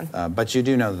 Yes. Yeah. But you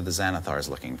do know that the Xanathar is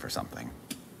looking for something.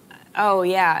 Oh,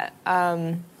 yeah.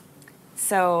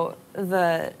 So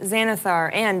the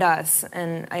Xanathar and us,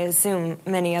 and I assume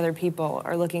many other people,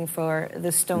 are looking for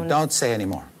the stone. Don't say any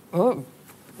more. Oh.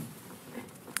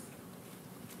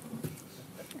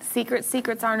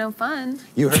 Secrets are no fun.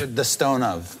 You heard the stone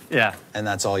of, yeah. and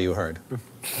that's all you heard.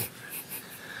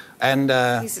 And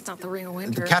At least it's not the Ring of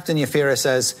Winter. Captain Yafira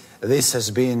says, this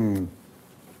has been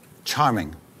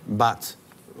charming, but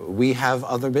we have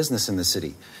other business in the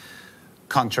city.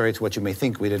 Contrary to what you may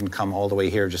think, we didn't come all the way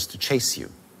here just to chase you.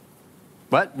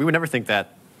 What? We would never think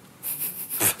that.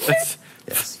 That's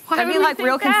Yes. I'd be like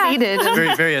real conceited.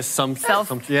 very, very self-centered.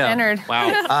 Self-centered.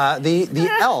 Yeah. Wow.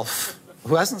 The elf,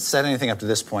 who hasn't said anything up to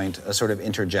this point, sort of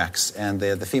interjects, and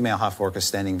the female half-orc is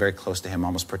standing very close to him,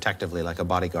 almost protectively, like a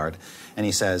bodyguard. And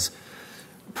he says,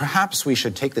 perhaps we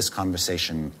should take this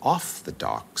conversation off the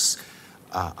docks.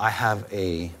 I have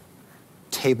a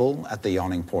table at the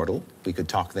yawning portal. We could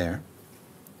talk there.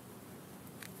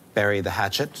 Bury the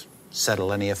hatchet,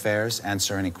 settle any affairs,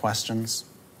 answer any questions,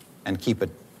 and keep it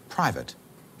private,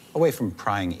 away from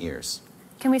prying ears.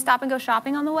 Can we stop and go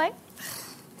shopping on the way?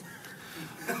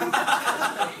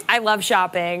 I love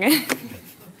shopping.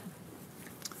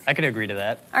 I can agree to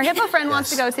that. Our hippo friend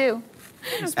wants to go too.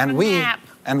 And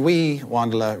we,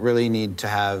 Wandala, really need to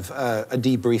have a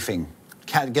debriefing,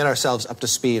 get ourselves up to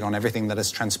speed on everything that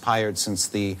has transpired since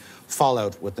the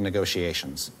fallout with the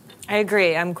negotiations. I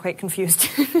agree. I'm quite confused.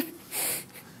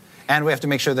 And we have to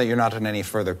make sure that you're not in any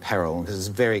further peril, because it's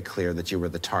very clear that you were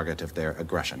the target of their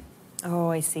aggression. Oh,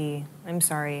 I see. I'm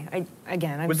sorry. I'm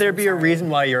Would there so be a sorry. reason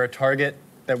why you're a target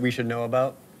that we should know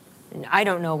about? I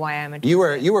don't know why I'm a You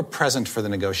were present for the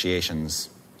negotiations.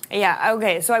 Yeah,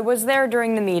 okay. So I was there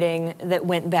during the meeting that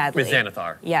went badly. With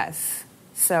Xanathar. Yes.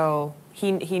 So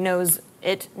he knows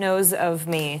of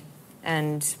me,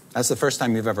 and That's the first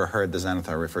time you've ever heard the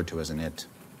Xanathar referred to as an it.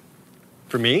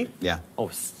 For me? Yeah. Oh,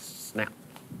 snap.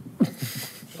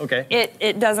 Okay.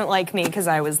 it doesn't like me because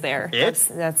I was there. It?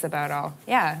 That's about all.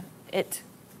 Yeah, it.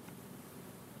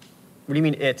 What do you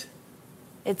mean it?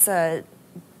 It's a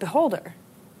beholder.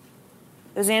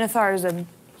 The Xanathar is a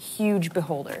huge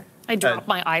beholder. I dropped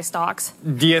my eye stalks.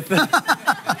 Dieth.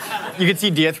 You can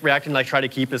see Dieth reacting, like, try to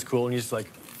keep his cool, and he's just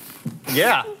like,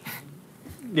 yeah.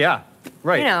 Yeah,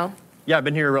 right. You know. Yeah, I've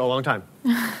been here a long time.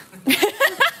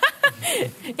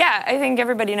 Yeah, I think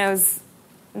everybody knows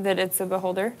that it's a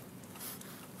beholder.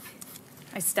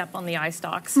 I step on the eye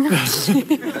stalks. All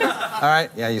right,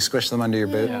 yeah, you squish them under your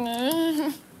boot.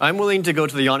 Yeah. I'm willing to go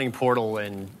to the yawning portal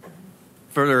and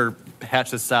further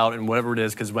hatch this out and whatever it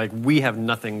is, because like we have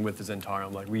nothing with the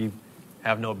Zhentarim. Like we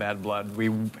have no bad blood.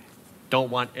 We don't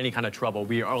want any kind of trouble.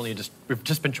 We've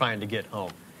just been trying to get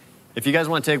home. If you guys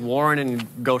want to take Warren and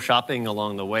go shopping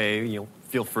along the way,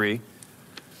 feel free.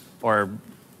 Or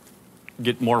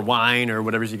get more wine or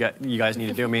whatever you guys need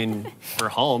to do. I mean, we're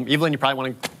home. Evelyn, you probably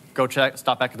want to go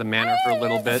stop back at the manor for a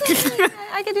little bit.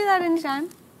 I could do that anytime.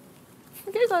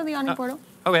 We could go to the yawning portal.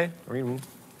 Okay. I mean,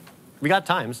 we got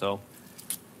time, so.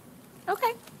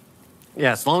 Okay.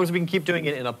 Yeah, as long as we can keep doing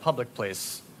it in a public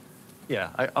place. Yeah,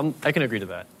 I can agree to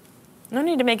that. No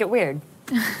need to make it weird.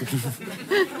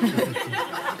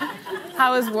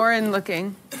 How is Warren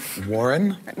looking?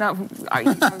 Warren? No,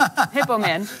 Hippo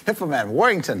Man. Hippo Man,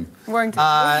 Warrington.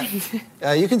 Warrington.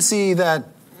 You can see that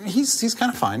he's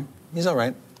kind of fine. He's all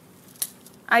right.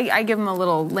 I give him a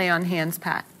little lay on hands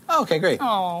pat. Oh, okay, great.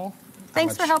 Oh.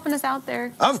 Thanks for helping us out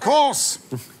there. Of course.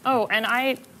 Oh, and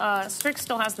Strix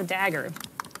still has the dagger.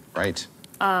 Right.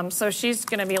 So she's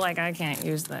going to be like, I can't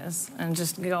use this. And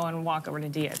just go and walk over to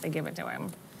Dieth. They give it to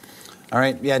him. All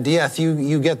right, yeah, Dieth,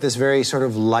 you get this very sort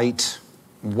of light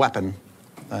weapon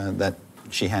that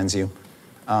she hands you.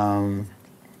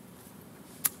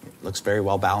 looks very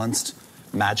well balanced,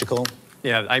 magical.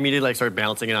 Yeah, I immediately like start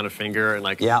balancing it on a finger and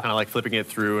like Yeah. kind of like flipping it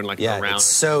through and like Yeah, around. it's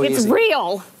so It's easy.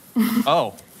 real.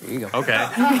 Oh, There you go. okay.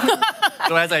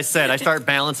 So as I said, I start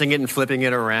balancing it and flipping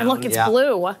it around. And look, it's Yeah.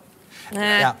 blue.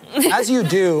 Yeah. As you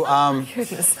do,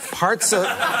 parts of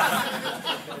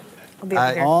I'll be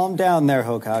over here. Calm down there,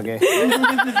 Hokage.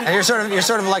 and you're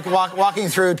sort of like walking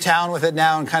through town with it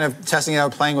now and kind of testing it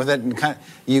out, playing with it, and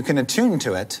you can attune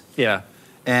to it Yeah.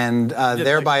 and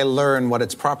thereby learn what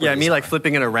its properties. Yeah, me like are.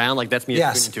 flipping it around, like that's me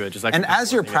Yes. attuning to it. Just like and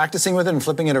as you're yeah. practicing with it and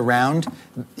flipping it around,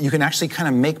 you can actually kind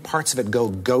of make parts of it go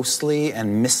ghostly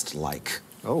and mist-like.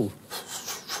 Oh.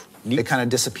 It kind of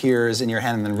disappears in your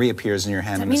hand and then reappears in your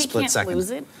hand Does that in a mean you split can't second.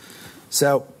 lose it?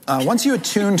 So once you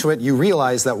attune to it, you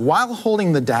realize that while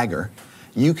holding the dagger,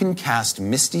 you can cast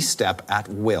Misty Step at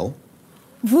will.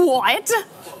 What?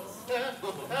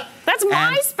 That's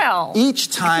my And spell.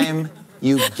 Each time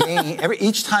you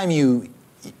each time you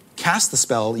cast the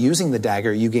spell using the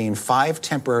dagger, you gain 5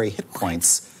 temporary hit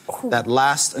points that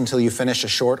last until you finish a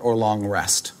short or long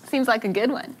rest. Seems like a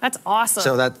good one. That's awesome.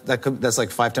 So that's like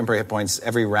 5 temporary hit points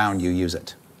every round you use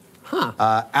it.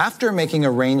 After making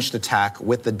a ranged attack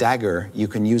with the dagger, you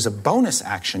can use a bonus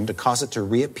action to cause it to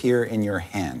reappear in your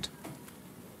hand.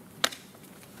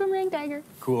 Boomerang dagger.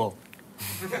 Cool.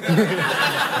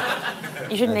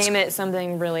 You should name it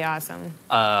something really awesome.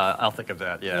 I'll think of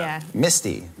that, yeah. Yeah.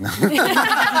 Misty.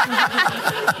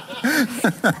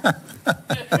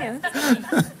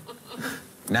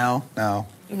 No. No.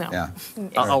 Yeah.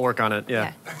 I'll work on it,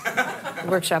 yeah.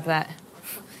 Workshop that.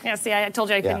 yeah, see, I told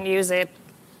you I couldn't use it.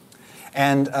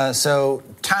 And so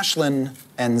Tashlin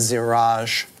and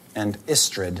Ziraj and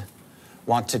Istrid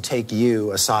want to take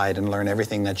you aside and learn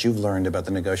everything that you've learned about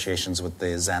the negotiations with the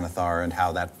Xanathar and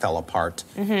how that fell apart,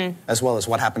 as well as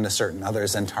what happened to certain other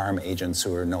Zhentarim agents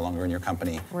who are no longer in your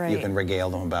company. Right. You can regale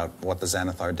them about what the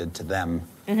Xanathar did to them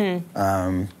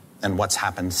and what's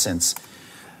happened since.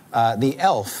 The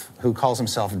elf, who calls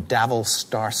himself Davil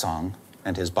Starsong,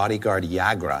 and his bodyguard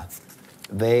Yagra,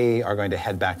 they are going to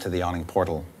head back to the Yawning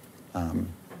Portal, and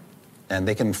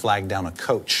they can flag down a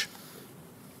coach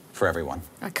for everyone.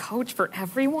 A coach for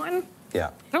everyone? Yeah.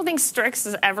 I don't think Strix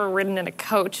has ever ridden in a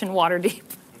coach in Waterdeep.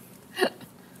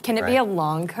 Can it be Right. a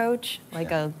long coach? Like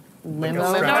a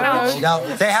limo? No.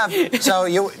 No, they have. So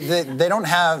they don't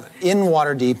have in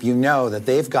Waterdeep. You know that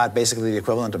they've got basically the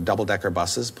equivalent of double-decker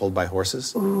buses pulled by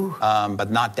horses, but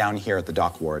not down here at the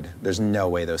dock ward. There's no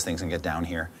way those things can get down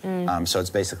here. So it's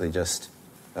basically just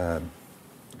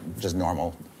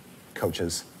normal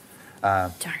coaches.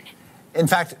 Darn it. In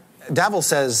fact, Davil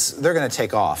says they're going to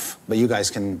take off, but you guys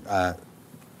can,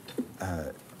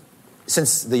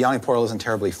 since the Yawning Portal isn't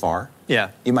terribly far.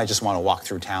 Yeah. You might just want to walk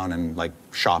through town and like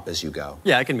shop as you go.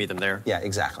 Yeah, I can meet them there. Yeah,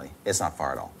 exactly. It's not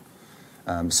far at all.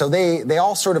 So they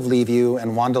all sort of leave you.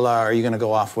 And Wandala, are you going to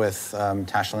go off with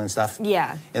Tashlin and stuff?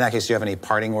 Yeah. In that case, do you have any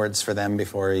parting words for them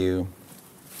before you?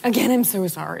 Again, I'm so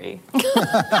sorry.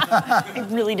 I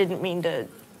really didn't mean to,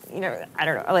 I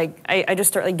don't know. Like, I just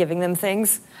start like giving them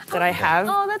things that I have.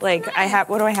 Oh, that's like nice. I have.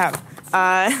 What do I have?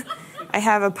 I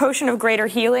have a potion of greater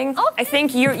healing. Oh, I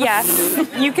think you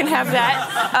can have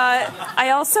that. I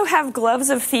also have gloves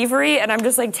of thievery, and I'm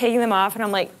just like taking them off, and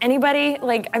I'm like, anybody?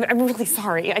 Like, I'm really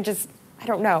sorry. I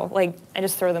don't know. Like, I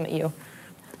just throw them at you.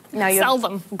 Now you Sell have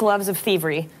them. gloves of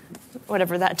thievery,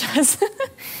 whatever that does.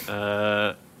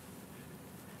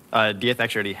 Dieth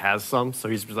actually already has some, so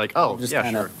he's just like, oh, Just yeah,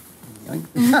 kinda- sure.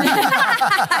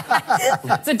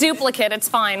 It's a duplicate. It's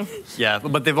fine. Yeah,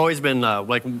 but they've always been,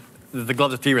 like, the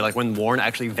gloves of thievery, like, when worn,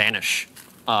 actually vanish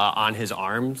on his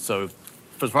arm. So,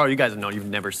 as far as you guys know, you've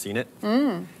never seen it.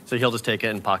 So he'll just take it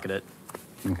and pocket it.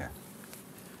 Okay.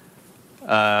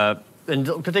 And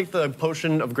could take the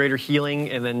potion of greater healing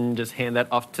and then just hand that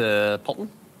off to Polton.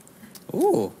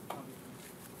 Ooh.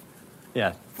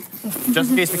 Yeah.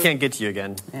 Just in case we can't get to you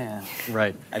again. Yeah.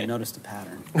 Right. I've noticed a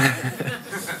pattern.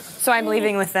 So I'm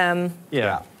leaving with them.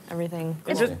 Yeah. Everything.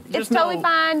 It's Just totally know-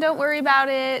 fine. Don't worry about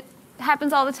it. It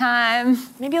happens all the time.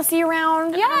 Maybe I'll see you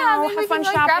around. Yeah, I don't know, maybe we have fun can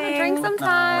like shopping. grab a drink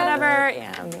sometime. Whatever.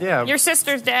 Yeah. Yeah. Your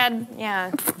sister's dead.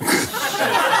 Yeah.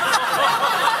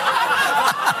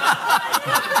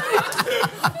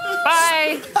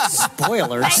 Bye.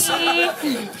 Spoilers.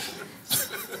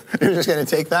 You're just going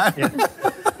to take that?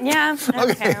 Yeah. I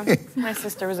don't care. My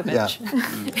sister was a bitch.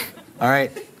 All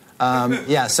right.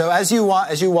 So as you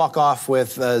walk off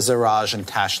with Ziraj and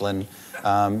Tashlin,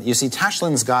 you see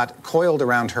Tashlin's got coiled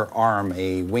around her arm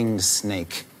a winged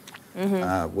snake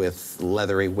with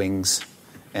leathery wings.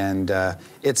 And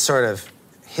it sort of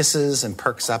hisses and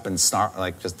perks up and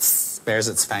just bares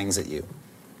its fangs at you.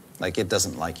 Like it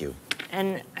doesn't like you.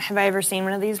 And have I ever seen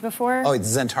one of these before? Oh,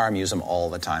 Zhentarim use them all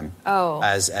the time. Oh.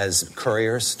 As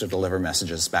couriers to deliver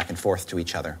messages back and forth to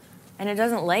each other. And it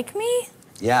doesn't like me?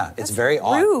 Yeah, it's very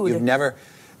odd. rude.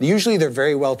 Usually they're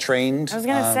very well trained. I was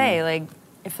going to say, like,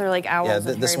 if they're like owls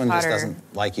Yeah, in this Harry one Potter. just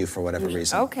doesn't like you for whatever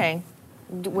reason. Okay.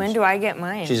 When do I get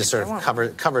mine? She just sort I want of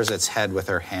one. covers its head with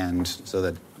her hand so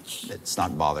that it's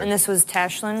not bothered. And this was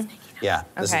Tashlin? Yeah,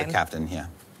 this is Okay. the captain, yeah.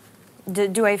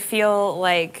 Do I feel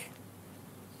like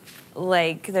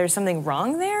there's something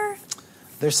wrong there?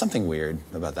 There's something weird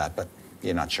about that, but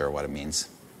you're not sure what it means.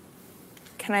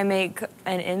 Can I make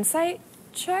an insight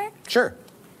check? Sure.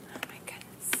 Oh my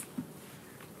goodness.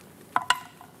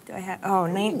 Do I have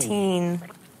 19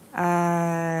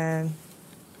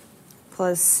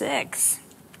 plus 6.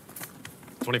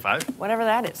 25? Whatever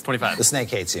that is. 25. The snake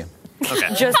hates you.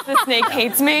 Okay. Just the snake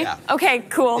hates me? Yeah. Okay,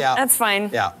 cool. Yeah. That's fine.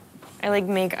 Yeah. I like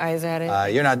make eyes at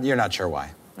it. You're not sure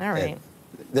why. All right.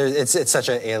 It's such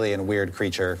an alien, weird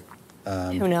creature.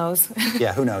 Who knows?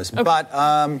 Yeah, who knows? But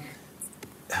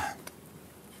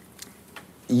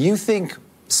you think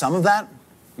some of that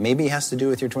maybe has to do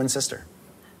with your twin sister.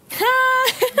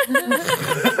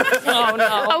 Oh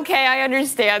no. Okay, I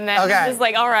understand that. Okay. I'm just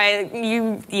like, all right,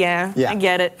 Yeah. I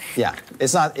get it. Yeah,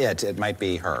 it's not it. It might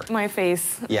be her. My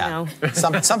face. Yeah. No.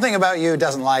 Something about you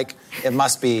doesn't like. It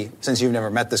must be, since you've never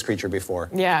met this creature before,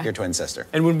 Yeah. your twin sister.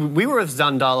 And when we were with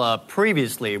Zandala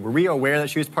previously, were we aware that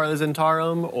she was part of the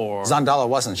Zhentarim, or? Zandala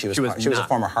wasn't. She was a not.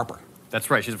 former Harper. That's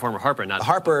right, she's a former Harper, not... The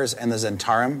Harpers and the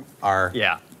Zhentarim are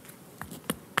Yeah.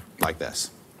 like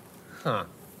this. Huh.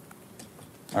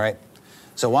 All right.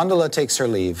 So Wandala takes her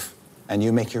leave, and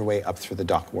you make your way up through the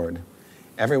dock ward.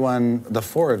 Everyone, the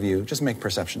four of you, just make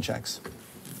perception checks.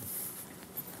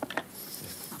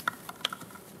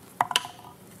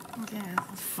 Yeah.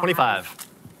 25.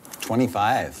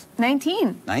 25.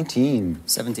 19. 19.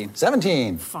 17.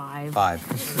 17.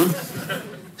 5.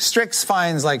 Strix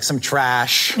finds like some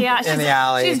trash Yeah, in the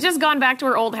alley. She's just gone back to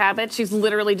her old habits. She's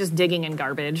literally just digging in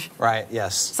garbage. Right,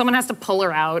 yes. Someone has to pull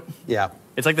her out. Yeah.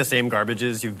 It's like the same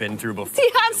garbages you've been through before.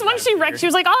 Yeah, so when she wrecked, she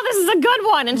was like, "Oh, this is a good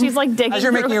one," and she's like digging. As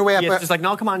you're through making your way up, Yeah, it's just like,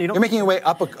 no, come on, you don't... you're making your way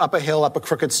up a hill, up a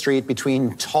crooked street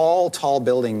between tall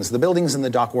buildings. The buildings in the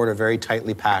dock ward are very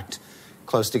tightly packed,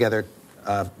 close together,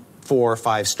 4 or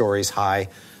 5 stories high.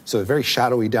 So very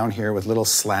shadowy down here with little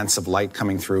slants of light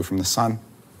coming through from the sun.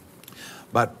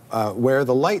 But where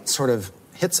the light sort of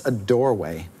hits a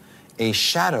doorway, a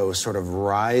shadow sort of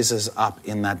rises up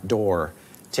in that door,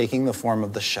 taking the form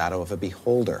of the shadow of a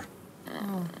beholder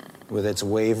with its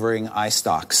wavering eye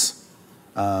stalks.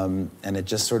 And it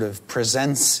just sort of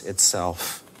presents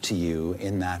itself to you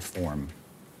in that form,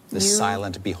 the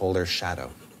silent beholder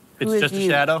shadow. It's Who is just a you?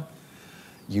 shadow?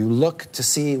 You look to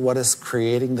see what is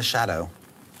creating the shadow,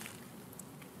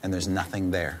 and there's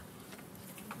nothing there.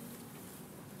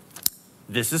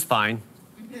 This is fine.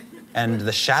 And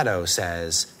the shadow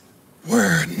says,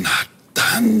 "We're not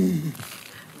done."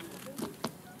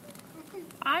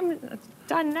 I'm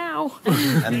done now.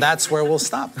 And that's where we'll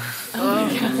stop.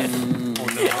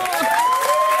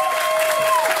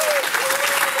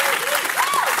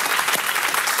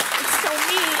 It's so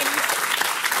mean.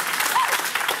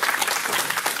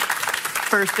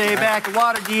 First day back at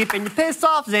Waterdeep, and you piss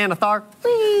off Xanathar.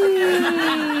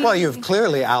 Well, you've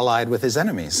clearly allied with his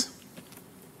enemies.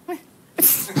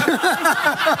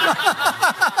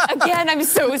 Again, I'm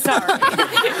so sorry.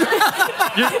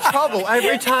 You're in trouble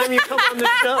every time you come on the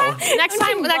show. Next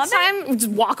time,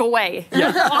 just walk away.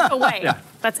 Yeah. Walk away. Yeah.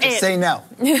 That's it. Say no.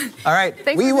 All right.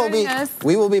 Thanks for joining us.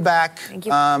 We will be back. Thank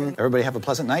you. Everybody have a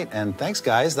pleasant night, and thanks,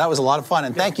 guys. That was a lot of fun.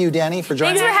 And thank you, Dani, for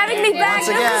joining Thanks for us. having me back. Once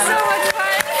That was so much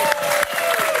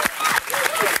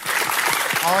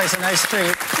fun. Always a nice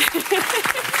treat.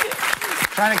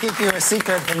 Trying to keep you a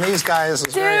secret from these guys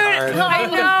was very hard. I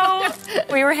know.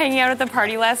 We were hanging out at the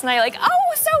party last night, like,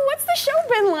 oh, so what's the show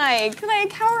been like?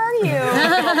 Like, how are you?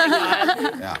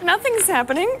 Yeah. Nothing's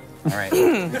happening. All right.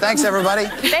 Thanks, everybody.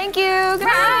 Thank you.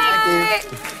 Goodbye.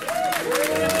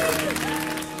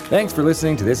 Thanks for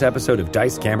listening to this episode of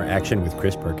Dice Camera Action with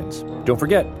Chris Perkins. Don't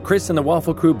forget, Chris and the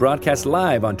Wafflecrew broadcast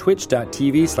live on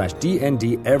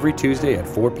twitch.tv/DND every Tuesday at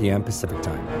 4 p.m. Pacific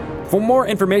Time. For more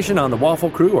information on the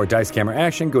Wafflecrew or Dice Camera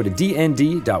Action, go to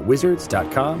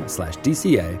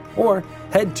dnd.wizards.com/DCA or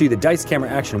head to the Dice Camera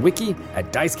Action wiki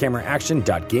at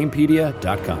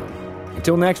dicecameraaction.gamepedia.com.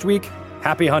 Until next week,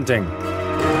 happy hunting!